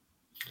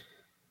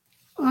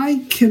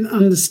 I can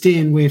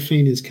understand where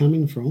FINA's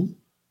coming from.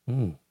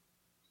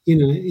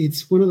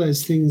 It's one of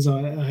those things.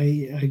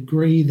 I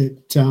agree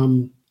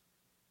that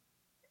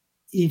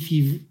if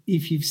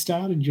you've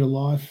started your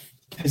life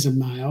as a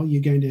male,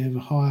 you're going to have a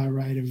higher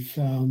rate of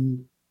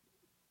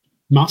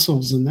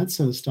muscles and that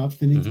sort of stuff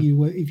than if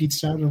you'd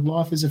started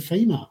life as a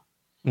female.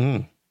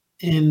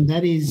 And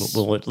that is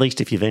well, at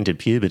least if you've entered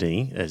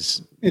puberty,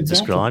 as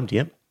described.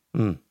 Yep.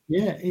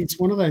 Yeah, it's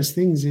one of those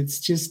things. It's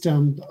just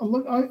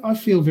look, I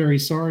feel very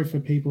sorry for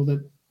people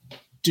that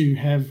do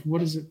have,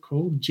 what is it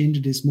called, gender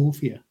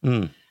dysmorphia,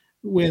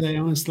 where they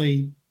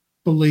honestly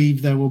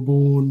believe they were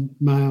born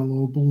male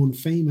or born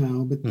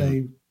female, but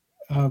they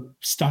are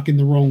stuck in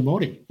the wrong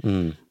body.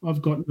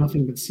 I've got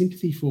nothing but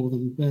sympathy for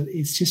them, but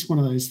it's just one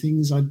of those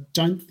things. I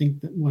don't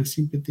think that my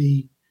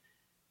sympathy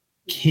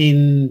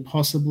can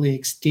possibly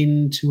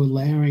extend to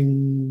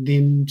allowing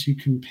them to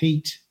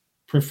compete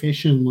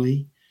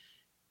professionally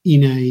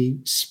in a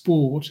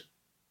sport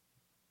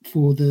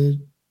for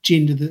the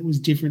gender that was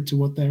different to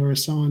what they were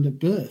assigned at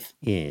birth.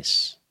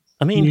 Yes.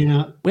 I mean,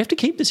 Yeah. we have to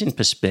keep this in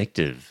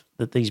perspective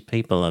that these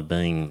people are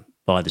being,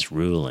 by this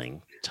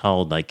ruling,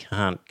 told they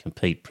can't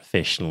compete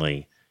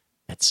professionally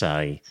at,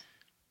 say,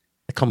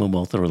 the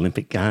Commonwealth or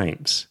Olympic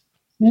Games.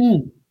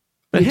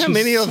 But how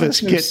many of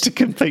us get to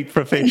compete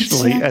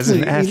professionally as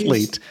an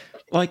athlete?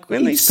 Like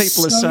when these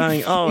people are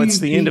saying, it's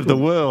the end of the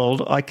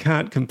world, I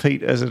can't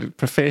compete as a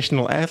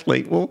professional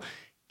athlete. Well,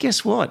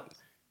 guess what?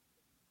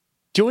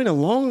 Join a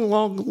long,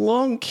 long,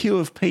 long queue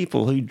of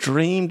people who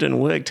dreamed and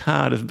worked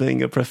hard of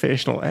being a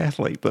professional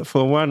athlete, but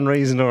for one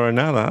reason or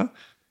another,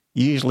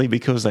 usually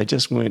because they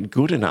just weren't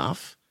good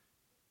enough,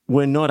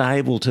 were not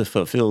able to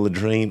fulfill the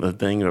dream of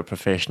being a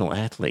professional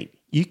athlete.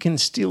 You can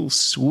still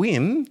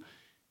swim.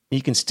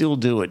 You can still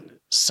do it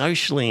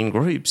socially in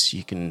groups.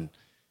 You can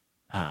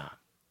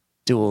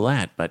do all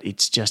that, but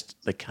it's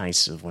just the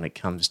case of when it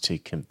comes to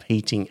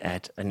competing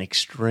at an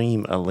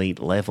extreme elite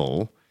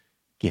level,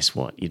 guess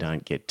what? You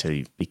don't get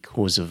to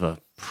because of a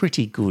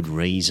pretty good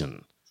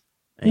reason.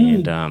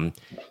 And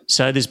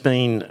so there's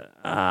been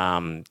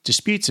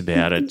disputes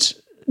about it.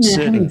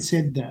 Now, having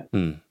said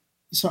that,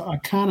 so I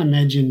can't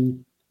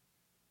imagine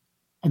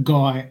a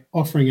guy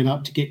offering it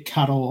up to get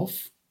cut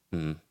off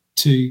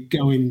to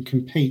go in and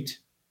compete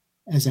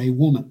as a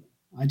woman.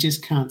 I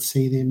just can't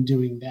see them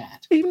doing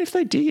that. Even if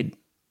they did.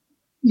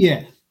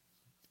 Yeah.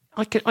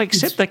 I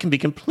accept they can be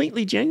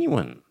completely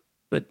genuine,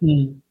 but,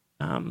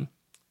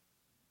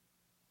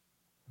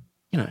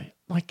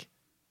 like,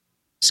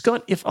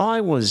 Scott, if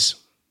I was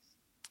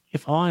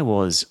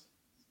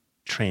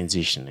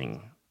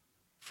transitioning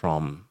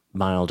from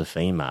male to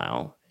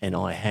female and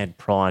I had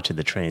prior to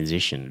the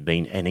transition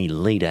been an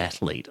elite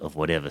athlete of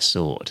whatever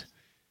sort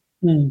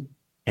and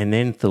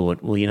then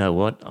thought, well, you know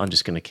what, I'm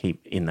just going to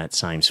keep in that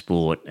same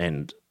sport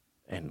and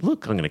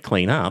look, I'm going to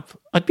clean up,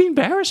 I'd be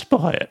embarrassed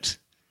by it.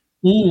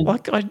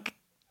 Like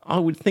I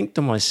would think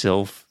to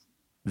myself,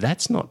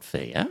 that's not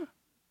fair.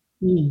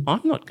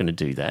 I'm not going to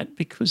do that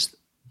because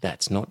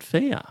that's not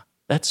fair.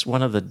 That's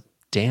one of the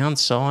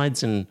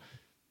downsides and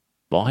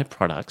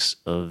byproducts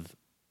of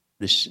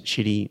this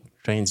shitty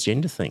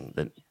transgender thing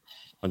that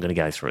I'm going to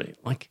go through.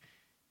 Like,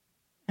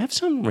 have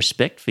some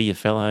respect for your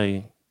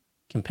fellow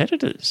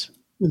competitors.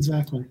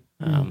 Exactly.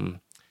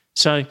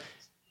 So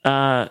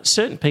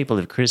certain people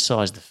have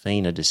criticised the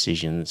FINA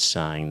decision,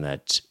 saying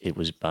that it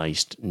was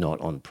based not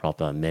on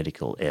proper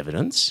medical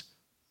evidence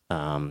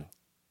and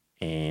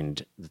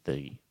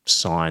the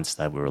science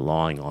they were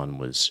relying on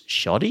was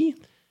shoddy.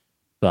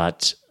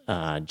 But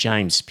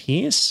James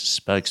Pearce,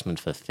 spokesman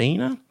for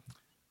FINA,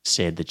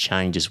 said the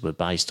changes were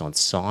based on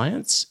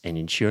science and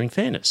ensuring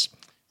fairness.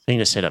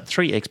 FINA set up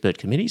 3 expert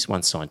committees,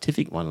 one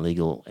scientific, one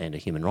legal and a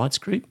human rights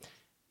group,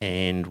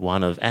 and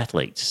one of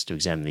athletes to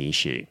examine the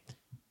issue.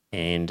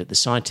 And the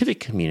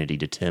scientific community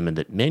determined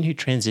that men who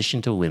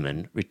transitioned to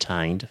women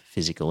retained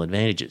physical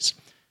advantages.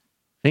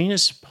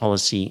 FINA's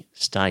policy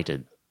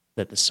stated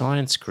that the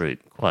science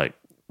group, quote,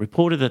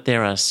 reported that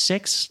there are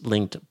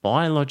sex-linked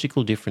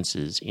biological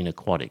differences in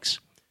aquatics,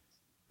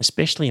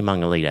 especially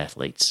among elite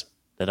athletes,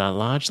 that are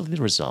largely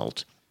the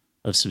result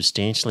of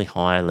substantially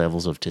higher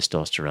levels of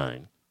testosterone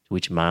to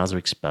which males are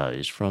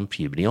exposed from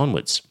puberty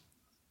onwards.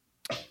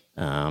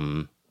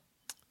 And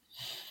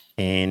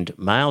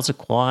males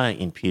acquire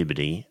in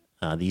puberty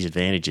these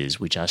advantages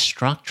which are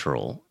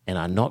structural and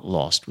are not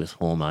lost with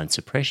hormone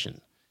suppression.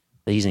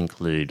 These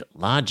include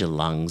larger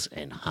lungs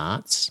and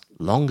hearts,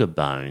 longer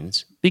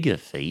bones, bigger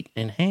feet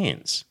and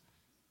hands,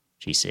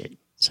 she said.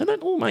 So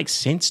that all makes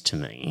sense to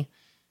me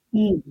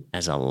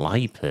as a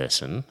lay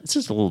person. This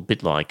is a little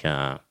bit like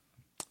the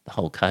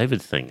whole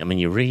COVID thing. I mean,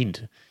 you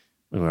read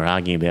when we're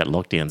arguing about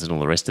lockdowns and all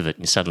the rest of it,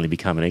 and you suddenly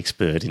become an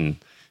expert in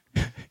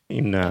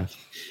all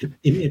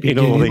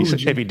these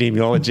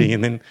epidemiology,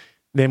 and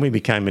then we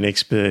became an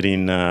expert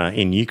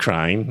in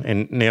Ukraine,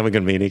 and now we're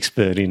going to be an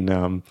expert in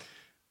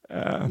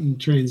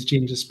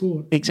transgender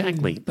sport.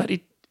 Exactly, but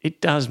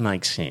it does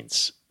make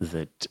sense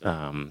that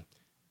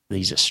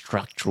these are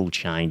structural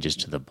changes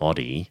to the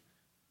body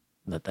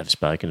that they've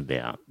spoken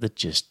about that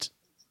just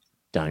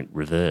don't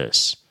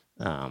reverse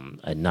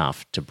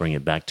enough to bring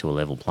it back to a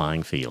level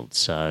playing field.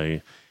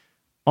 So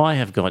I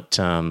have got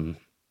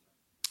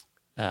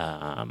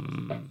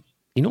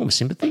enormous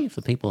sympathy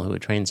for people who are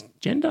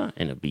transgender,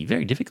 and it'd be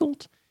very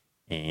difficult.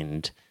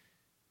 But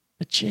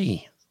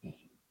gee,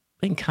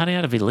 being cut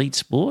out of elite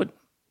sport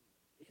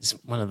is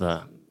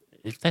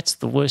if that's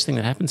the worst thing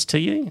that happens to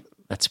you,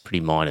 that's a pretty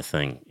minor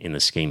thing in the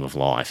scheme of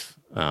life.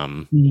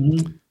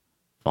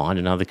 Find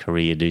another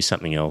career, do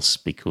something else,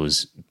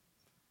 because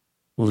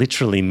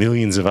literally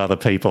millions of other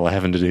people are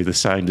having to do the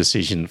same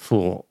decision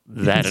for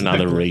that and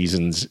other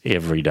reasons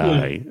every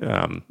day,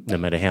 no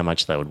matter how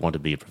much they would want to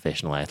be a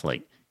professional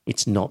athlete.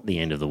 It's not the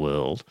end of the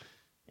world.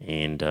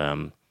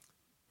 And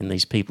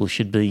these people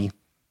should be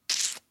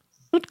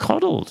not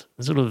coddled,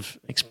 sort of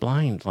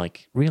explained,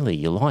 like, really,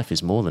 your life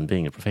is more than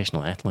being a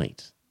professional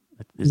athlete.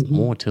 There's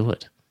more to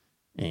it.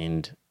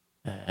 And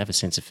have a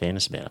sense of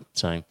fairness about it.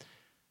 So,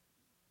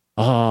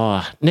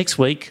 next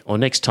week or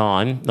next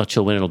time, not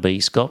sure when it'll be,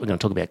 Scott, we're going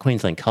to talk about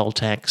Queensland coal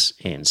tax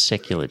and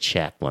secular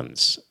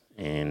chaplains.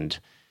 And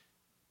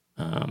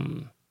a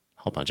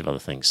whole bunch of other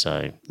things.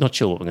 So not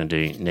sure what we're going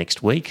to do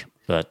next week,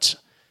 but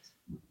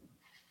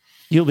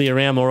you'll be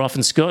around more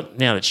often, Scott,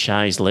 now that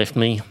Shay's left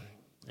me,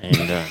 and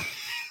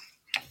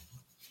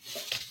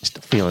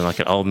just feeling like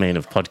an old man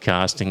of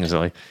podcasting as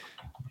I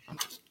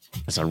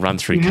run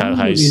through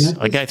co-hosts.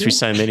 I go through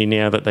so many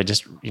now that they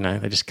just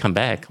come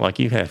back like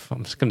you have.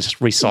 I'm just going to just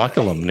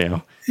recycle them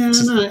now.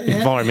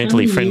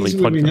 Environmentally friendly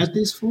podcast. How many years have we been at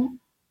this for?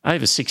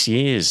 Over 6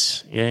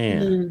 years, So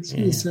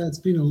it's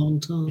been a long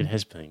time. It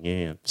has been,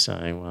 yeah. So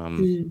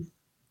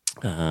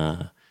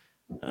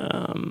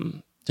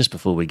just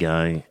before we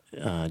go,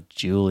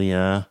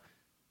 Julia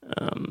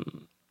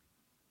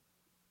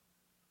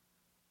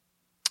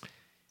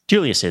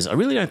says, I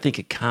really don't think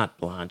a carte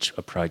blanche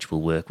approach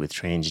will work with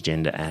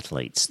transgender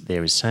athletes.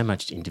 There is so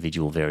much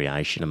individual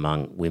variation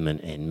among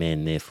women and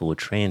men, therefore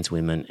trans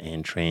women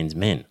and trans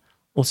men.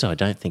 Also, I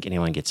don't think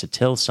anyone gets to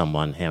tell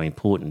someone how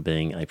important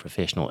being a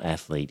professional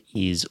athlete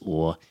is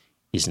or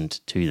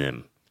isn't to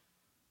them.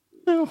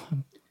 Well,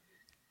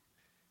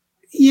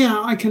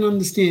 yeah, I can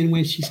understand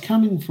where she's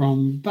coming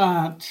from,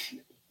 but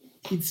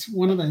it's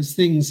one of those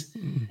things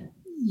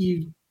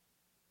you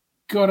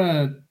got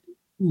to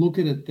look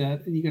at it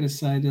and you got to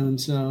say to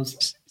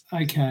themselves,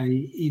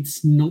 okay,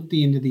 it's not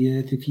the end of the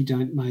earth if you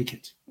don't make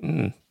it.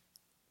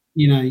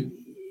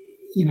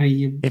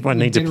 Everyone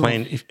needs a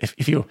plan.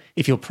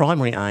 If your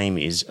primary aim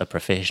is a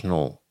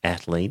professional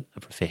athlete, a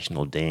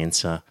professional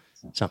dancer,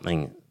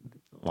 something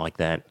like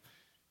that,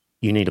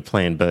 you need a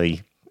plan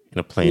B and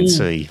a plan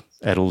C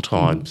at all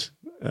times.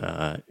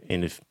 So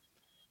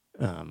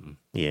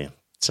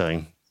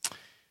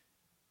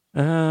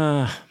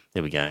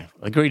there we go. I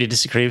agree to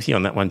disagree with you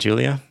on that one,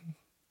 Julia.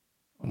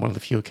 On one of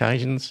the few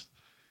occasions.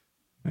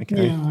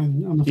 Okay. Yeah,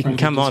 I'm you can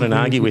come on and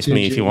argue with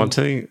me if you want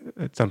to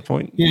at some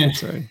point. Yeah.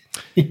 So.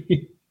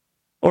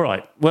 All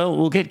right. Well,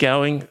 we'll get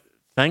going.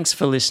 Thanks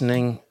for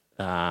listening.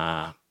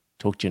 Talk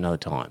to you another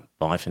time.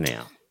 Bye for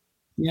now.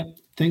 Yep.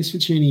 Thanks for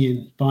tuning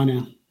in. Bye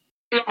now.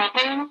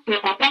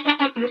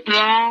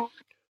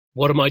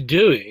 What am I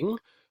doing?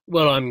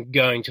 Well, I'm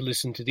going to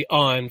listen to the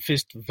Iron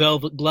Fist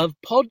Velvet Glove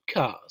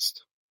podcast.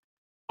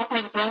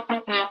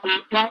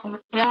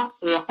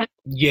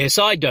 Yes,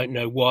 I don't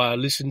know why I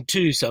listen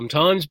to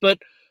sometimes, but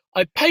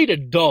I paid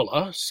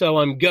 $1, so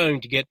I'm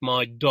going to get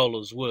my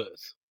dollar's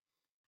worth.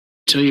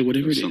 Tell you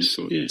whatever it is.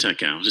 Yeah. It's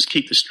okay. I'll just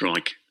keep the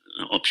strike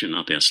option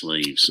up our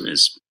sleeves.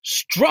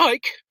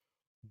 Strike?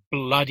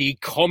 Bloody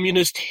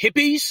communist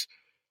hippies?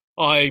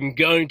 I'm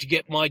going to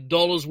get my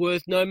dollar's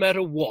worth no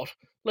matter what.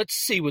 Let's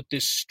see what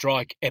this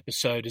strike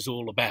episode is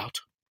all about.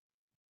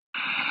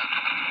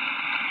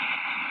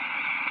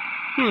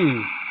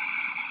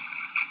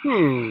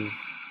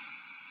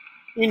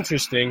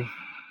 Interesting.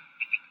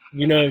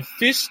 You know,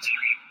 fist,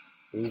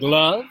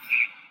 glove,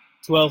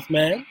 12th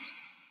man.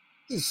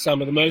 This is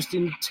some of the most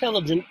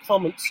intelligent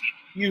comments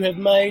you have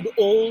made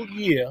all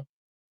year.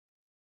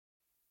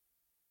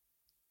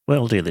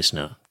 Well, dear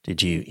listener,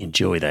 did you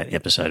enjoy that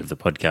episode of the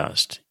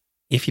podcast?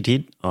 If you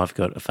did, I've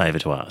got a favour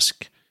to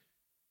ask.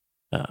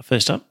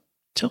 First up,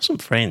 tell some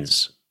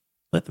friends.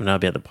 Let them know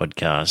about the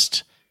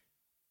podcast.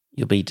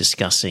 You'll be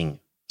discussing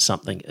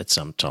something at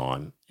some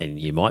time, and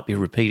you might be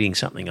repeating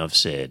something I've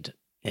said.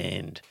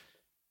 And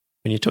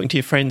when you're talking to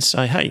your friends,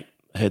 say, hey,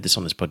 I heard this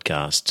on this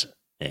podcast,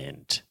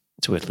 and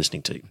it's worth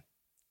listening to.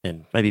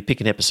 And maybe pick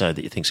an episode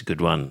that you think's a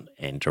good one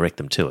and direct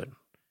them to it.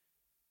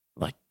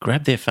 Like,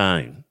 grab their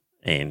phone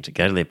and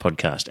go to their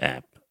podcast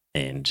app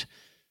and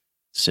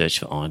search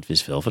for Iron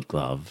Fist Velvet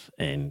Glove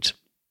and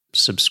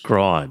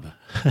subscribe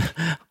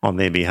on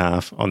their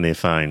behalf on their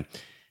phone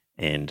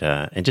and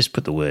just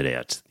put the word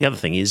out. The other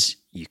thing is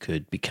you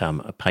could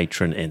become a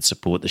patron and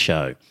support the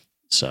show.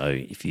 So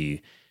if you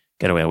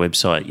go to our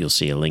website, you'll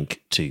see a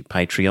link to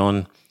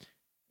Patreon,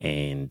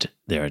 and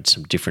there are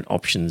some different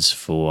options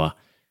for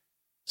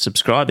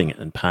subscribing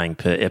and paying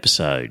per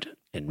episode.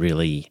 And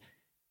really,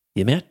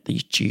 the amount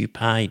that you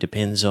pay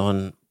depends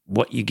on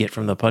what you get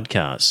from the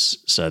podcast.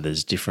 So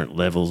there's different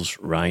levels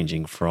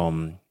ranging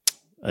from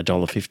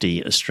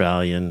 $1.50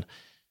 Australian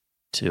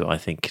to, I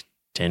think,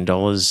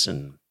 $10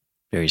 and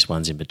various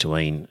ones in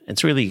between.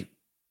 It's really,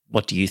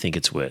 what do you think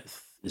it's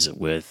worth? Is it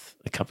worth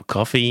a cup of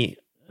coffee?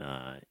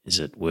 Is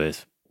it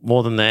worth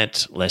more than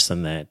that, less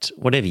than that?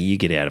 Whatever you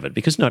get out of it,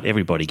 because not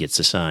everybody gets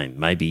the same.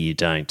 Maybe you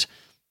don't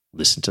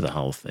listen to the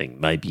whole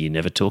thing. Maybe you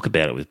never talk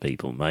about it with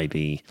people.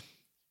 Maybe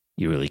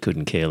you really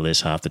couldn't care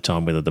less half the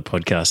time whether the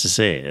podcast is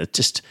there.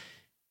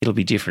 It'll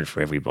be different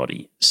for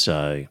everybody.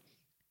 So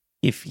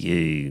if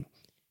you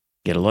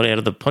get a lot out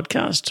of the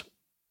podcast,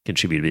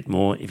 contribute a bit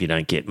more. If you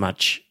don't get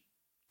much,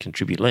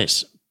 contribute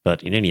less.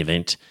 But in any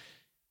event,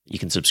 you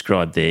can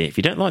subscribe there. If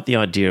you don't like the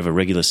idea of a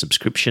regular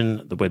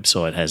subscription, the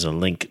website has a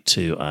link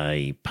to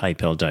a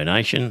PayPal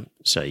donation,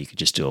 so you could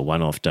just do a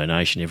one-off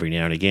donation every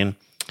now and again.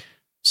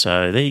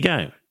 So there you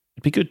go.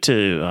 It'd be good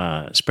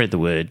to spread the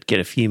word, get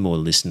a few more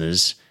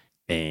listeners,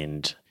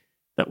 and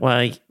that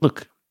way,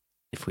 look,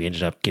 if we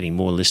ended up getting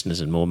more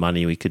listeners and more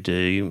money, we could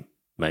do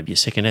maybe a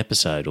second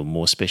episode or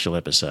more special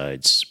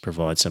episodes,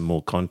 provide some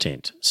more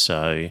content.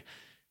 So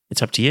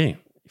it's up to you.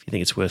 If you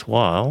think it's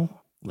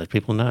worthwhile, let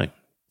people know.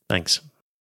 Thanks.